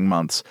the coming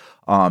months.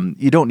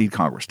 You don't need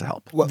Congress to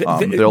help.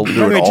 They'll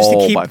do it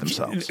all by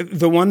themselves.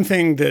 The one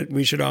thing that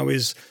we should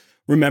always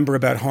remember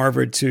about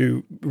Harvard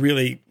to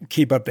really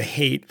keep up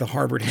the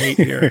Harvard hate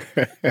here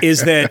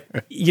is that,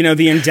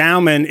 the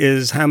endowment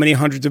is how many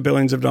hundreds of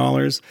billions of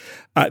dollars.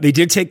 They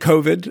did take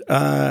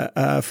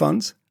COVID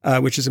funds,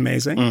 which is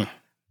amazing.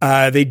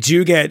 They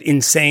do get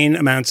insane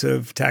amounts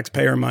of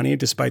taxpayer money,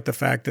 despite the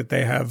fact that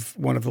they have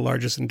one of the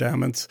largest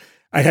endowments.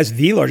 It has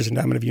the largest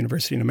endowment of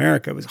university in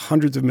America. It was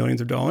hundreds of millions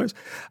of dollars.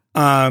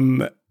 I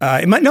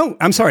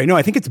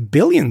think it's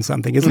billion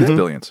something, isn't it? It's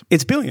billions.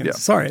 It's billions. Yeah.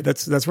 Sorry,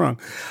 that's wrong.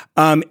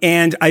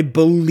 And I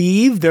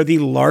believe they're the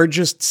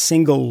largest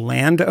single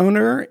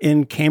landowner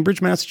in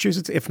Cambridge,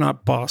 Massachusetts, if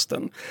not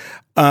Boston.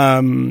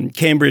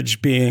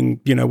 Cambridge being,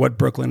 what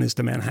Brooklyn is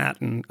to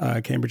Manhattan.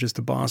 Cambridge is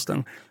to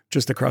Boston,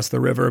 just across the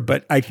river.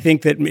 But I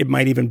think that it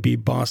might even be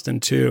Boston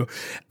too.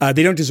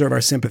 They don't deserve our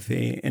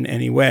sympathy in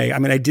any way. I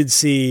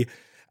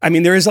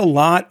mean, there is a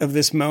lot of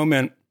this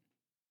moment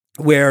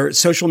where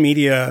social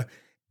media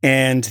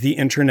and the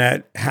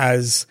internet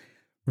has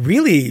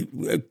really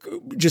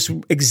just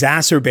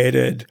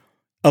exacerbated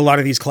a lot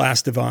of these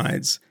class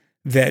divides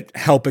that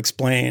help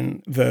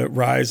explain the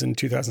rise in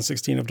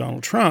 2016 of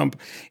Donald Trump.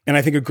 And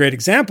I think a great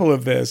example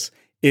of this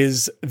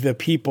is the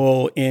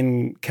people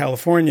in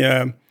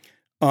California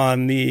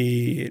on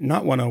the,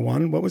 not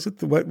 101, what was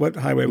it? What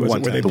highway was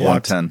it? Where they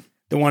blocked? The 110.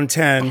 The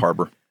 110.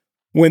 Harbor.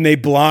 When they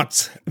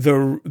blocked the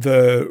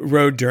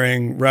road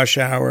during rush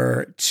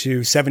hour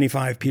to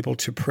 75 people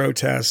to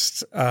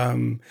protest.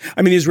 The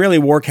Israeli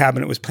War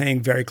Cabinet was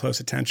paying very close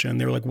attention.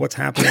 They were like, what's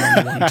happening on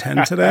the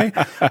 110 today?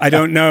 I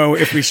don't know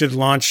if we should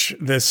launch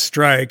this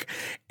strike.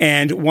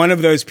 And one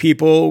of those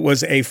people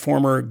was a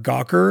former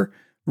Gawker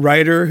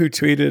writer who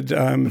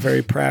tweeted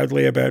very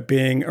proudly about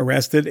being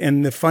arrested.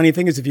 And the funny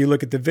thing is, if you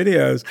look at the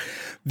videos,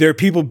 there are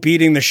people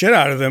beating the shit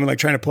out of them and like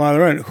trying to pull out the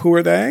road. Who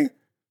are they?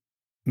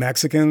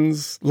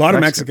 Mexicans, a lot of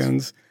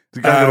Mexicans.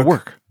 They gotta go to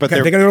work, but they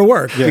gotta go to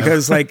work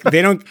because like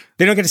they don't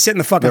get to sit in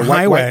the fucking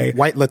highway.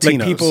 White Latinos.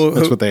 Like people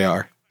that's what they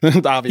are.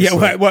 Obviously,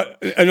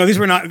 no, these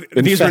were not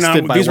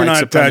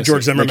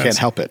George Zimmerman. They can't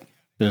help it.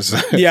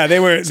 They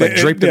were. It's like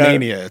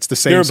drapetomania. It's the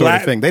same sort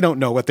of thing. They don't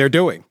know what they're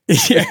doing.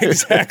 Yeah,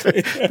 exactly.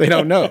 They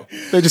don't know.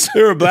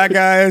 There were black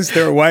guys.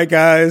 There were white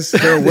guys.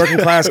 There were working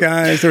class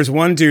guys. There was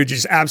one dude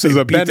just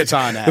absolutely beat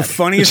Benetton ad. The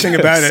funniest thing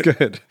about it,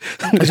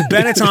 there's a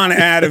Benetton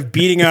ad of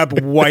beating up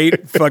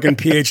white fucking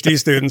PhD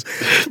students,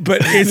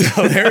 but it's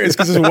hilarious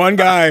because there's one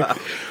guy.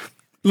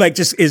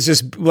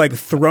 Is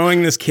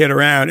throwing this kid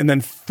around and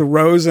then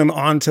throws him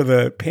onto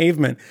the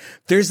pavement.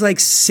 There's like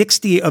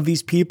 60 of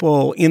these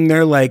people in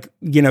their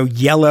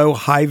yellow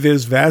high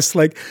vis vests.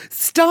 Like,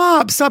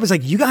 stop. It's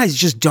like, you guys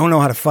just don't know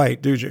how to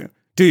fight, do you?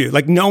 Do you?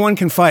 Like, no one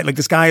can fight. Like,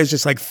 this guy is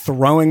just like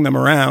throwing them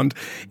around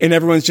and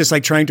everyone's just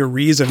like trying to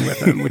reason with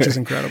him, which is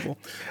incredible.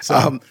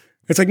 So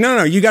it's like,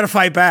 no, you got to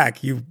fight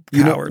back, you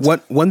cowards.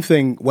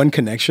 One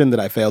connection that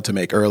I failed to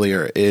make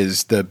earlier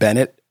is the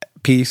Bennett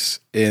piece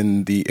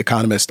in The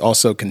Economist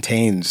also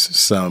contains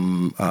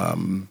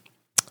some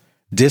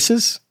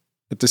disses,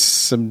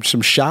 some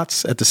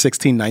shots at the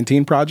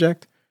 1619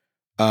 Project.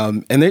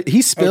 And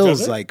he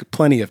spills like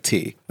plenty of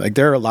tea. Like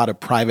there are a lot of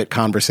private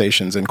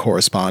conversations and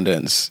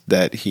correspondence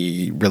that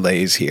he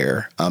relays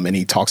here. And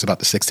he talks about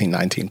the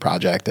 1619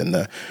 Project and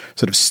the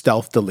sort of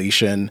stealth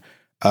deletion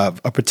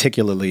of a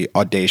particularly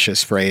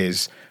audacious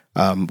phrase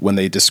when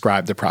they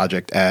describe the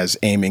project as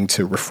aiming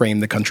to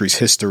reframe the country's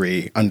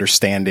history,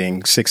 understanding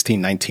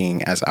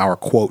 1619 as our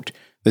quote.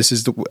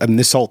 This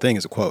whole thing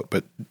is a quote,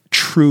 but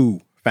true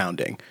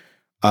founding.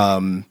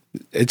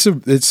 It's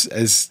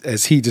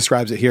as he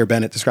describes it here.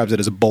 Bennett describes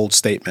it as a bold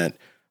statement,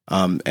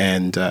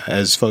 and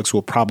as folks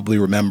will probably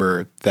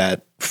remember,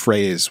 that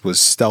phrase was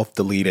stealth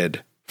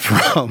deleted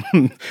from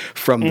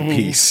the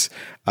piece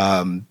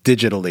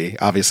digitally.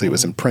 Obviously, it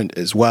was in print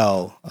as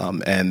well,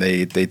 and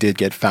they did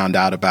get found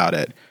out about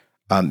it.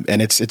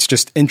 And it's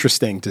just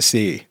interesting to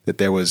see that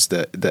there was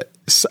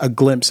a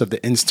glimpse of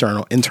the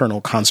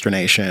internal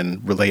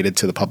consternation related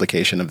to the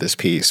publication of this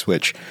piece,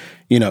 which,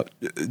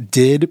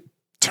 did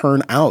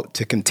turn out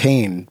to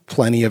contain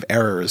plenty of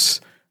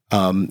errors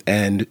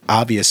and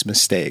obvious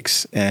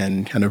mistakes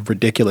and kind of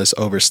ridiculous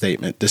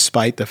overstatement,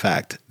 despite the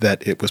fact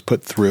that it was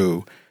put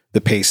through the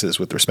paces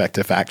with respect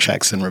to fact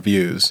checks and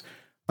reviews.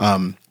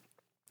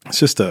 It's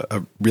just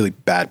a really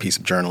bad piece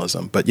of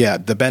journalism. But yeah,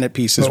 the Bennett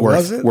piece is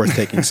worth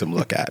taking some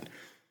look at.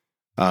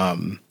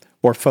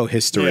 Or faux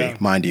history,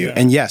 mind you. Yeah.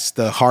 And yes,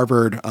 the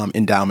Harvard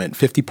endowment,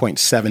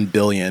 $50.7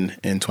 billion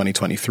in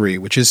 2023,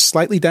 which is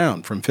slightly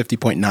down from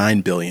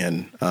 $50.9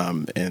 billion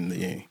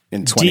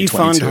in 2022.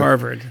 Defund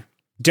Harvard.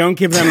 Don't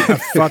give them a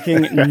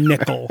fucking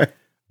nickel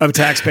of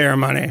taxpayer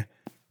money.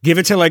 Give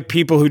it to like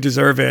people who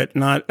deserve it,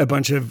 not a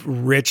bunch of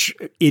rich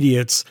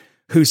idiots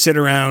who sit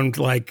around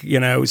like,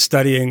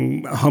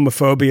 studying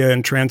homophobia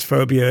and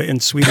transphobia in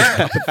Swedish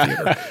puppet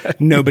theater.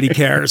 Nobody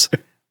cares.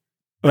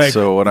 Like,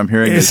 so what I'm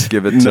hearing is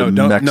give it to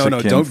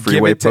Mexican don't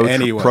freeway give it to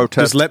anyone.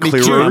 protest Just let me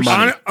clearers.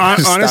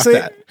 Honestly,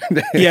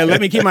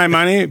 let me keep my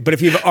money. But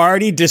if you've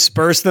already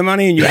dispersed the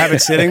money and you have it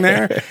sitting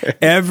there,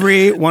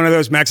 every one of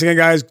those Mexican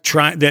guys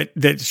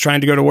that's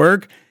trying to go to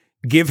work,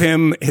 give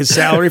him his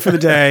salary for the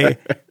day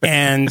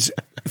and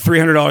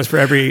 $300 for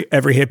every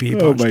hippie he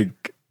punched. Oh my!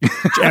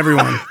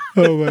 Everyone.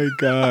 Oh my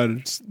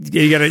God!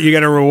 You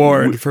get a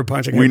reward for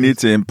punching. We need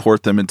to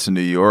import them into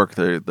New York.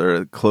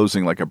 They're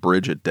closing like a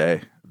bridge a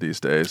day these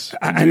days.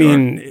 I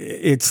mean,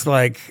 it's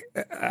like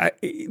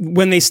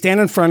when they stand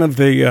in front of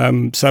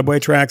the subway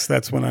tracks.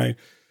 That's when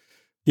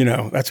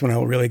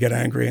I'll really get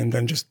angry and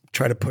then just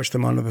try to push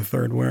them onto the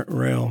third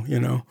rail.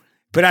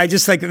 But I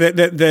just like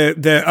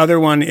the other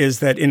one is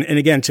that, and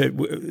again,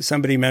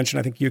 somebody mentioned,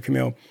 I think you,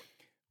 Camille,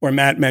 or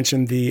Matt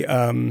mentioned the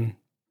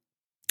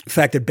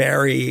fact that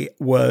Barry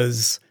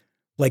was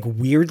like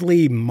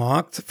weirdly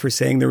mocked for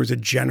saying there was a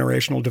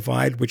generational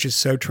divide, which is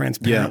so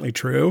transparently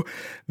true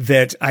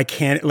that I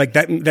can't like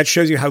that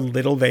shows you how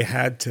little they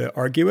had to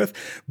argue with.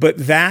 But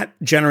that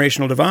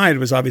generational divide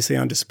was obviously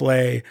on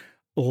display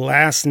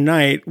last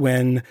night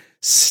when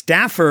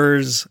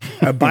staffers,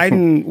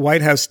 Biden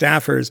White House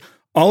staffers,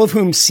 all of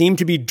whom seemed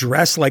to be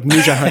dressed like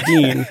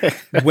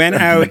Mujahideen, went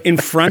out in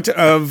front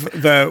of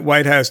the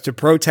White House to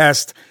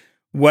protest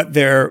what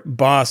their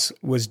boss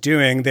was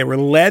doing. They were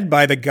led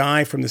by the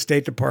guy from the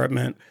State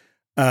Department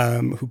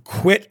who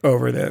quit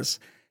over this.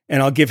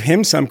 And I'll give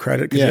him some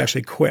credit because he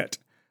actually quit.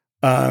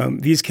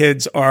 These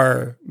kids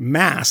are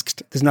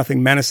masked. There's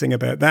nothing menacing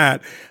about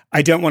that.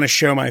 I don't want to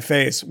show my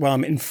face while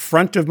I'm in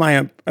front of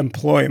my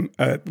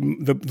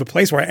the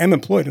place where I am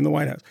employed in the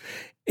White House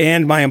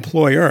and my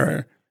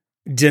employer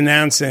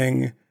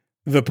denouncing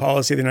the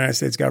policy of the United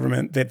States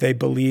government that they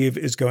believe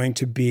is going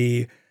to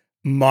be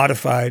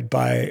modified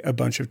by a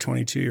bunch of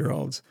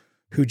 22-year-olds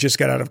who just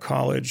got out of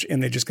college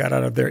and they just got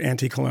out of their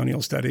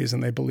anti-colonial studies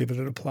and they believe that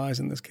it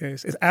applies in this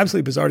case. It's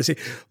absolutely bizarre to see.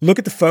 Look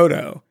at the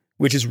photo,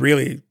 which is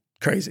really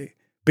crazy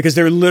because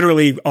they're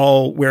literally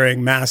all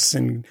wearing masks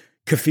and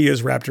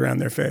keffiyehs wrapped around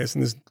their face.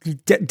 And there's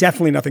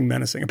definitely nothing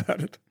menacing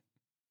about it.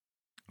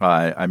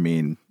 I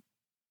mean,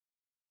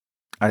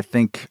 I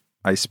think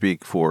I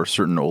speak for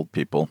certain old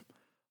people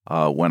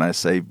when I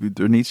say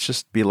there needs to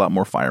just be a lot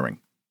more firing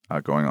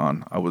going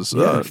on. I was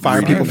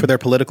firing people for their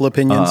political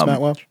opinions,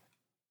 Matt Welch.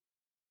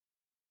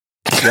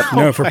 Yep.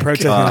 No, for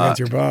protesting against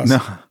your boss. No,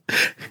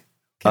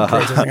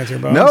 protesting against your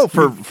boss. No,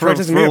 for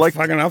like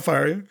fucking, I'll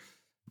fire you.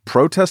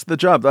 Protest the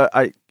job.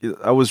 I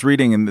was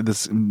reading, and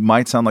this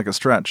might sound like a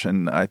stretch,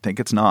 and I think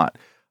it's not.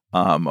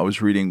 I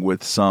was reading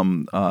with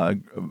some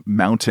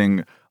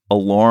mounting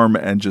alarm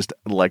and just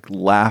like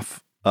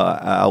laugh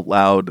out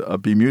loud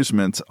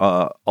bemusement.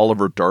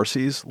 Oliver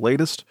Darcy's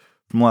latest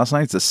from last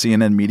night. It's a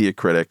CNN media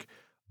critic.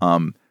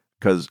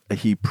 Because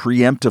he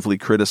preemptively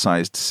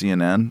criticized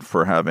CNN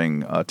for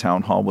having a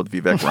town hall with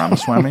Vivek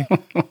Ramaswamy,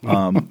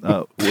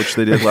 which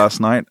they did last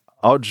night.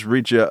 I'll just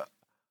read you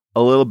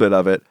a little bit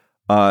of it.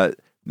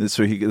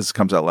 This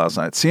comes out last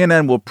night.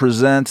 CNN will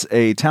present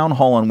a town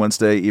hall on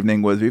Wednesday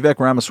evening with Vivek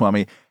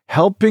Ramaswamy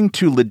helping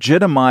to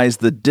legitimize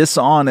the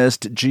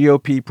dishonest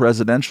GOP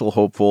presidential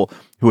hopeful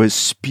who has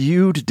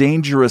spewed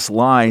dangerous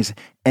lies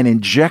and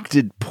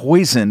injected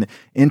poison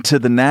into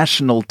the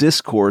national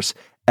discourse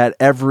at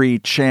every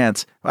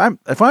chance.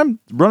 If I'm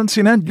running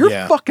CNN, you're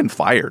fucking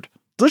fired.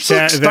 Let's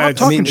stop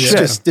talking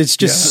shit. It's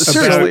just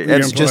seriously,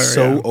 it's just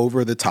so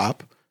over the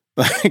top.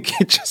 Like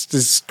it just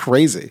is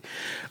crazy.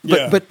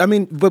 But I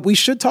mean, but we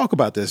should talk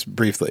about this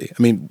briefly.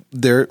 I mean,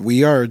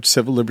 we are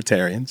civil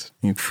libertarians,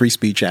 free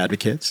speech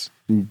advocates.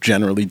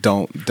 Generally,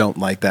 don't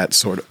like that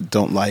sort of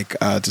don't like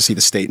to see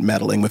the state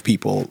meddling with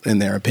people in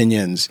their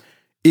opinions.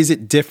 Is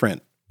it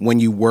different when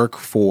you work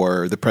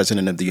for the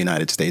President of the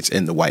United States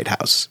in the White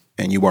House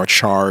and you are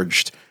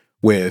charged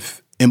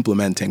with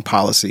implementing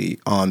policy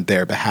on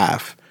their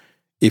behalf,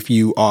 if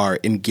you are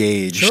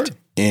engaged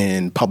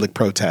in public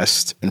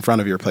protest in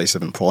front of your place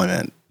of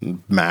employment,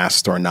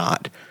 masked or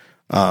not,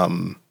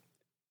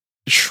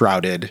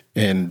 shrouded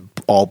in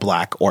all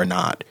black or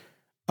not,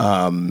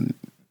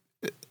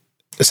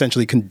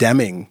 essentially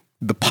condemning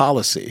the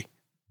policy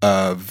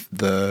of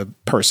the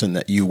person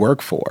that you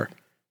work for?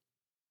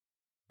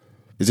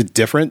 Is it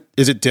different?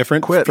 Is it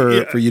different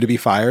for you to be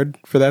fired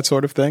for that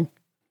sort of thing?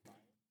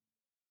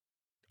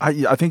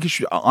 I think you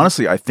should.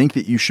 Honestly, I think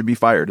that you should be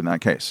fired in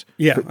that case.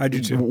 Yeah, I do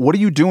too. What are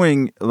you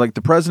doing? Like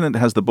the president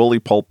has the bully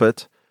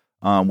pulpit,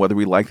 whether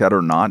we like that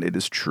or not. It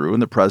is true,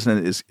 and the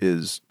president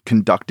is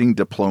conducting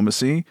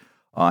diplomacy.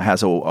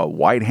 Has a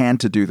white hand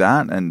to do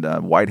that, and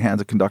a white hand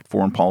to conduct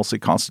foreign policy,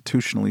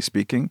 constitutionally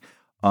speaking,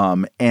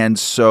 and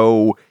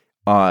so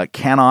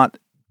cannot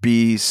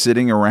be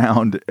sitting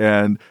around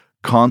and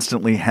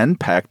constantly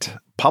henpecked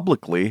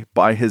publicly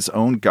by his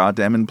own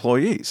goddamn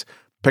employees.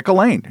 Pick a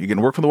lane. You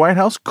can work for the White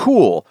House?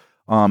 Cool.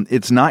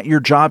 It's not your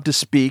job to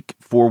speak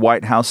for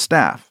White House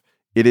staff.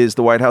 It is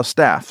the White House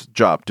staff's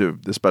job to,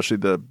 especially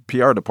the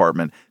PR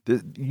department.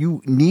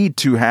 You need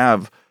to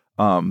have,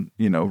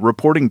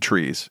 reporting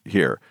trees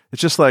here.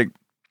 It's just like,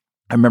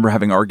 I remember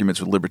having arguments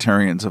with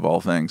libertarians of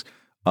all things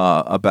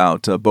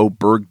about Bo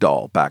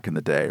Bergdahl back in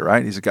the day,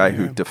 right? He's a guy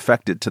who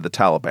defected to the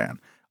Taliban.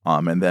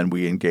 And then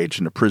we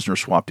engaged in a prisoner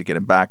swap to get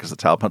him back, because the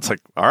Taliban's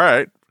like, all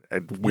right,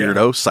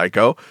 weirdo,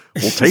 psycho,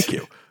 we'll take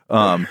you.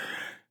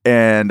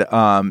 And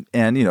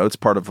it's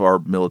part of our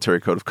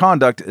military code of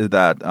conduct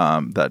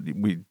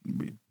that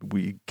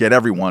we get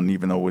everyone,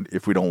 even though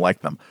if we don't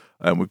like them,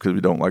 because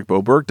we don't like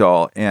Bo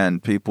Bergdahl.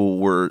 And people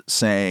were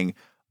saying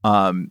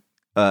I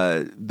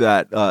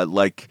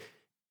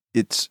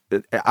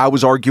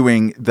was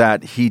arguing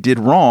that he did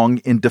wrong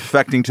in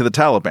defecting to the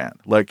Taliban.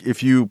 Like,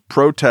 if you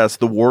protest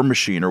the war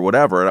machine or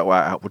whatever,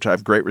 which I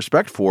have great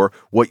respect for,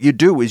 what you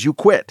do is you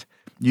quit.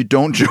 You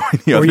don't join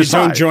the other side. Or you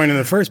don't join in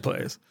the first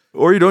place.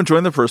 Or you don't join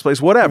in the first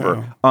place,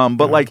 whatever.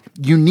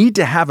 You need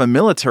to have a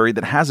military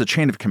that has a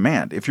chain of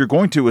command. If you're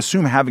going to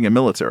assume having a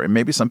military,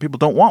 maybe some people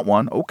don't want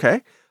one,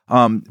 okay.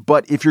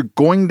 But if you're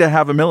going to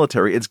have a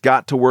military, it's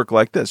got to work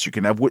like this. You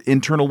can have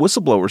internal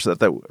whistleblowers at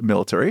that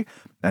military,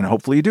 and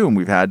hopefully you do. And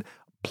we've had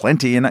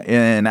plenty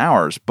in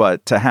ours.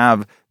 But to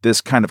have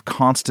this kind of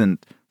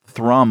constant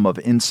thrum of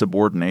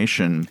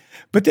insubordination.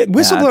 But the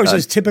whistleblowers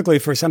is typically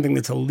for something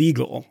that's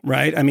illegal,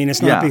 right? I mean,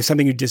 it's not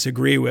something you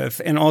disagree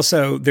with. And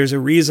also, there's a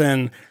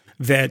reason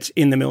that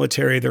in the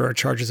military there are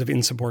charges of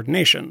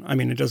insubordination. I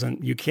mean,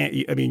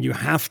 you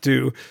have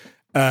to.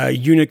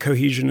 Unit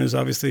cohesion is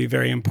obviously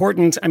very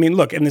important. I mean,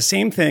 look, and the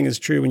same thing is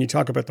true when you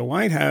talk about the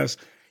White House,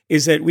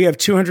 is that we have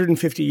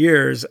 250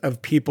 years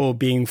of people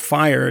being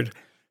fired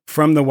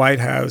from the White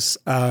House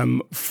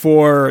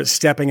for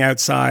stepping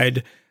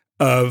outside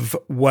of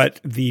what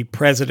the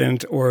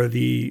president or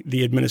the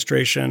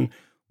administration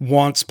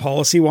wants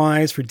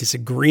policy-wise, for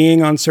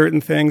disagreeing on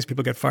certain things.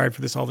 People get fired for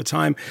this all the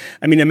time.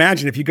 I mean,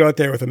 imagine if you go out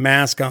there with a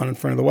mask on in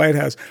front of the White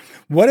House.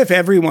 What if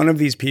every one of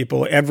these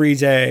people every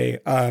day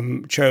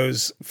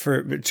chose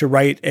to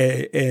write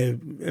a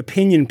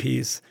opinion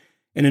piece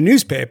in a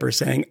newspaper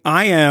saying,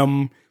 I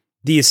am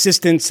the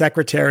assistant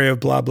secretary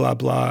of blah, blah,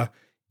 blah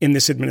in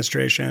this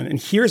administration,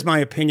 and here's my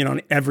opinion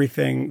on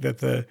everything that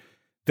the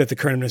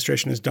current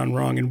administration has done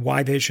wrong and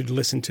why they should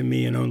listen to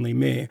me and only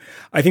me.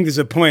 I think there's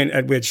a point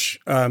at which,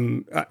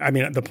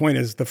 the point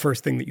is the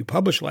first thing that you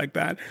publish like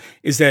that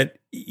is that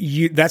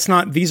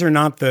these are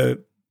not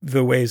the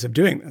ways of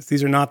doing this.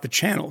 These are not the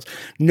channels.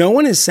 No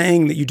one is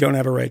saying that you don't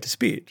have a right to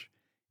speech.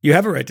 You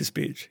have a right to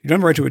speech. You don't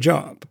have a right to a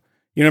job.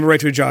 You don't have a right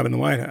to a job in the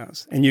White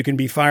House. And you can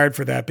be fired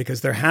for that because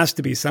there has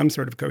to be some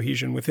sort of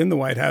cohesion within the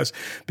White House,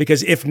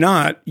 because if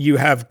not, you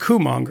have coup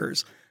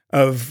mongers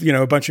of,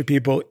 a bunch of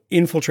people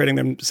infiltrating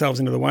themselves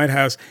into the White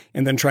House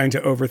and then trying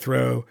to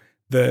overthrow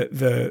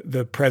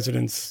the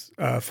president's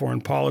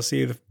foreign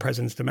policy, the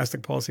president's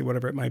domestic policy,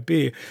 whatever it might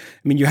be. I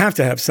mean, you have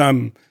to have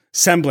some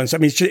semblance. I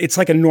mean, it's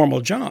like a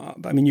normal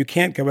job. I mean, you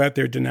can't go out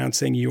there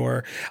denouncing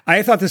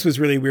I thought this was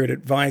really weird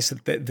advice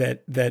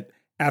that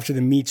after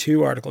the Me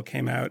Too article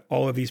came out,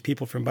 all of these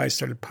people from Vice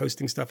started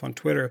posting stuff on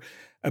Twitter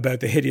about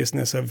the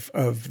hideousness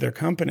of their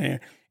company.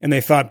 And they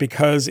thought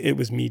because it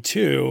was Me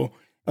Too,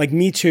 like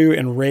Me Too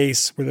and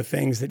race were the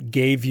things that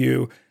gave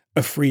you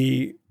a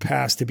free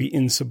pass to be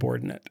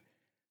insubordinate,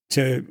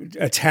 to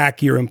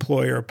attack your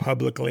employer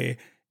publicly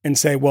and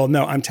say, well,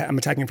 no, I'm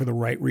attacking for the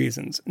right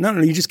reasons. No,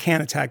 you just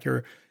can't attack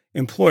your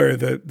employer.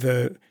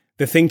 The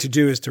thing to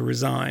do is to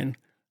resign.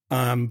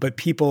 But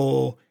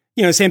people,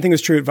 same thing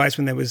was true at Vice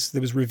when it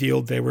was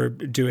revealed they were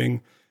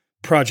doing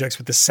projects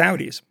with the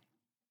Saudis.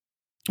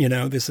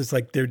 This is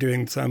like they're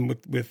doing some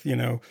with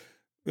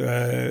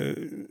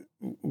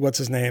what's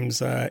his name's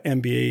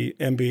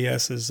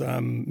MBS's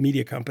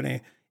media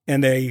company,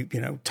 and they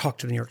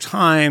talked to the New York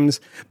Times,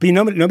 but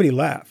nobody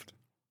left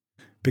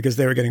because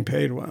they were getting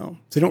paid well,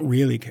 so they don't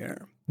really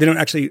care. They don't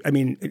actually. I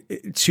mean,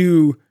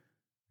 to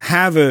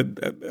have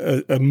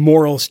a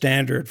moral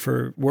standard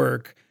for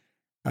work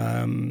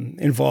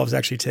involves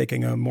actually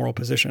taking a moral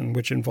position,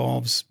 which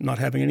involves not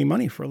having any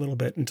money for a little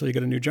bit until you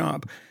get a new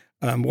job.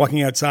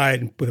 Walking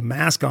outside with a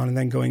mask on and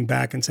then going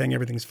back and saying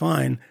everything's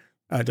fine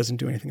doesn't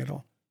do anything at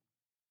all.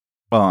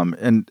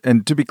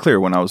 And to be clear,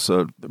 when I was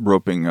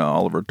roping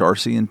Oliver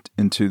Darcy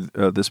into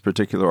this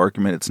particular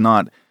argument, it's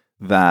not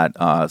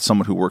that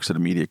someone who works at a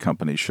media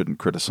company shouldn't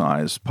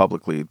criticize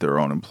publicly their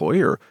own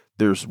employer.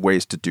 There's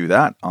ways to do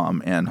that,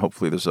 and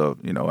hopefully there's a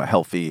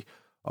healthy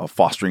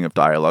fostering of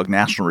dialogue.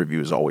 National Review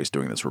is always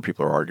doing this, where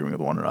people are arguing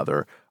with one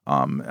another.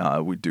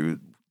 We do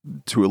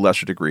to a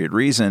lesser degree at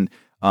Reason,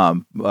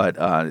 but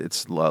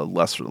it's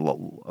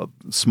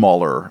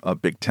smaller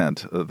big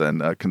tent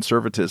than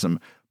conservatism.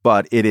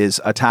 But it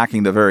is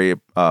attacking the very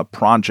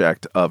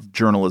project of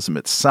journalism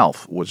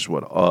itself, which is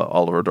what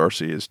Oliver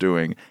Darcy is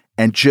doing,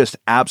 and just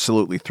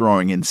absolutely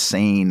throwing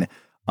insane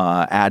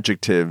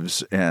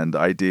adjectives and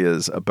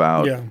ideas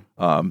about,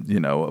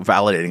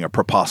 validating a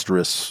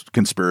preposterous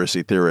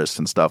conspiracy theorist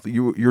and stuff.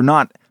 You're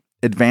not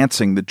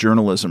advancing the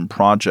journalism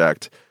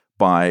project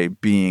by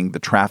being the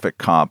traffic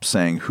cop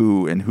saying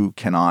who and who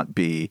cannot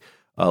be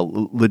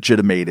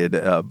legitimated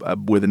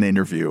with an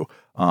interview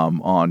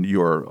on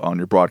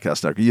your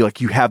broadcast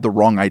network. You have the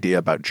wrong idea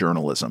about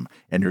journalism,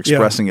 and you're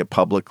expressing it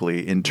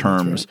publicly in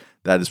terms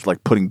that is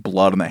like putting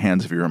blood on the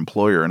hands of your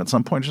employer. And at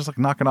some point, just like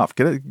knock it off.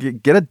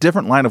 Get a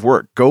different line of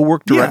work. Go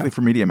work directly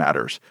for Media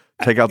Matters.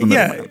 Take out the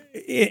middleman.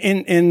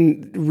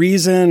 In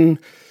Reason,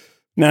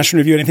 National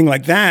Review, anything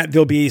like that,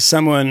 there'll be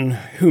someone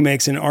who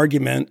makes an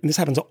argument, and this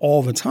happens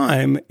all the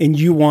time, and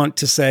you want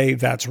to say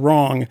that's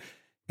wrong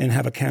and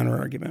have a counter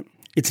argument.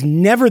 It's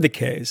never the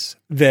case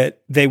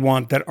that they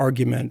want that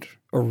argument,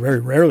 or very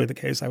rarely the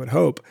case, I would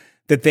hope,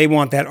 that they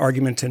want that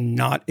argument to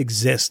not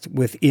exist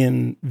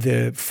within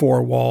the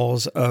four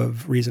walls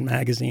of Reason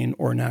Magazine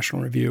or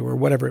National Review or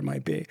whatever it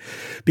might be.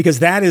 Because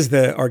that is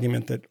the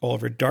argument that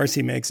Oliver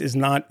Darcy makes,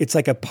 it's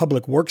like a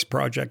public works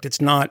project. This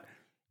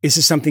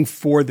is something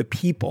for the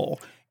people.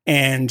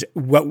 And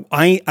what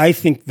I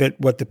think that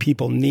what the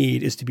people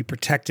need is to be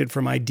protected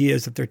from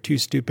ideas that they're too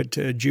stupid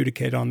to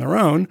adjudicate on their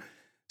own.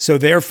 So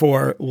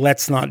therefore,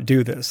 let's not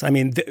do this. I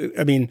mean,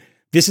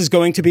 this is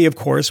going to be, of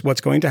course,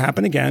 what's going to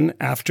happen again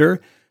after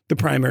the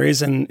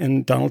primaries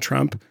and Donald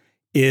Trump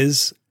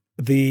is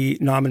the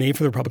nominee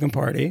for the Republican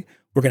Party.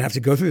 We're going to have to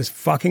go through this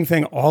fucking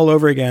thing all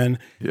over again.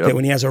 Yep. That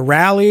when he has a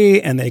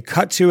rally and they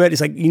cut to it, it's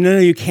like, no,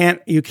 you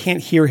can't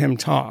hear him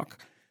talk,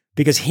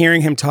 because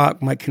hearing him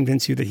talk might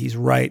convince you that he's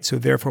right. So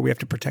therefore, we have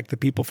to protect the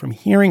people from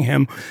hearing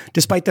him,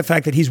 despite the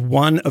fact that he's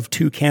one of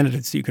two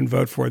candidates that you can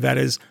vote for. That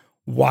is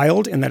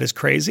wild and that is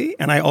crazy.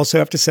 And I also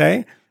have to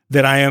say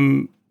that I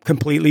am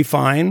completely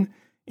fine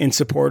in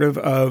supportive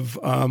of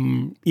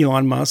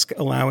Elon Musk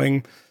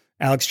allowing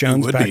Alex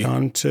Jones back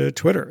onto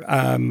Twitter.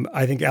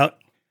 I think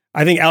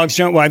Alex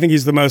Jones. Well, I think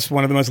he's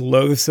one of the most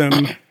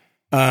loathsome,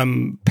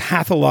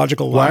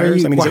 pathological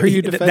liars. Why are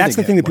you defending that's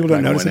the thing that people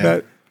don't notice in?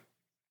 about.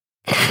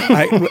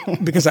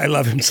 Because I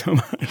love him so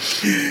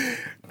much.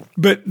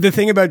 But the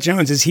thing about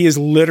Jones is he is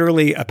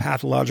literally a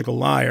pathological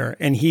liar,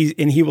 and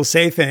he will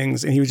say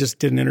things. And he just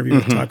did an interview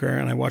with Tucker,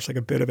 and I watched like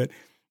a bit of it,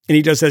 and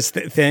he does this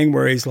thing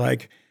where he's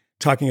like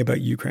talking about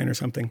Ukraine or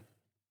something.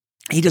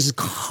 He does it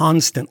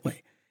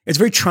constantly. It's a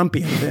very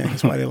Trumpian thing.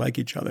 That's why they like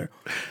each other.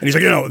 And he's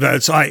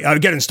like, I'm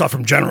getting stuff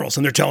from generals,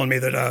 and they're telling me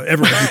that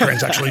everyone in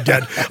Ukraine's actually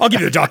dead. I'll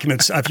give you the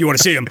documents if you want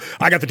to see them.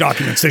 I got the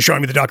documents. They're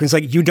showing me the documents.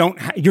 Like,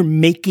 you're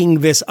making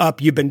this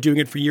up. You've been doing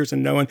it for years,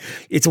 and no one.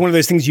 It's one of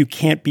those things you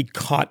can't be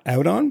caught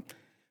out on,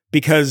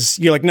 because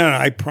you're like, no,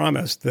 I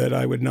promised that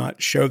I would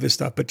not show this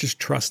stuff, but just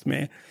trust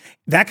me.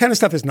 That kind of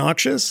stuff is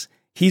noxious.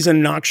 He's a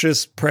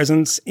noxious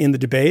presence in the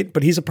debate,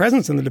 but he's a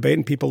presence in the debate,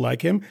 and people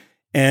like him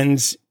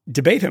and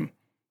debate him.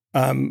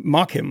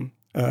 Mock him.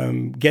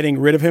 Getting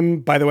rid of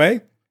him, by the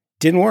way,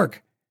 didn't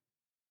work.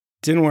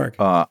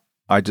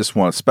 I just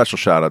want a special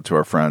shout out to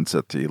our friends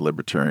at the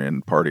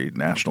Libertarian Party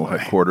national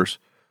headquarters.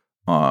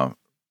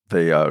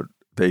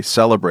 They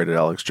celebrated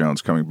Alex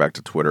Jones coming back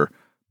to Twitter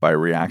by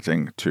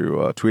reacting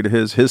to a tweet of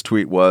his. His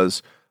tweet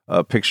was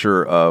a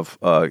picture of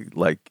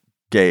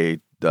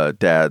gay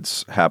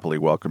dads happily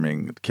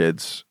welcoming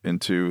kids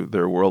into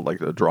their world, like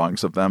the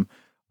drawings of them.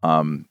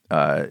 And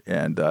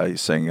he's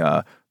saying,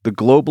 the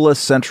globalist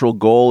central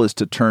goal is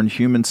to turn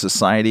human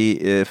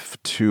society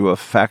to a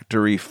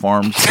factory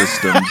farm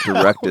system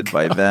directed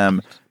by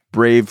them.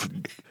 Brave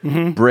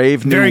New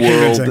Very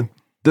World. convincing.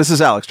 This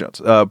is Alex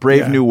Jones.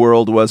 Brave New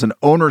World was an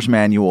owner's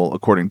manual,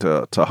 according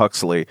to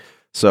Huxley.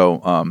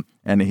 So,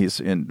 and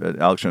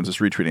Alex Jones is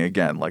retweeting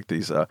again, like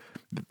these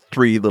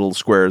three little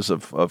squares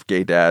of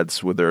gay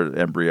dads with their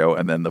embryo,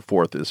 and then the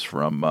fourth is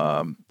from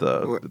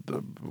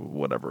the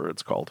whatever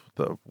it's called,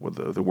 the where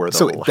the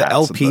so little the hats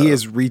LP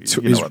is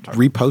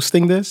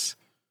reposting this.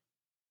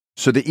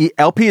 So the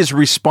LP is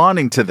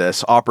responding to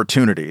this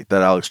opportunity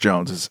that Alex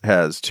Jones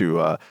has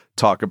to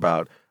talk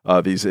about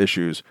these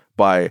issues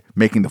by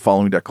making the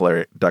following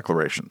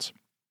declarations: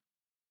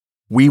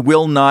 we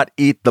will not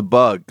eat the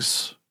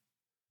bugs.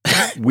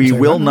 We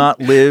will not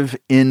live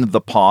in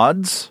the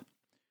pods.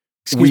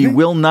 We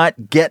will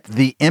not get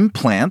the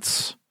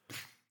implants.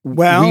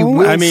 Well,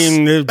 I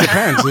mean, it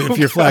depends. If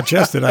you're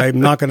flat-chested, I'm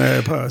not going to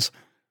oppose.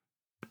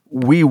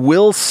 We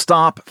will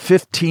stop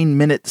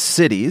 15-minute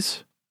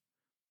cities.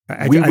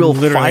 We will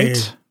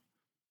fight.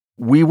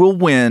 We will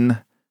win.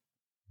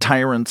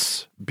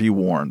 Tyrants be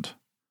warned.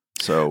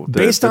 So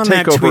based on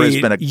takeover that tweet,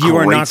 has been a you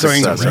are not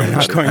going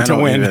to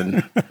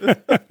win.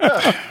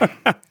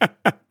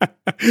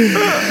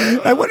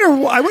 I wonder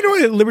why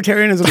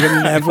libertarianism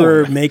can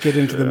never make it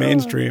into the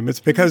mainstream. It's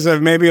because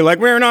of maybe like,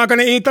 we're not going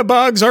to eat the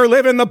bugs or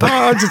live in the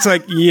pods. It's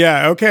like,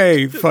 yeah,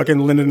 okay, fucking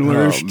Lyndon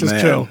LaRouche, just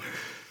chill.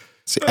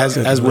 See,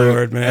 as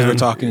we're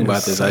talking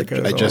about this, I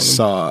just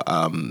saw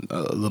a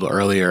little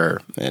earlier,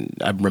 and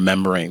I'm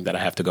remembering that I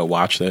have to go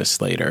watch this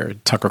later.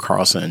 Tucker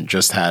Carlson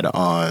just had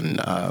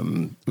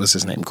on what's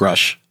his name,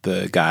 Grush,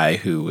 the guy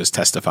who was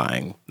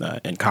testifying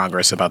in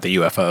Congress about the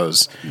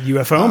UFOs,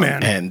 UFO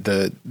man, and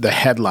the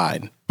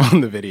headline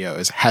on the video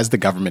is, "Has the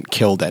government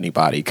killed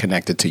anybody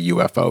connected to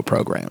UFO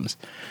programs?"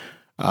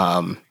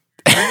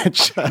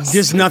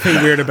 There's nothing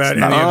weird about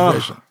any of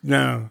this.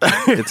 No,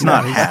 it's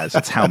not has.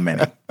 It's how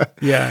many.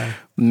 Yeah,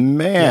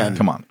 man,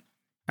 come on.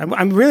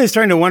 I'm really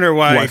starting to wonder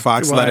why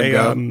Fox let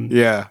him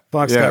go.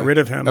 Fox got rid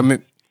of him. I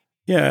mean,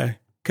 yeah.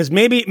 Because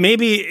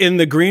maybe in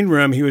the green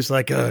room he was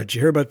like, "Did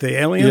you hear about the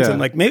aliens?" Yeah. And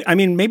like,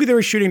 maybe they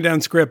were shooting down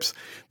scripts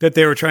that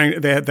they were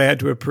they had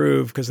to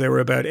approve because they were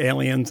about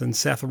aliens and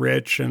Seth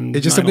Rich and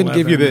it just didn't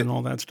give you and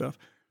all that stuff.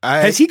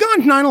 Has he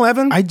gone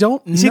 9/11? I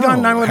don't know. Has he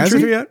gone 9/11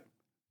 truther yet?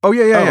 Oh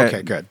yeah.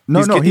 Okay, good.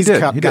 He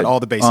did. He got all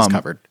the bases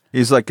covered.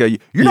 He's like, you're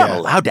not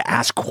allowed to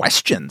ask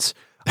questions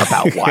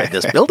about why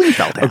this building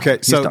fell down. Okay,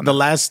 so the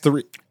last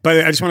three.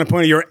 But I just want to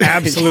point out, you're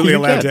absolutely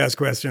allowed to ask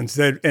questions,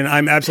 and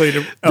I'm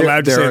absolutely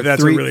allowed to say that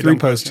that's a really three dumb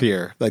posts question.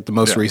 here, like the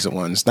most recent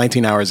ones.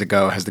 19 hours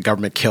ago, has the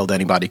government killed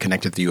anybody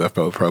connected to the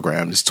UFO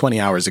programs? 20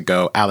 hours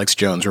ago, Alex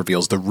Jones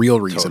reveals the real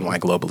reason why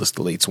globalist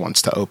elites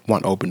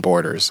want open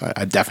borders.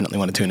 I definitely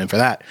want to tune in for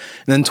that.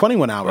 And then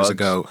 21 hours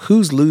ago,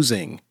 who's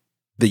losing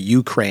the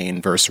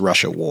Ukraine versus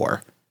Russia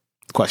war?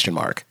 Question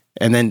mark.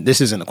 And then this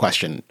isn't a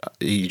question,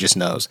 he just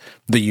knows,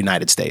 the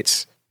United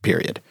States,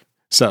 period.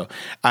 So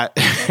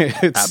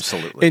it's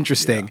absolutely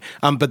interesting.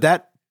 Yeah. But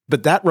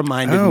that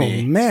reminded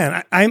me. Oh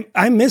man,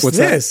 I missed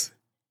this. That?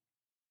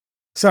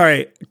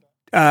 Sorry,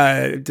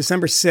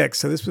 December 6th.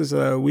 So this was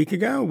a week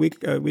ago, a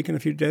week and a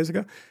few days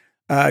ago.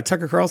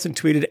 Tucker Carlson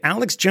tweeted,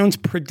 Alex Jones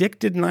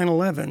predicted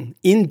 9/11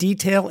 in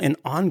detail and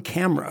on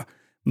camera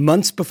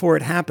months before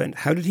it happened.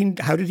 How did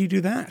he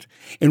do that?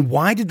 And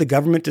why did the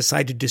government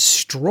decide to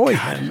destroy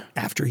him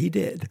after he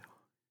did?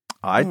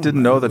 I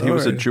didn't know that he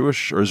was a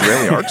Jewish or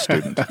Israeli art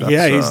student.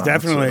 Yeah, he's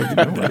definitely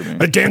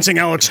a dancing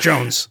Alex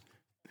Jones.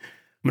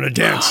 I'm going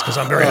to dance because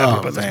I'm very happy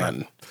about this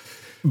man.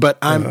 But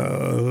I'm...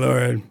 Oh,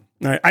 Lord.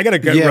 All right, I got to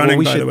get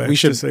running, by the way,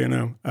 just so you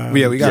know.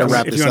 We got to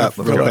wrap this up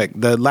real quick.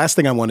 The last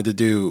thing I wanted to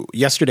do,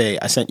 yesterday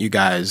I sent you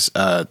guys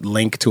a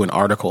link to an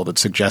article that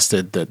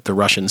suggested that the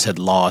Russians had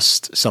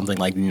lost something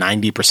like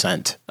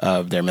 90%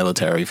 of their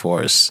military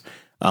force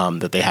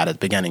that they had at the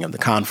beginning of the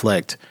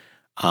conflict.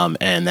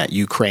 And that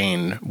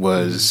Ukraine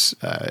was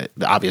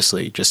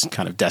obviously just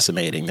kind of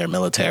decimating their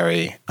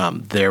military.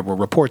 There were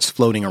reports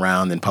floating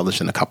around and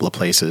published in a couple of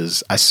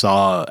places. I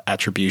saw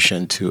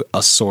attribution to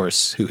a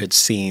source who had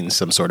seen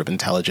some sort of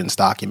intelligence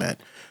document.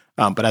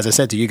 But as I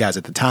said to you guys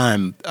at the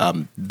time,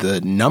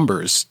 the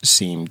numbers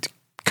seemed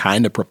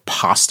kind of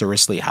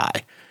preposterously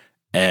high.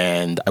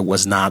 And I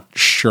was not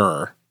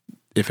sure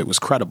if it was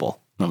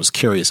credible. I was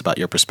curious about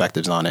your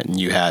perspectives on it, and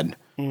you had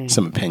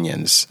some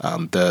opinions.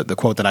 The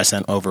quote that I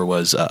sent over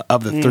was,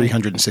 of the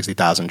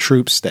 360,000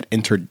 troops that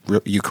entered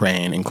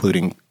Ukraine,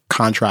 including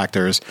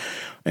contractors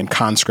and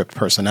conscript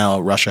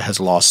personnel, Russia has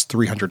lost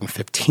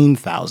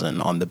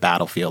 315,000 on the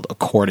battlefield,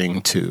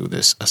 according to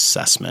this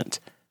assessment.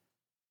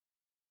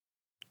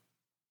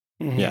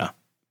 Mm-hmm. Yeah.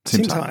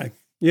 Seems high.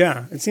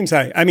 Yeah, it seems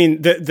high. I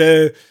mean,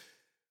 the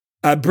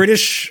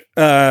British,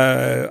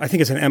 I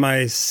think it's an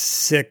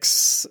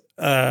MI6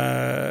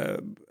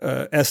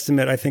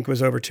 estimate, I think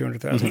was over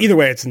 200,000. Mm-hmm. Either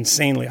way, it's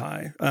insanely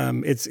high.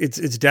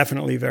 It's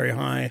definitely very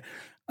high.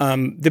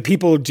 The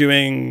people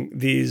doing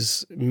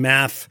these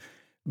math,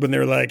 when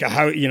they're like,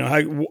 I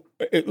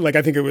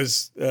think it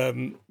was,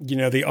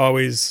 the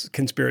always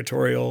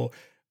conspiratorial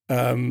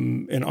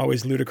and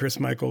always ludicrous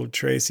Michael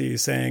Tracy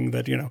saying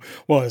that,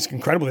 well, it's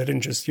incredible they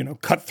didn't just,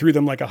 cut through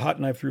them like a hot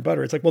knife through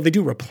butter. It's like, well, they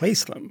do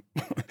replace them.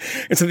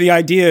 And so the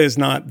idea is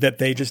not that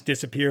they just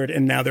disappeared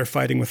and now they're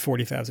fighting with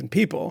 40,000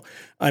 people.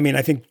 I mean,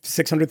 I think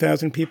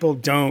 600,000 people,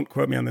 don't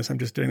quote me on this, I'm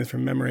just doing this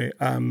from memory,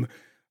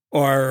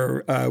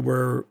 were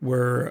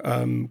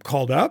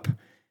called up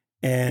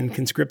and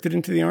conscripted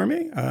into the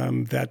army.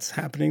 That's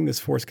happening, this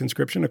forced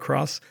conscription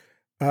across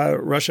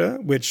Russia,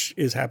 which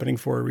is happening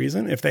for a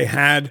reason. If they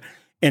had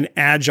an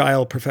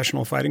agile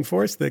professional fighting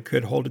force that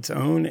could hold its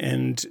own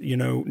and,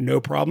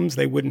 no problems,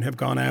 they wouldn't have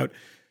gone out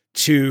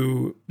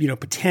to,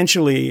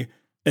 potentially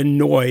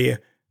annoy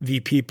the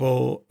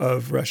people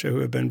of Russia who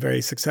have been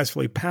very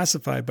successfully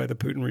pacified by the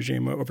Putin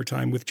regime over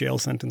time with jail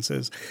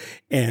sentences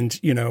and,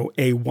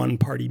 a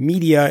one-party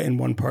media and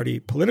one-party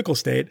political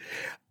state.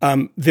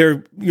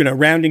 They're,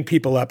 rounding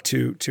people up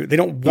to they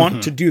don't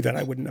want to do that,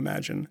 I wouldn't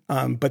imagine,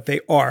 but they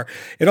are.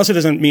 It also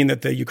doesn't mean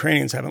that the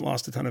Ukrainians haven't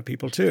lost a ton of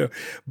people too.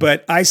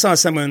 But I saw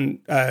someone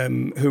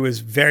who was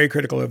very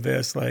critical of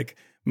this, like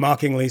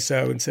mockingly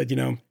so, and said,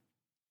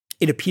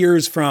 it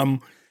appears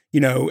from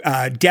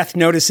death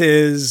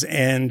notices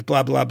and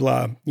blah, blah,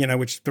 blah,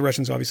 which the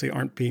Russians obviously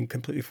aren't being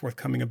completely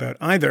forthcoming about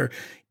either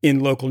in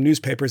local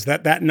newspapers,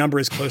 that number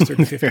is closer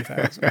to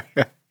 50,000.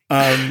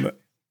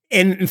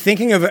 And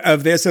thinking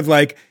of this, of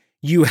like,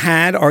 you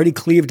had already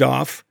cleaved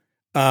off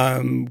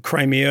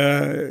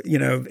Crimea,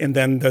 and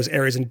then those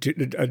areas in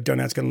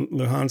Donetsk and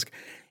Luhansk,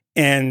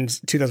 and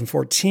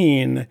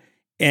 2014,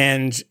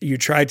 and you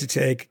tried to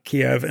take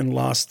Kiev and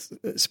lost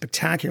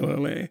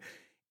spectacularly.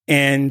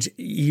 And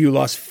you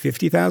lost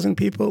 50,000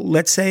 people.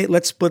 Let's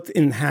split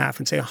in half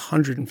and say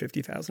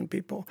 150,000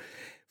 people.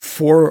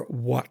 For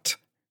what?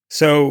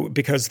 So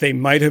because they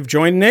might have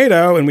joined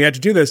NATO and we had to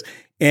do this.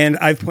 And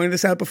I've pointed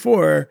this out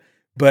before,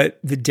 but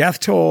the death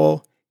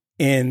toll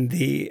in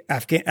the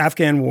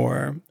Afghan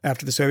war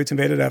after the Soviets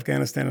invaded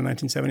Afghanistan in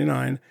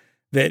 1979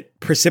 that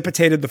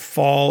precipitated the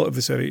fall of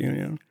the Soviet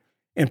Union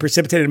and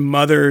precipitated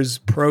mothers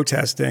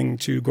protesting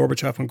to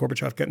Gorbachev when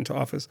Gorbachev got into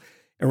office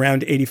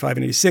around 85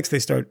 and 86.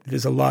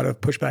 There's a lot of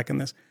pushback in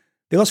this.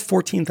 They lost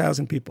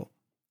 14,000 people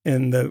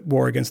in the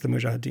war against the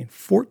Mujahideen.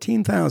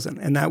 14,000.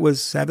 And that was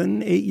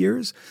 7-8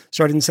 years.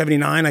 Started in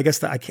 79. I guess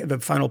the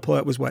final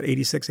pullout was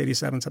 86,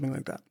 87, something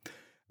like that.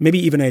 Maybe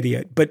even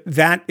 88. But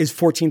that is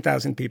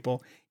 14,000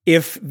 people.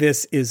 If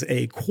this is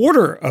a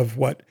quarter of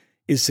what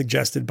is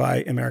suggested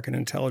by American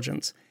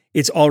intelligence,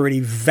 it's already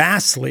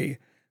vastly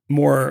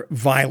more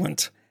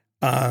violent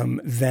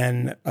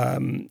than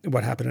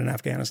what happened in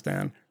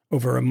Afghanistan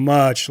over a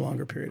much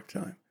longer period of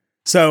time.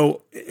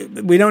 So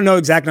we don't know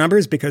exact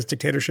numbers because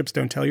dictatorships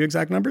don't tell you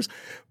exact numbers.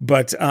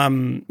 But,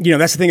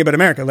 that's the thing about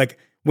America. Like,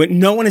 when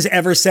no one has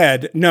ever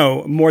said,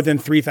 no, more than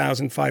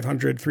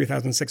 3,500,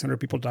 3,600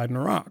 people died in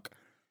Iraq.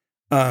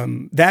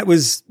 That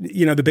was,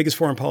 the biggest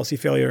foreign policy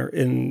failure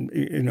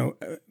in,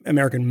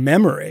 American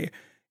memory.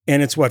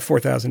 And it's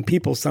 4,000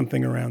 people,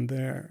 something around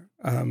there.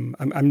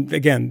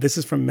 Again, this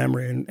is from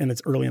memory and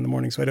it's early in the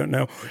morning, so I don't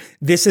know.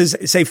 This is,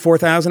 say,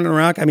 4,000 in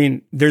Iraq. I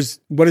mean,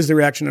 what is the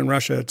reaction in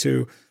Russia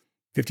to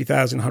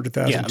 50,000,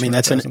 100,000? Yeah, I mean,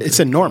 it's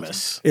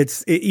enormous.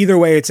 Either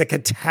way, it's a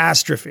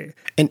catastrophe.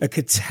 A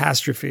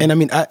catastrophe. And I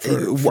mean, I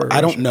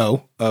don't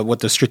know what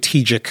the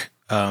strategic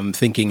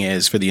thinking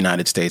is for the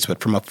United States,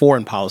 but from a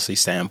foreign policy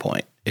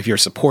standpoint, if you're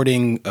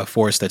supporting a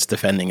force that's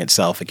defending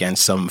itself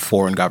against some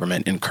foreign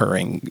government's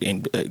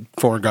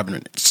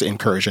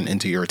incursion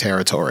into your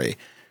territory,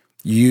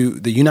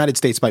 the United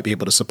States might be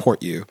able to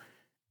support you,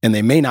 and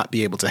they may not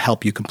be able to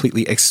help you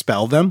completely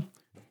expel them.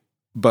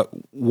 But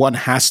one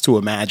has to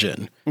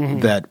imagine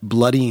that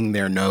bloodying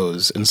their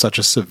nose in such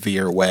a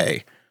severe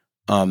way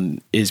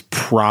is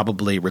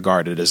probably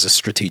regarded as a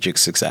strategic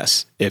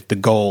success. If the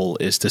goal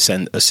is to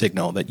send a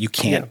signal that you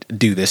can't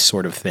do this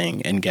sort of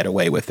thing and get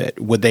away with it,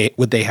 would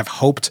they have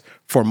hoped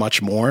for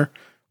much more?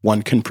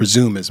 One can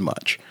presume as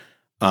much.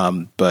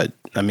 But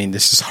I mean,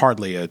 this is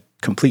hardly a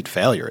complete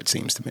failure, it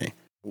seems to me.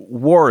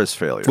 War is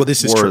failure. Well,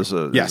 this is war true. Is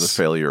a Yes.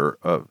 failure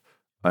of,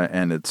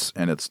 and it's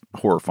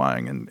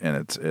horrifying, and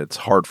it's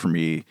hard for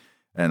me.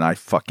 And I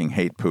fucking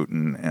hate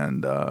Putin,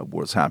 and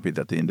was happy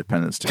that the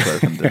independents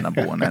declared him the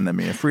number one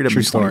enemy of freedom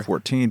in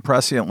 2014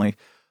 presciently.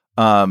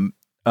 I'm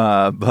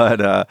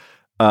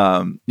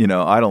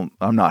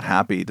not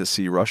happy to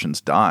see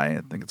Russians die.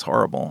 I think it's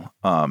horrible.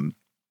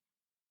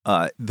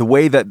 The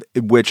way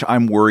which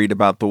I'm worried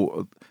about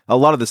a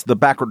lot of this, the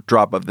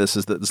backdrop of this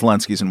is that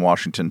Zelensky's in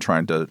Washington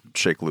trying to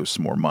shake loose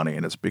some more money,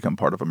 and it's become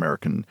part of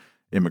American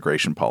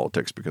immigration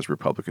politics because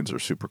Republicans are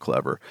super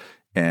clever,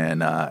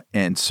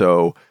 and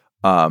so.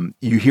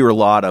 You hear a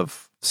lot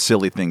of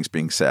silly things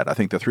being said. I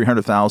think the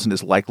 300,000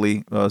 is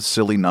likely a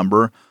silly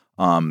number.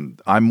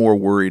 I'm more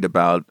worried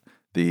about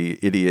the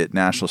idiot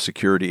national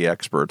security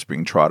experts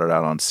being trotted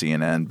out on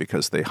CNN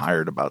because they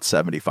hired about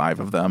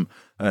 75 of them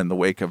in the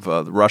wake of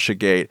the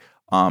Russiagate,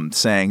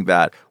 saying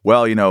that,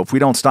 well, if we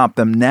don't stop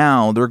them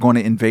now, they're going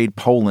to invade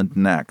Poland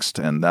next,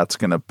 and that's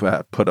going to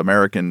put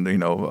American,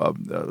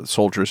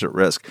 soldiers at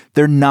risk.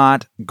 They're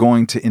not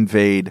going to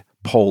invade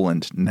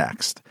Poland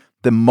next.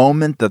 The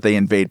moment that they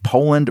invade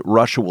Poland,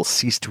 Russia will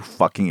cease to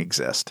fucking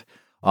exist.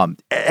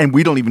 And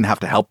we don't even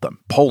have to help them.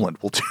 Poland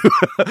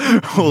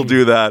will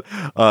do that.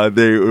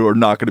 They are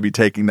not going to be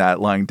taking that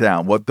lying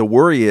down. What the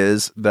worry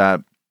is that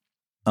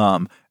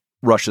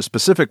Russia's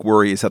specific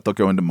worry is that they'll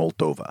go into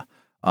Moldova.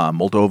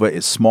 Moldova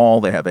is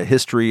small. They have a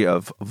history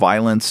of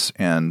violence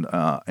and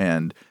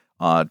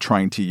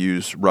trying to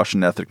use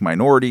Russian ethnic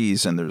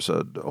minorities. And there's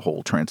a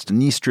whole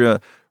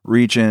Transnistria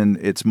region.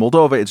 It's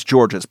Moldova, it's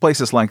Georgia, it's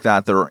places like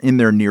that that are in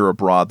their near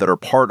abroad that are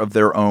part of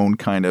their own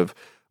kind of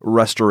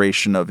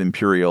restoration of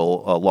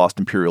lost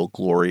imperial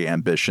glory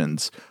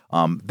ambitions.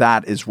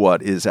 That is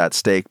what is at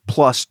stake.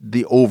 Plus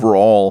the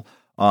overall,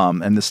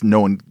 and this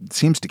no one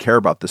seems to care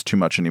about this too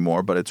much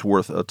anymore, but it's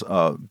worth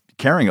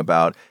caring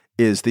about,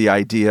 is the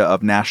idea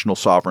of national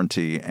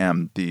sovereignty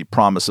and the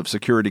promise of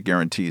security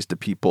guarantees to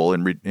people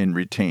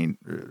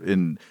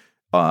in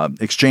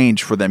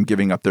exchange for them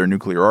giving up their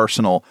nuclear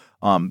arsenal.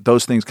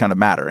 Those things kind of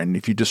matter. And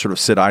if you just sort of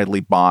sit idly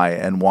by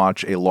and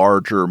watch a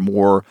larger,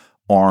 more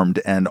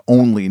armed and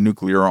only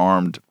nuclear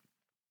armed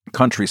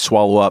country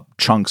swallow up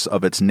chunks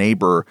of its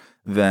neighbor,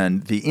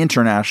 then the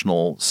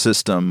international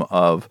system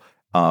of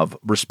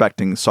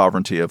respecting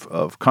sovereignty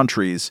of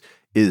countries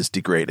is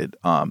degraded.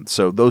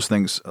 So those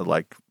things,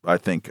 I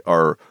think,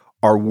 are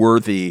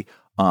worthy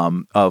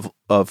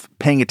of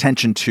paying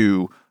attention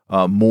to.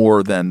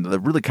 More than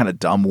the really kind of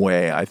dumb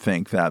way I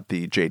think that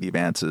the J.D.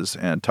 Vances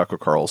and Tucker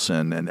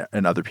Carlson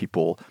and other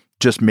people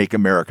just make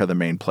America the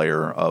main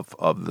player of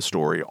the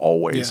story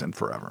always and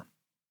forever.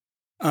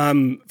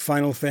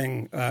 Final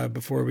thing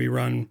before we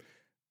run.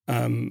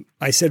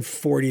 I said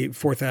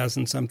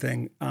 4,000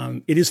 something.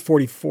 It is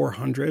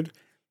 4,400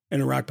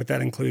 in Iraq, but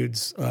that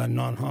includes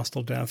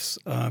non-hostile deaths.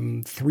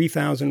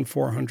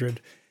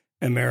 3,400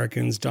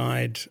 Americans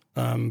died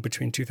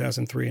between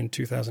 2003 and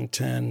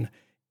 2010.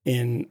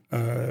 In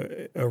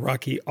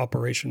Iraqi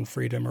Operation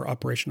Freedom or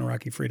Operation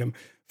Iraqi Freedom,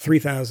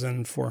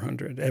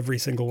 3,400. Every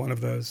single one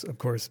of those, of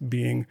course,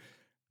 being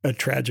a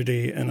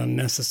tragedy and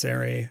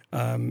unnecessary.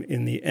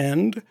 In the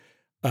end,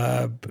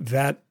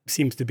 that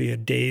seems to be a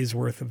day's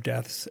worth of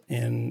deaths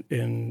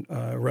in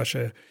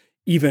Russia,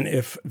 even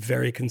if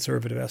very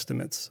conservative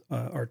estimates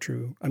are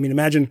true. I mean,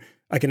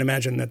 I can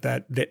imagine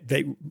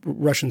that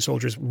Russian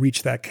soldiers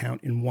reached that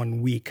count in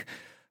 1 week,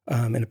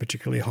 in a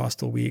particularly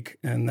hostile week,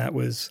 and that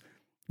was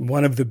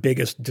one of the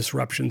biggest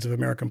disruptions of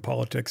American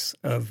politics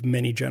of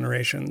many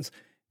generations.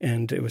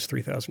 And it was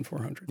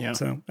 3,400. Yeah.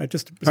 So I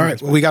just all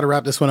right. Well, we got to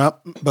wrap this one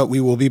up, but we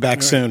will be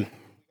back soon.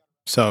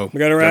 So we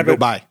got to wrap it.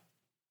 Bye.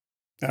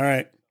 All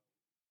right.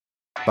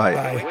 Bye.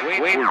 Bye.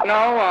 We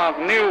know of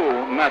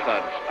new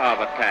methods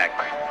of attack.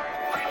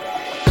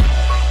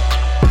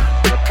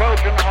 The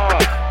Trojan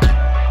horse.